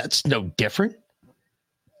 That's no different."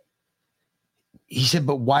 He said,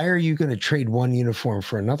 "But why are you going to trade one uniform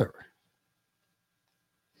for another?"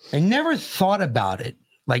 I never thought about it,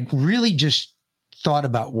 like really just thought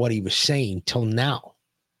about what he was saying till now.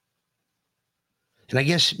 And I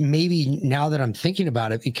guess maybe now that I'm thinking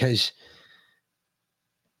about it, because,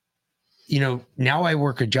 now I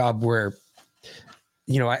work a job where,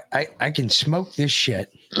 I can smoke this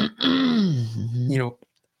shit.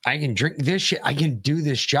 I can drink this shit. I can do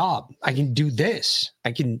this job. I can do this.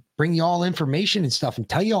 I can bring you all information and stuff and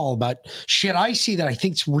tell you all about shit I see that I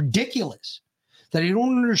think is ridiculous, that I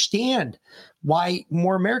don't understand why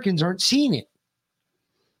more Americans aren't seeing it.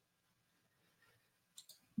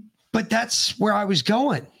 But that's where I was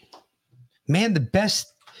going. Man, the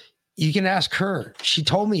best, you can ask her. She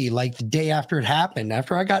told me like the day after it happened,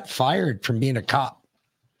 after I got fired from being a cop.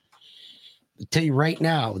 I'll tell you right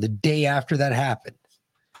now, the day after that happened,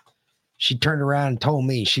 she turned around and told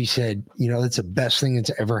me, she said, that's the best thing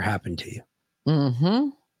that's ever happened to you. Mm-hmm.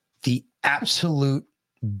 The absolute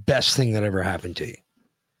best thing that ever happened to you.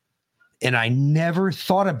 And I never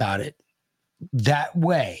thought about it that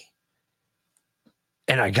way.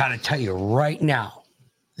 And I got to tell you right now,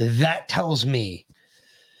 that tells me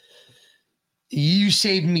You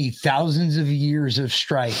saved me thousands of years of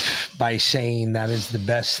strife by saying that is the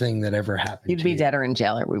best thing that ever happened. You'd be dead or in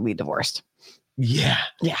jail, or we'd be divorced. Yeah.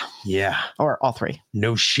 Yeah. Yeah. Or all three.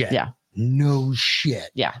 No shit. Yeah. No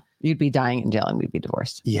shit. Yeah. You'd be dying in jail and we'd be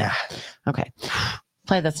divorced. Yeah. Okay.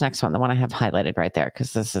 Play this next one, the one I have highlighted right there,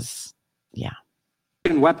 because this is, yeah.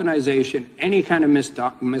 Weaponization, any kind of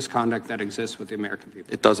misconduct that exists with the American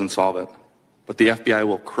people. It doesn't solve it. But the FBI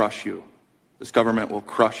will crush you. This government will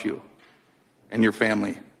crush you and your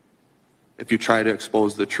family if you try to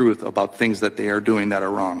expose the truth about things that they are doing that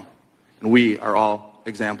are wrong. And we are all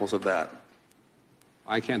examples of that.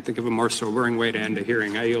 I can't think of a more sobering way to end a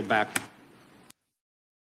hearing. I yield back.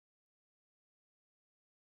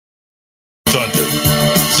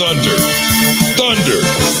 Thunder.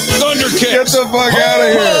 Kicks. Get the fuck out of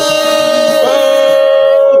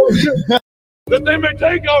here. That they may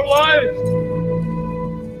take our lives,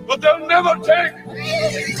 but they'll never take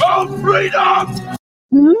our freedom.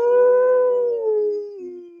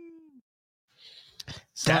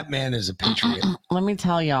 That man is a patriot. Let me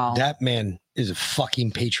tell y'all. That man is a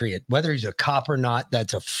fucking patriot. Whether he's a cop or not,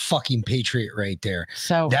 that's a fucking patriot right there.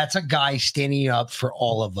 So that's a guy standing up for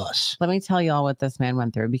all of us. Let me tell y'all what this man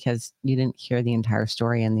went through, because you didn't hear the entire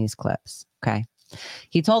story in these clips. Okay.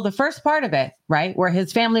 He told the first part of it, right, where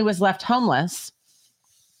his family was left homeless,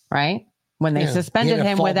 right? When they suspended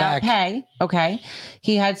him without pay. Okay.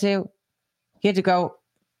 He had to go,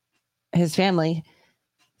 his family,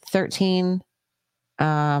 13,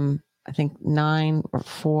 I think 9 or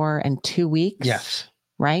 4 and 2 weeks. Yes.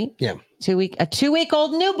 Right? Yeah. A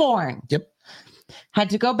 2-week-old newborn. Yep. Had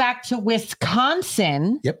to go back to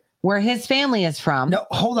Wisconsin. Yep. Where his family is from. No,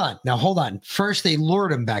 hold on. First, they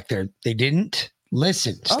lured him back there. They didn't.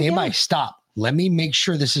 Listen, stand by. Stop. Let me make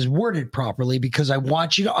sure this is worded properly, because I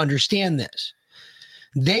want you to understand this.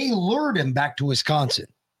 They lured him back to Wisconsin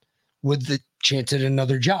with the chance at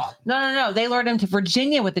another job. No. They lured him to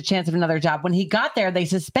Virginia with the chance of another job. When he got there, they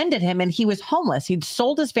suspended him and he was homeless. He'd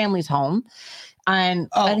sold his family's home and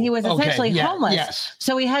he was essentially homeless. Yes.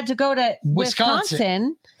 So he had to go to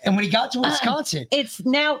Wisconsin. And when he got to Wisconsin,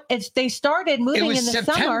 they started moving in the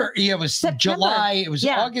summer. Yeah, it was September. July. It was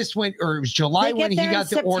August it was July when he got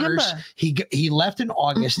the orders. He left in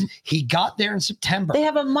August. He got there in September. They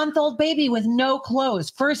have a month-old baby with no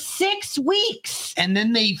clothes for 6 weeks. And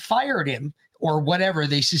then they fired him or whatever.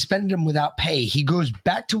 They suspended him without pay. He goes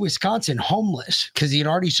back to Wisconsin homeless because he had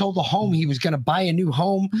already sold the home. He was going to buy a new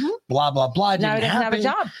home, blah, blah, blah. Now he doesn't have a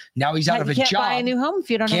job. Now he's out of a job. You can't buy a new home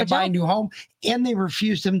if you don't have a job. Can't buy a new home. And they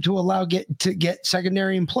refused him to get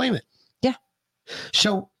secondary employment. Yeah.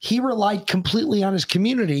 So he relied completely on his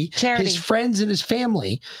community, charity, his friends and his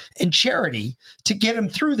family, and charity to get him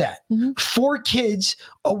through that. 4 kids,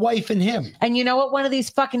 a wife, and him. And you know what one of these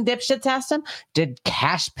fucking dipshits asked him? Did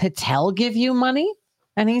Kash Patel give you money?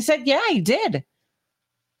 And he said, yeah, he did.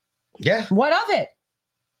 Yeah. What of it?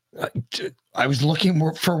 I was looking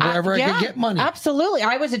for wherever I could get money. Absolutely.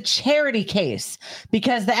 I was a charity case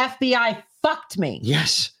because the FBI fucked me.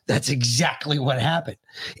 Yes, that's exactly what happened.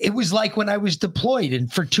 It was like when I was deployed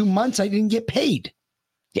and for 2 months I didn't get paid.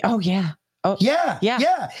 Oh, yeah. Oh, yeah.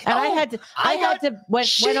 And I had to when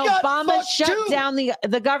Obama shut down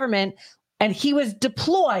the government and he was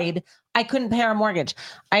deployed, I couldn't pay our mortgage.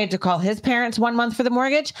 I had to call his parents 1 month for the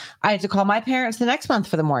mortgage. I had to call my parents the next month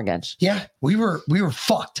for the mortgage. Yeah, we were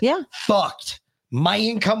fucked. Yeah. Fucked. My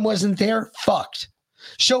income wasn't there. Fucked.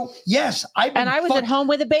 So yes, I was at home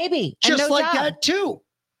with a baby. Just and no like job. that too.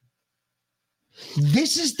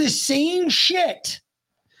 This is the same shit.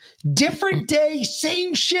 Different day,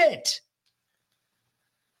 same shit.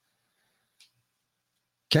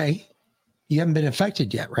 Okay. You haven't been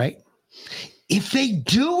affected yet, right? If they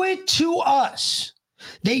do it to us,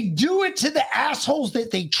 they do it to the assholes that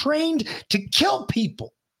they trained to kill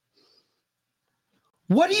people.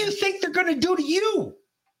 What do you think they're going to do to you?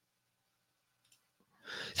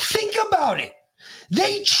 Think about it.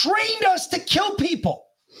 They trained us to kill people.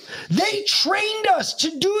 They trained us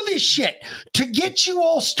to do this shit, to get you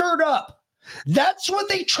all stirred up. That's what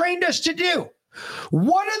they trained us to do.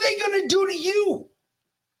 What are they going to do to you?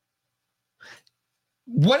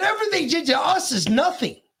 Whatever they did to us is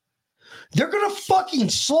nothing. They're going to fucking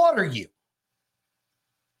slaughter you.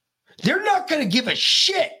 They're not going to give a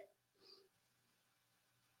shit.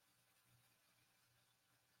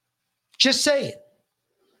 Just say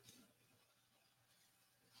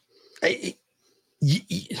it.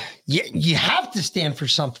 You have to stand for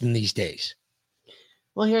something these days.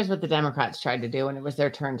 Well, here's what the Democrats tried to do, and it was their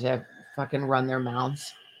turn to fucking run their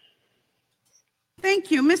mouths.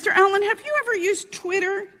 Thank you. Mr. Allen, have you ever used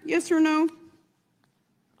Twitter? Yes or no?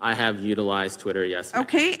 I have utilized Twitter, yes. ma'am.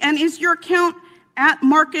 Okay, and is your account at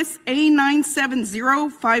Marcus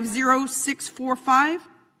A970-50645?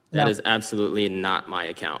 That is absolutely not my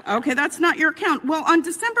account. Okay, that's not your account. Well, on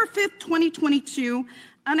December 5th, 2022,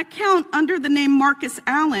 an account under the name Marcus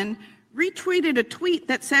Allen retweeted a tweet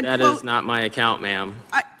that said, That quote, is not my account, ma'am.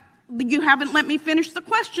 you haven't let me finish the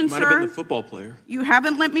question, Might have been sir. the football player. You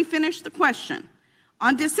haven't let me finish the question.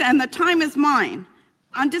 And the time is mine.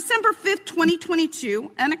 On December 5th,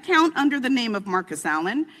 2022, an account under the name of Marcus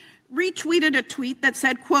Allen retweeted a tweet that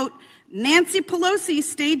said, quote, Nancy Pelosi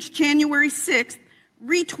staged January 6th,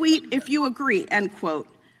 retweet if you agree, end quote.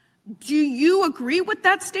 Do you agree with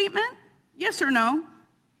that statement? Yes or no?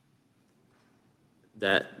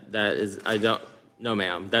 That is, I don't, no,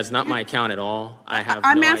 ma'am. That's not my account at all. I have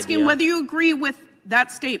I'm no asking idea. whether you agree with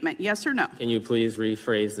that statement, yes or no? Can you please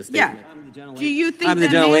rephrase the Yeah. statement? Do you think Time of the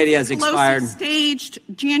that gentlelady Nancy has Pelosi expired. staged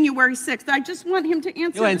January 6th? I just want him to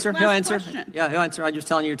answer He'll answer. this He'll last answer. question. Yeah, he'll answer. I'm just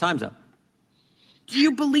telling you your time's up. Do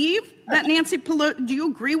you believe that Nancy Pelosi, do you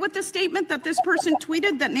agree with the statement that this person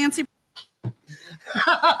tweeted that Nancy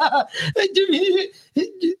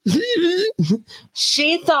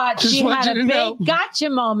She thought Just she want had you a to know. big gotcha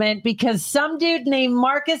moment because some dude named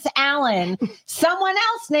Marcus Allen, someone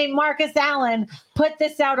else named Marcus Allen, put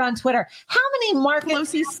this out on Twitter. How many Marcus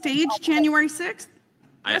Pelosi staged January 6th?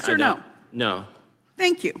 Yes or no? don't- No.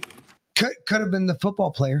 Thank you. Could have been the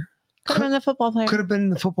football player. Could have been the football player. Could have been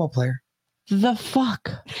the football player. The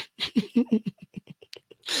fuck?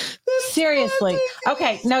 Seriously.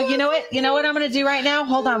 Okay. No, you know what? You know what I'm gonna do right now?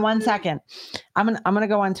 Hold on one second. I'm gonna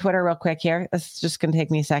go on Twitter real quick here. This is just gonna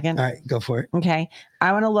take me a second. All right, go for it. Okay.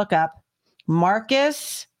 I want to look up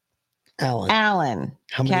Marcus Allen.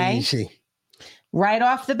 How many okay. do you see? Right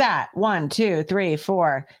off the bat. 1, 2, 3,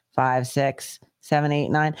 4, 5, 6, 7, 8,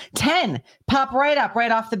 9, 10. Pop right up,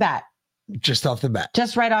 right off the bat. Just off the bat.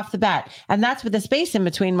 Just right off the bat. And that's with the space in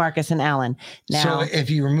between Marcus and Allen. Now, So if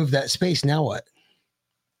you remove that space, now what?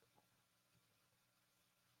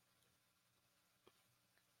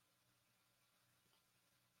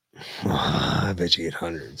 I bet you get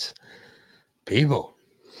hundreds. People.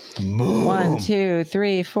 Move. 1, 2,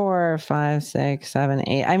 3, 4, 5, 6, 7,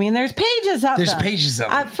 8. I mean, there's pages of There's them. pages of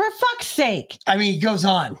them. For fuck's sake. I mean, it goes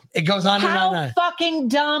on. It goes on and How on. fucking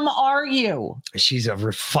dumb are you? She's a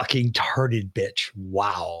fucking retarded bitch.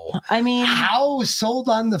 Wow. I mean, how sold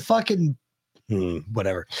on the fucking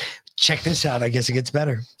whatever. Check this out. I guess it gets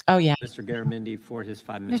better. Oh yeah. Mr. Garamendi for his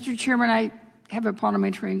 5 minutes. Mr. Chairman, I have a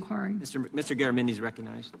parliamentary inquiry. Mr. Garamendi's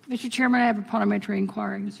recognized. Mr. Chairman, I have a parliamentary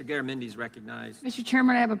inquiry. Mr. Garamendi's recognized. Mr.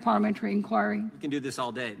 Chairman, I have a parliamentary inquiry. You can do this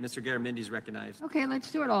all day. Mr. Garamendi's recognized, Okay, let's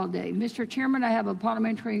do it all day. Mr. Chairman, I have a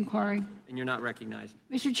parliamentary inquiry. and you're not recognized.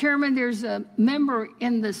 Mr. Chairman, there's a member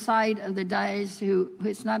in the side of the dais who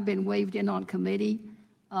has not been waived in on committee.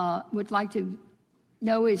 Would like to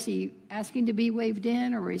know, is he asking to be waived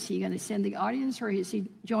in, or is he going to send the audience, or has he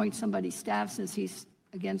joined somebody's staff since he's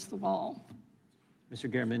against the wall? Mr.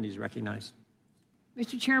 Garamendi's recognized.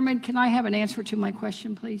 Mr. Chairman, can I have an answer to my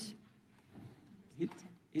question, please?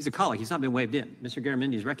 He's a colleague. He's not been waived in. Mr.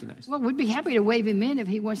 Garamendi's recognized. Well, we'd be happy to waive him in if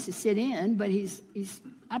he wants to sit in, but he's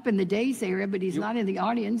up in the dais area, but he's not in the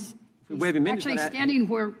audience. we waive him in, he's Actually not at-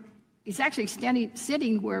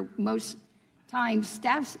 sitting where most times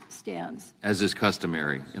staff stands. As is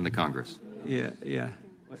customary in the Congress. Yeah.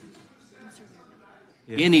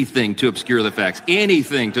 Anything to obscure the facts,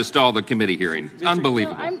 anything to stall the committee hearing.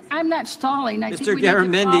 Unbelievable. No, I'm not stalling. I think Mr. we need to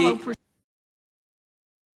Garamendi. follow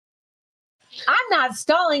I'm not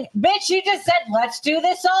stalling. Bitch, you just said, let's do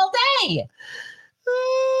this all day.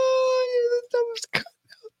 Oh, that was cut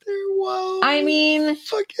out there. Wow. I mean,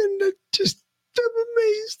 fucking just, I'm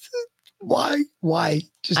amazed. Why?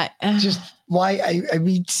 Just why? I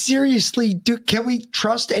mean, seriously, can we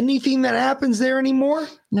trust anything that happens there anymore?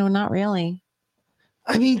 No, not really.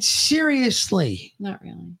 I mean, seriously. Not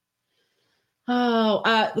really.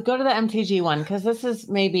 Oh, go to the MTG one, because this is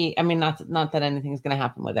maybe, I mean, not that anything's going to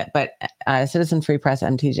happen with it, but Citizen Free Press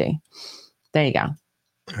MTG. There you go.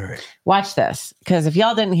 All right. Watch this, because if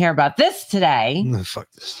y'all didn't hear about this today. I'm gonna fuck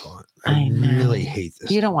this twat. I really hate this.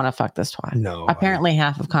 You don't want to fuck this twat. No. Apparently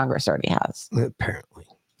half of Congress already has. Apparently.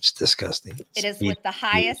 It's disgusting. It is with the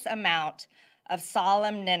highest amount of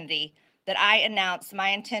solemnity that I announce my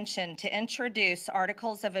intention to introduce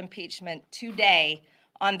articles of impeachment today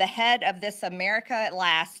on the head of this America at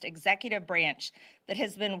Last executive branch that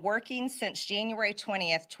has been working since January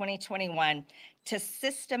 20th, 2021 to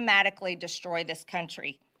systematically destroy this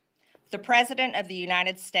country. The President of the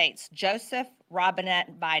United States, Joseph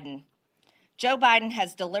Robinette Biden. Joe Biden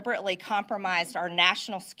has deliberately compromised our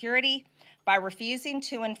national security by refusing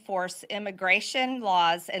to enforce immigration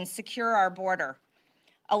laws and secure our border,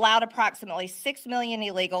 allowed approximately 6 million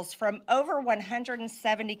illegals from over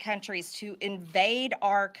 170 countries to invade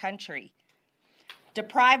our country,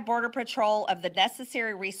 deprived Border Patrol of the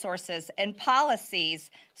necessary resources and policies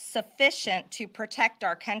sufficient to protect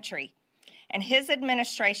our country. And his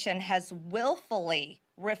administration has willfully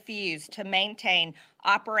refused to maintain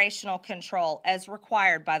operational control as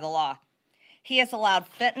required by the law. He has allowed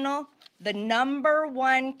fentanyl, the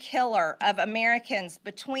 #1 killer of Americans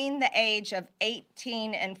between the age of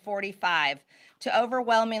 18 and 45, to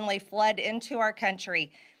overwhelmingly flood into our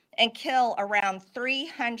country and kill around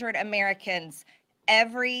 300 Americans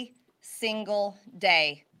every single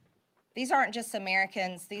day. These aren't just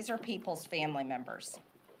Americans, these are people's family members.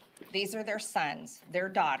 These are their sons, their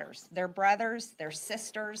daughters, their brothers, their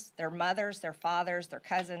sisters, their mothers, their fathers, their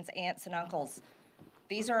cousins, aunts, and uncles.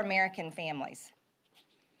 These are American families.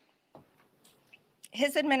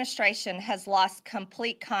 His administration has lost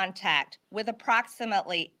complete contact with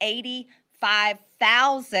approximately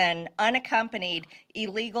 85,000 unaccompanied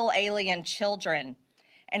illegal alien children.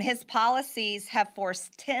 And his policies have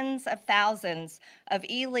forced tens of thousands of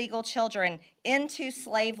illegal children into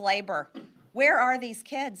slave labor. Where are these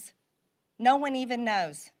kids? No one even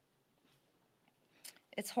knows.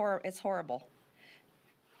 It's horrible.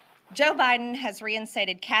 Joe Biden has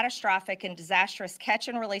reinstated catastrophic and disastrous catch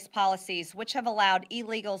and release policies, which have allowed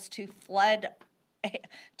illegals to flood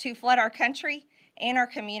our country and our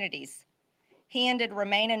communities. He ended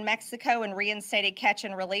Remain in Mexico and reinstated catch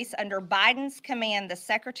and release. Under Biden's command, the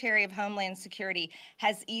Secretary of Homeland Security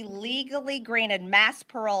has illegally granted mass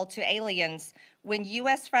parole to aliens when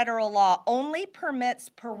U.S. federal law only permits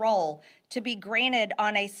parole to be granted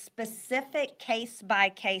on a specific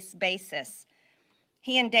case-by-case basis.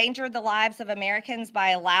 He endangered the lives of Americans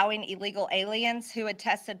by allowing illegal aliens who had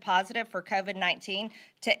tested positive for COVID-19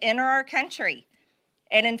 to enter our country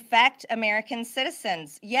and infect American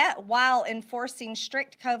citizens, yet while enforcing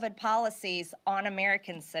strict COVID policies on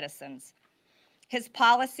American citizens. His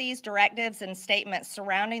policies, directives, and statements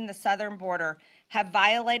surrounding the southern border have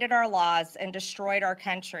violated our laws and destroyed our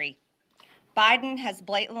country. Biden has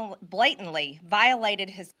blatantly violated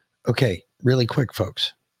his... Okay, really quick,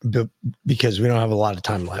 folks, because we don't have a lot of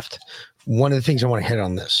time left. One of the things I want to hit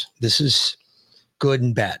on this is good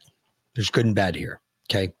and bad. There's good and bad here,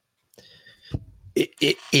 okay?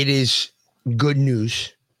 It is good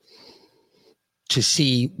news to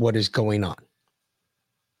see what is going on.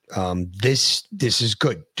 This is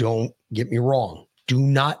good. Don't get me wrong. Do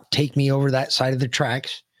not take me over that side of the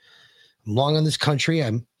tracks. I'm long on this country.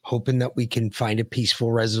 I'm hoping that we can find a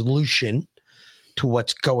peaceful resolution to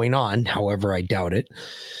what's going on. However, I doubt it.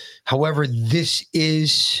 However, this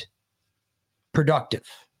is productive.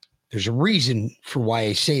 There's a reason for why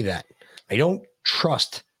I say that. I don't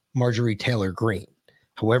trust Marjorie Taylor Greene.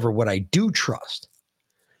 However, what I do trust,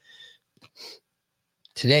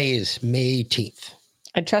 today is May 18th.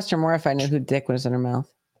 I'd trust her more if I knew who dick was in her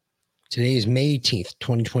mouth. Today is May 18th,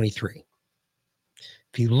 2023.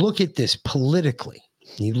 If you look at this politically,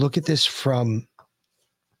 you look at this from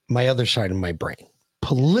my other side of my brain,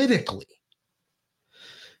 politically,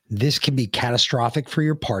 this can be catastrophic for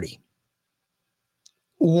your party,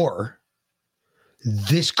 or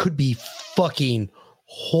this could be fucking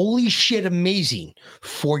holy shit amazing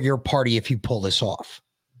for your party if you pull this off.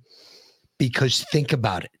 Because think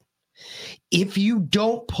about it. If you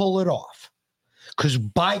don't pull it off, because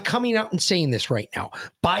by coming out and saying this right now,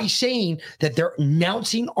 by saying that they're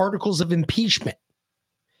announcing articles of impeachment,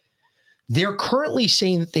 they're currently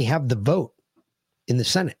saying that they have the vote in the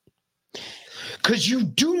Senate. Because you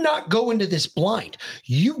do not go into this blind.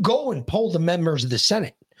 You go and poll the members of the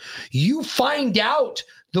Senate. You find out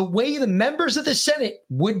the way the members of the Senate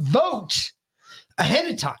would vote ahead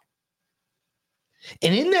of time.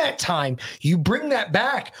 And in that time, you bring that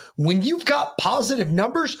back. When you've got positive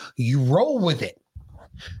numbers, you roll with it.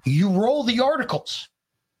 You roll the articles.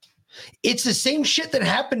 It's the same shit that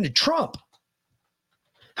happened to Trump.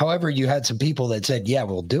 However, you had some people that said, yeah,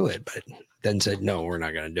 we'll do it, but then said, no, we're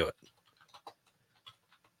not going to do it.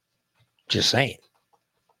 Just saying.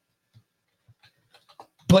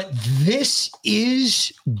 But this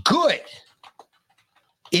is good.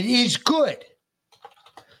 It is good.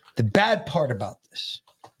 The bad part about this,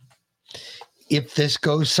 if this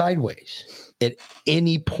goes sideways at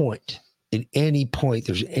any point,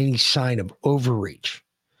 there's any sign of overreach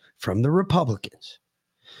from the Republicans.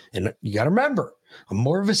 And you got to remember, I'm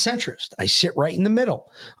more of a centrist. I sit right in the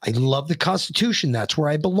middle. I love the Constitution. That's where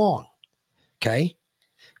I belong. Okay?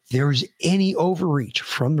 If there's any overreach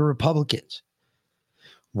from the Republicans,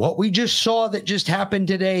 What we just saw that just happened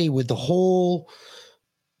today with the whole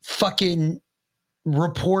fucking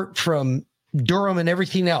report from Durham and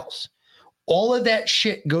everything else, all of that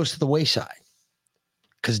shit goes to the wayside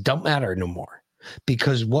because it don't matter no more.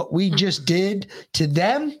 Because what we just did to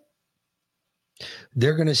them,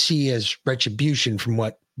 they're going to see as retribution from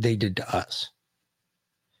what they did to us.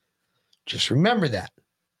 Just remember that.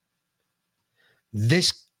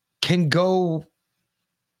 This can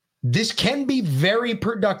be very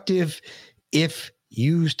productive if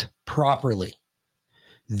used properly.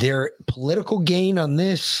 Their political gain on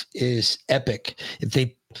this is epic.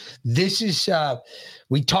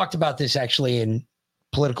 We talked about this actually in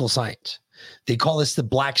political science. They call this the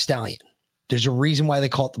Black Stallion. There's a reason why they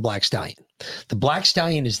call it the Black Stallion. The Black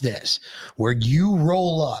Stallion is this, where you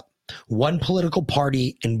roll up one political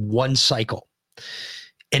party in one cycle.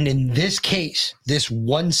 And in this case, this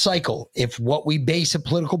one cycle, if what we base a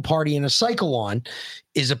political party in a cycle on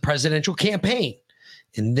is a presidential campaign,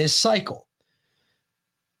 in this cycle,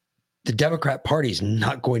 the Democrat Party is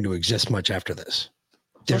not going to exist much after this.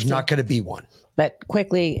 There's not going to be one. That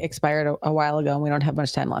quickly expired a while ago, and we don't have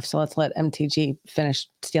much time left. So let's let MTG finish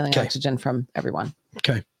stealing oxygen from everyone.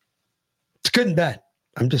 Okay. It's good and bad.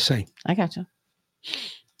 I'm just saying. I gotcha.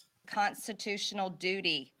 Constitutional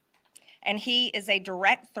duty, and he is a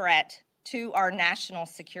direct threat to our national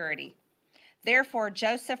security. Therefore,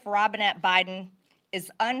 Joseph Robinette Biden is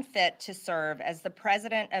unfit to serve as the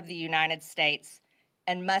President of the United States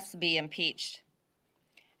and must be impeached.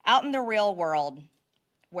 Out in the real world,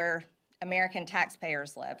 where American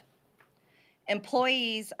taxpayers live,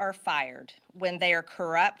 employees are fired when they are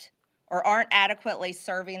corrupt or aren't adequately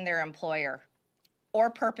serving their employer or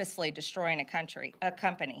purposely destroying a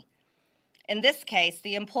company. In this case,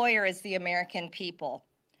 the employer is the American people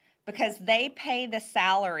because they pay the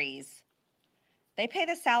salaries. They pay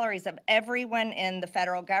the salaries of everyone in the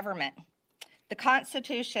federal government. The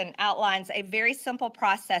Constitution outlines a very simple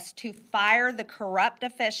process to fire the corrupt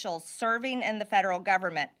officials serving in the federal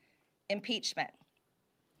government: impeachment.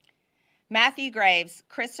 Matthew Graves,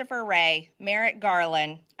 Christopher Wray, Merrick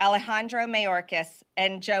Garland, Alejandro Mayorkas,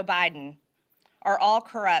 and Joe Biden are all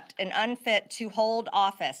corrupt and unfit to hold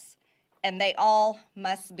office, and they all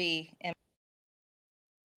must be impeached.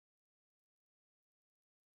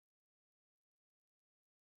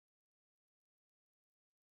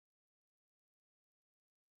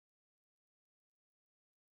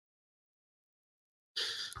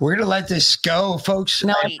 We're going to let this go, folks.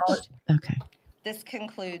 No. Okay. This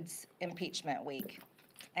concludes impeachment week.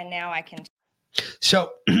 And now I can.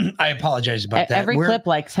 So I apologize about that. Every clip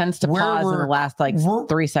tends to pause in the last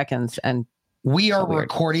 3 seconds. And we are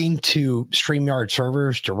recording to StreamYard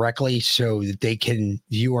servers directly so that they can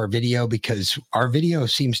view our video, because our video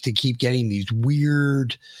seems to keep getting these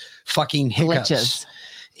weird fucking hiccups. Glitches.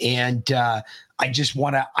 And I just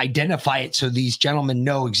want to identify it so these gentlemen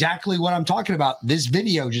know exactly what I'm talking about. This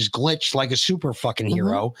video just glitched like a super fucking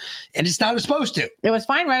hero, and it's not supposed to. It was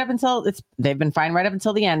fine right up until they've been fine right up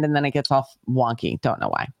until the end, and then it gets all wonky. Don't know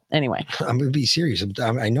why. Anyway, I'm going to be serious.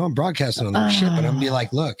 I know I'm broadcasting on that shit, but I'm going to be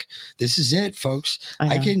like, look, this is it, folks.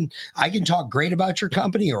 I can talk great about your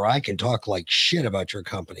company, or I can talk like shit about your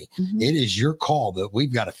company. It is your call, but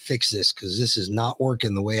we've got to fix this because this is not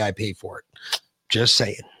working the way I pay for it. Just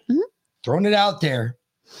saying. Throwing it out there.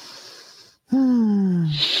 All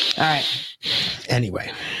right.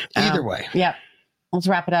 Anyway, either way. Yep. Let's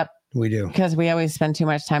wrap it up. We do. Because we always spend too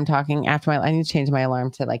much time talking after I need to change my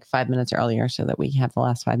alarm to 5 minutes earlier so that we have the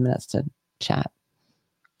last 5 minutes to chat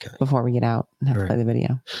before we get out and have to play the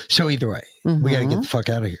video. So either way, we got to get the fuck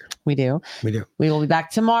out of here. We do. We do. We will be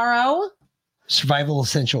back tomorrow. Survival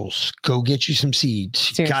essentials. Go get you some seeds.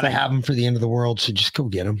 Seriously. Got to have them for the end of the world. So just go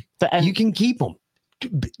get them. You can keep them.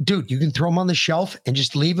 Dude, you can throw them on the shelf and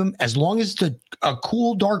just leave them as long as it's a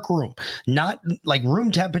cool, dark room, not like room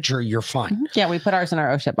temperature. You're fine. Yeah, we put ours in our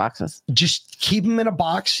O-Ship boxes. Just keep them in a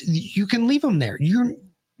box. You can leave them there.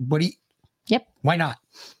 Yep. Why not?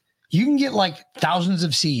 You can get thousands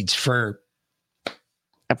of seeds for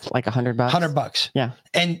 $100. $100. Yeah.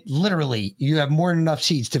 And literally, you have more than enough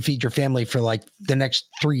seeds to feed your family for the next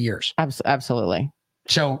 3 years. Absolutely.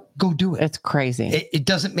 So go do it. It's crazy. It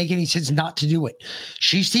doesn't make any sense not to do it.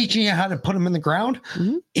 She's teaching you how to put them in the ground.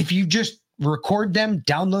 If you just record them,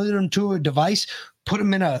 download them to a device, put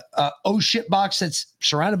them in a O-Ship box that's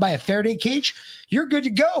surrounded by a Faraday cage, you're good to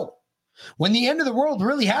go. When the end of the world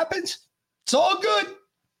really happens, it's all good.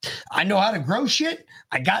 I know how to grow shit.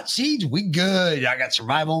 I got seeds. We good. I got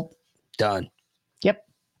survival. Done. Yep.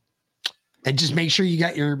 And just make sure you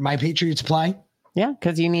got your My Patriot Supply. Yeah,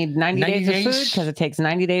 because you need 90 days of food, because it takes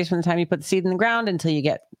 90 days from the time you put the seed in the ground until you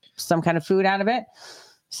get some kind of food out of it.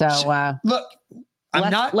 So look, I'm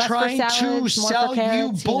not less for trying to salads, more for sell you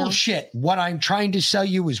carrots, you know. bullshit. What I'm trying to sell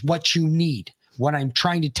you is what you need. What I'm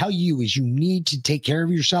trying to tell you is you need to take care of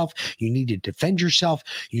yourself. You need to defend yourself.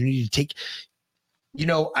 You need to take,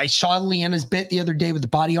 I saw Leanna's bit the other day with the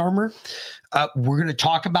body armor. We're going to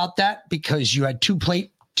talk about that because you had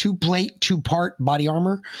two-part body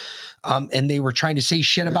armor. And they were trying to say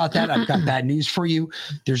shit about that. I've got bad news for you.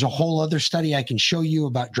 There's a whole other study I can show you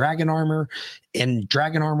about dragon armor, and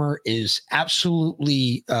dragon armor is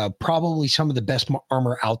absolutely probably some of the best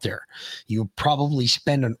armor out there. You probably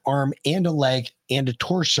spend an arm and a leg and a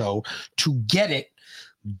torso to get it,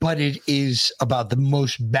 but it is about the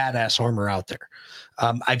most badass armor out there.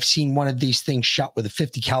 I've seen one of these things shot with a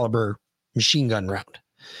 50 caliber machine gun round,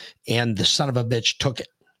 and the son of a bitch took it.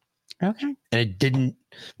 Okay. And it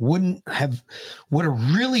would have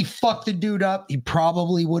really fucked the dude up. He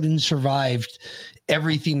probably wouldn't survived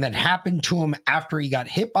everything that happened to him after he got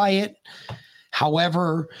hit by it.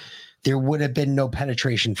 However, there would have been no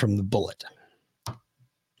penetration from the bullet.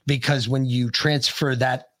 Because when you transfer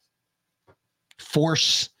that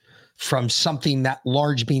force from something that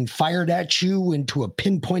large being fired at you into a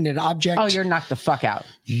pinpointed object. Oh, you're knocked the fuck out.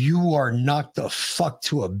 You are knocked the fuck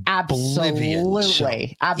to oblivion.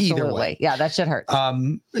 Absolutely. Absolutely. Yeah, that shit hurts.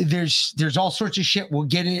 There's all sorts of shit. We'll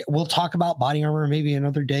get it. We'll talk about body armor maybe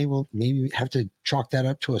another day. We'll maybe have to chalk that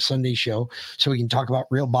up to a Sunday show so we can talk about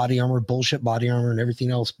real body armor, bullshit body armor, and everything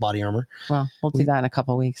else body armor. Well, we'll do that in a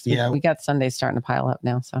couple of weeks. Yeah. We got Sundays starting to pile up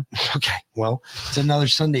now. So okay. Well, it's another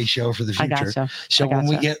Sunday show for the future. I gotcha. So when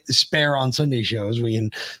we get spare on Sunday shows, we can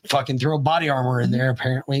fucking throw body armor in there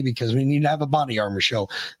apparently because we need to have a body armor show.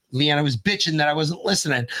 Leanna was bitching that I wasn't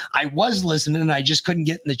listening. I was listening and I just couldn't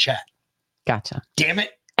get in the chat. Gotcha. Damn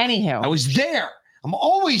it. Anywho. I was there. I'm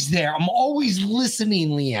always there. I'm always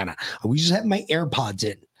listening, Leanna. I always just have my AirPods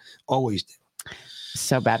in. Always do.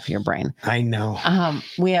 So bad for your brain. I know.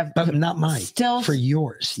 We have, but not mine. Still for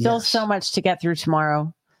yours. Still so much to get through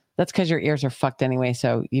tomorrow. That's because your ears are fucked anyway,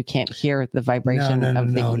 so you can't hear the vibration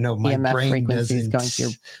of the my EMF brain frequencies doesn't going through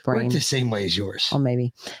your brain. work the same way as yours. Well,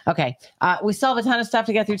 maybe. Okay. We still have a ton of stuff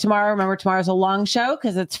to get through tomorrow. Remember, tomorrow's a long show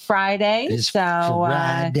because it's Friday. It's so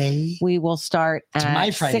Friday. We will start It's at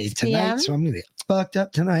my Friday 6 p.m. tonight, so I'm going to get fucked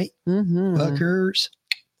up tonight. Mm-hmm. Fuckers.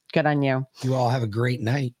 Good on you. You all have a great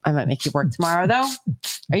night. I might make you work tomorrow, though.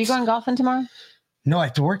 Are you going golfing tomorrow? No, I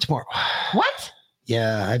have to work tomorrow. What?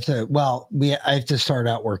 Yeah, I have to. Well, I have to start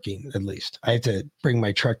out working at least. I have to bring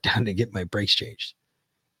my truck down to get my brakes changed.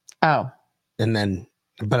 Oh. And then,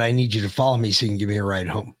 but I need you to follow me so you can give me a ride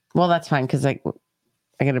home. Well, that's fine because I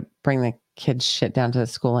got to bring the kids' shit down to the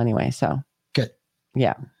school anyway. So good.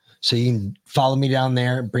 Yeah. So you can follow me down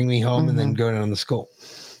there, bring me home, and then go down to school.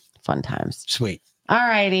 Fun times. Sweet. All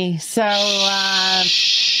righty. So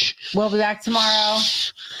we'll be back tomorrow.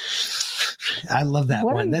 I love that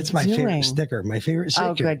What are one. you That's my doing? favorite sticker. My favorite sticker.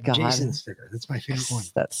 Oh, good God. Jason's sticker. That's my favorite one.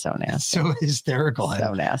 That's so nasty. So hysterical.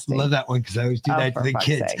 So nasty. I love that one because I always do Oh, that to for the fuck's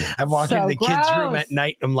kids. sake. I walk So in the kids' room gross. at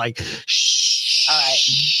night. I'm like, shh. All right.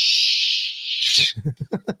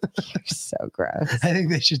 You're so gross. I think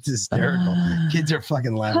this shit's hysterical. Kids are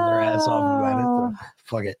fucking laughing their ass off about it. So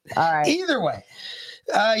fuck it. All right. Either way.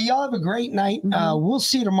 Y'all have a great night. We'll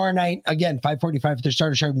see you tomorrow night. Again, 5:45 for the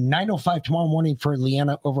starter show. 9:05 tomorrow morning for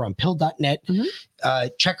Leanna over on pill.net.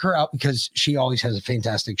 Check her out because she always has a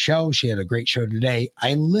fantastic show. She had a great show today.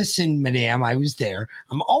 I listened, madame. I was there.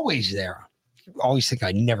 I'm always there. Always think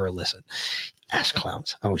I never listen. Ass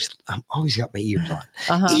clowns. I'm always got my ears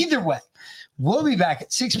on. Either way. We'll be back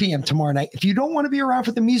at 6 p.m. tomorrow night. If you don't want to be around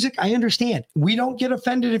for the music, I understand. We don't get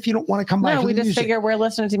offended if you don't want to come by No, for we the just music. figure we're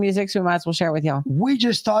listening to music, so we might as well share it with y'all. We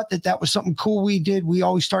just thought that was something cool we did. We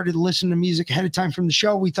always started listening to music ahead of time from the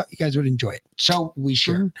show. We thought you guys would enjoy it. So we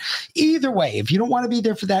shared. Either way, if you don't want to be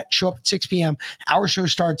there for that, show up at 6 p.m. Our show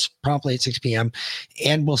starts promptly at 6 p.m.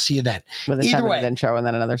 and we'll see you then. With a Either 10-minute way, intro and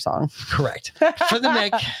then another song. correct. For the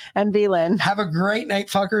Mick and V-Lyn. Have a great night,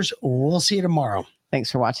 fuckers. We'll see you tomorrow.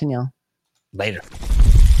 Thanks for watching, y'all. Later.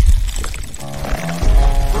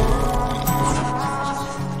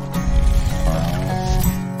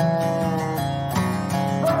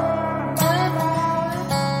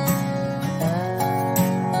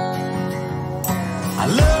 I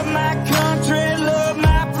love my country, love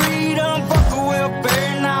my freedom, fuck a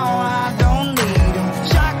welfare, now I don't need 'em.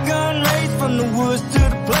 Shotgun race from the woods to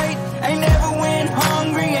the plate, ain't never went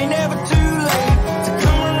hungry, ain't never too late to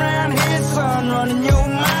come around here, son, running your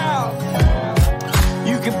mouth.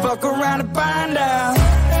 You can fuck around and find out.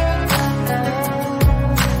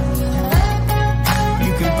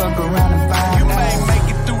 You can fuck around and find out. You may make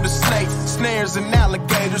it through the snakes, snares, and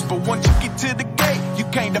alligators, but once you get to the gate, you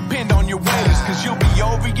can't depend on your ways. cause you'll be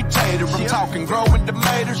overeated. I'm talking growing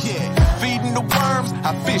tomatoes, feeding the worms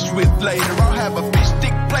I fish with later. I'll have a fish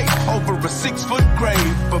stick plate over a 6-foot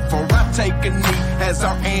grave before I take a knee as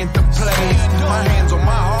our anthem plays. My hands on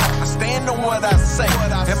my heart, I stand on what I say,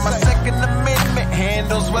 and my Second Amendment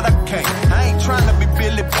handles what I can't. I ain't trying to be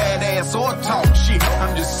Billy Badass or talk shit,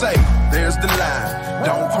 I'm just saying, there's the line,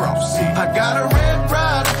 don't cross it. I got a Red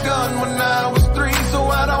Ryder gun when I was 3, so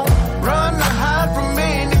I don't run or hide from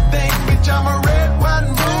anything, bitch. I'm a red, white,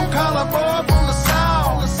 and blue collar boy from the South.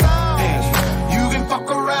 And you can fuck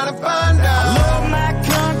around and find out. I love my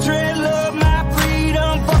country, love my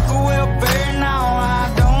freedom. Fuck a welfare, now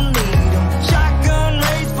I don't need them. Shotgun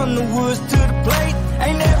race from the woods to the plate.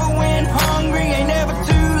 Ain't never went hungry, ain't never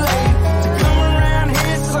too late to come around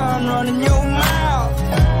here, son, running your mouth.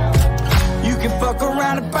 You can fuck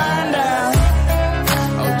around and find out.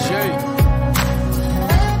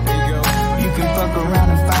 Fuck around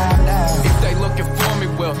and find out. If they looking for me,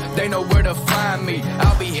 well, they know where to find me.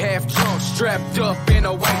 I'll be half drunk, strapped up in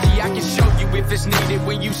a whitey. I can show you if it's needed.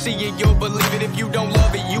 When you see it, you'll believe it. If you don't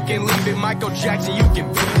love it, you can leave it. Michael Jackson, you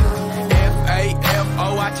can beat it.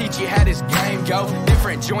 F-A-F-O, I teach you how this game go.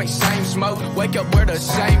 Different joints, same smoke. Wake up, wear the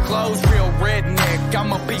same clothes. Real redneck,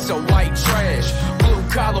 I'm a piece of white trash. Blue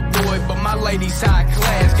collar boy, but my lady's high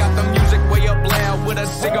class. Got the music way up loud with a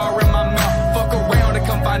cigar in my mouth. Fuck around and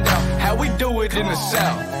come find out how we do it in the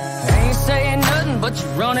South. Ain't saying nothing, but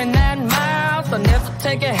you're running that mouth. I never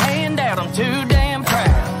take a handout, I'm too damn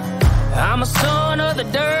proud. I'm a son of the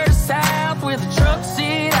dirty South with a truck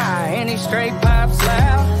seat high and these straight pipes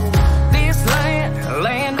loud. This land,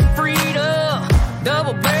 land of freedom,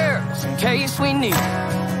 double barrels in case we need.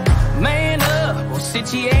 Man up, or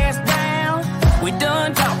sit your ass down. We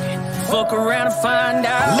done talking, fuck around and find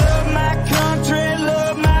out. Love my country,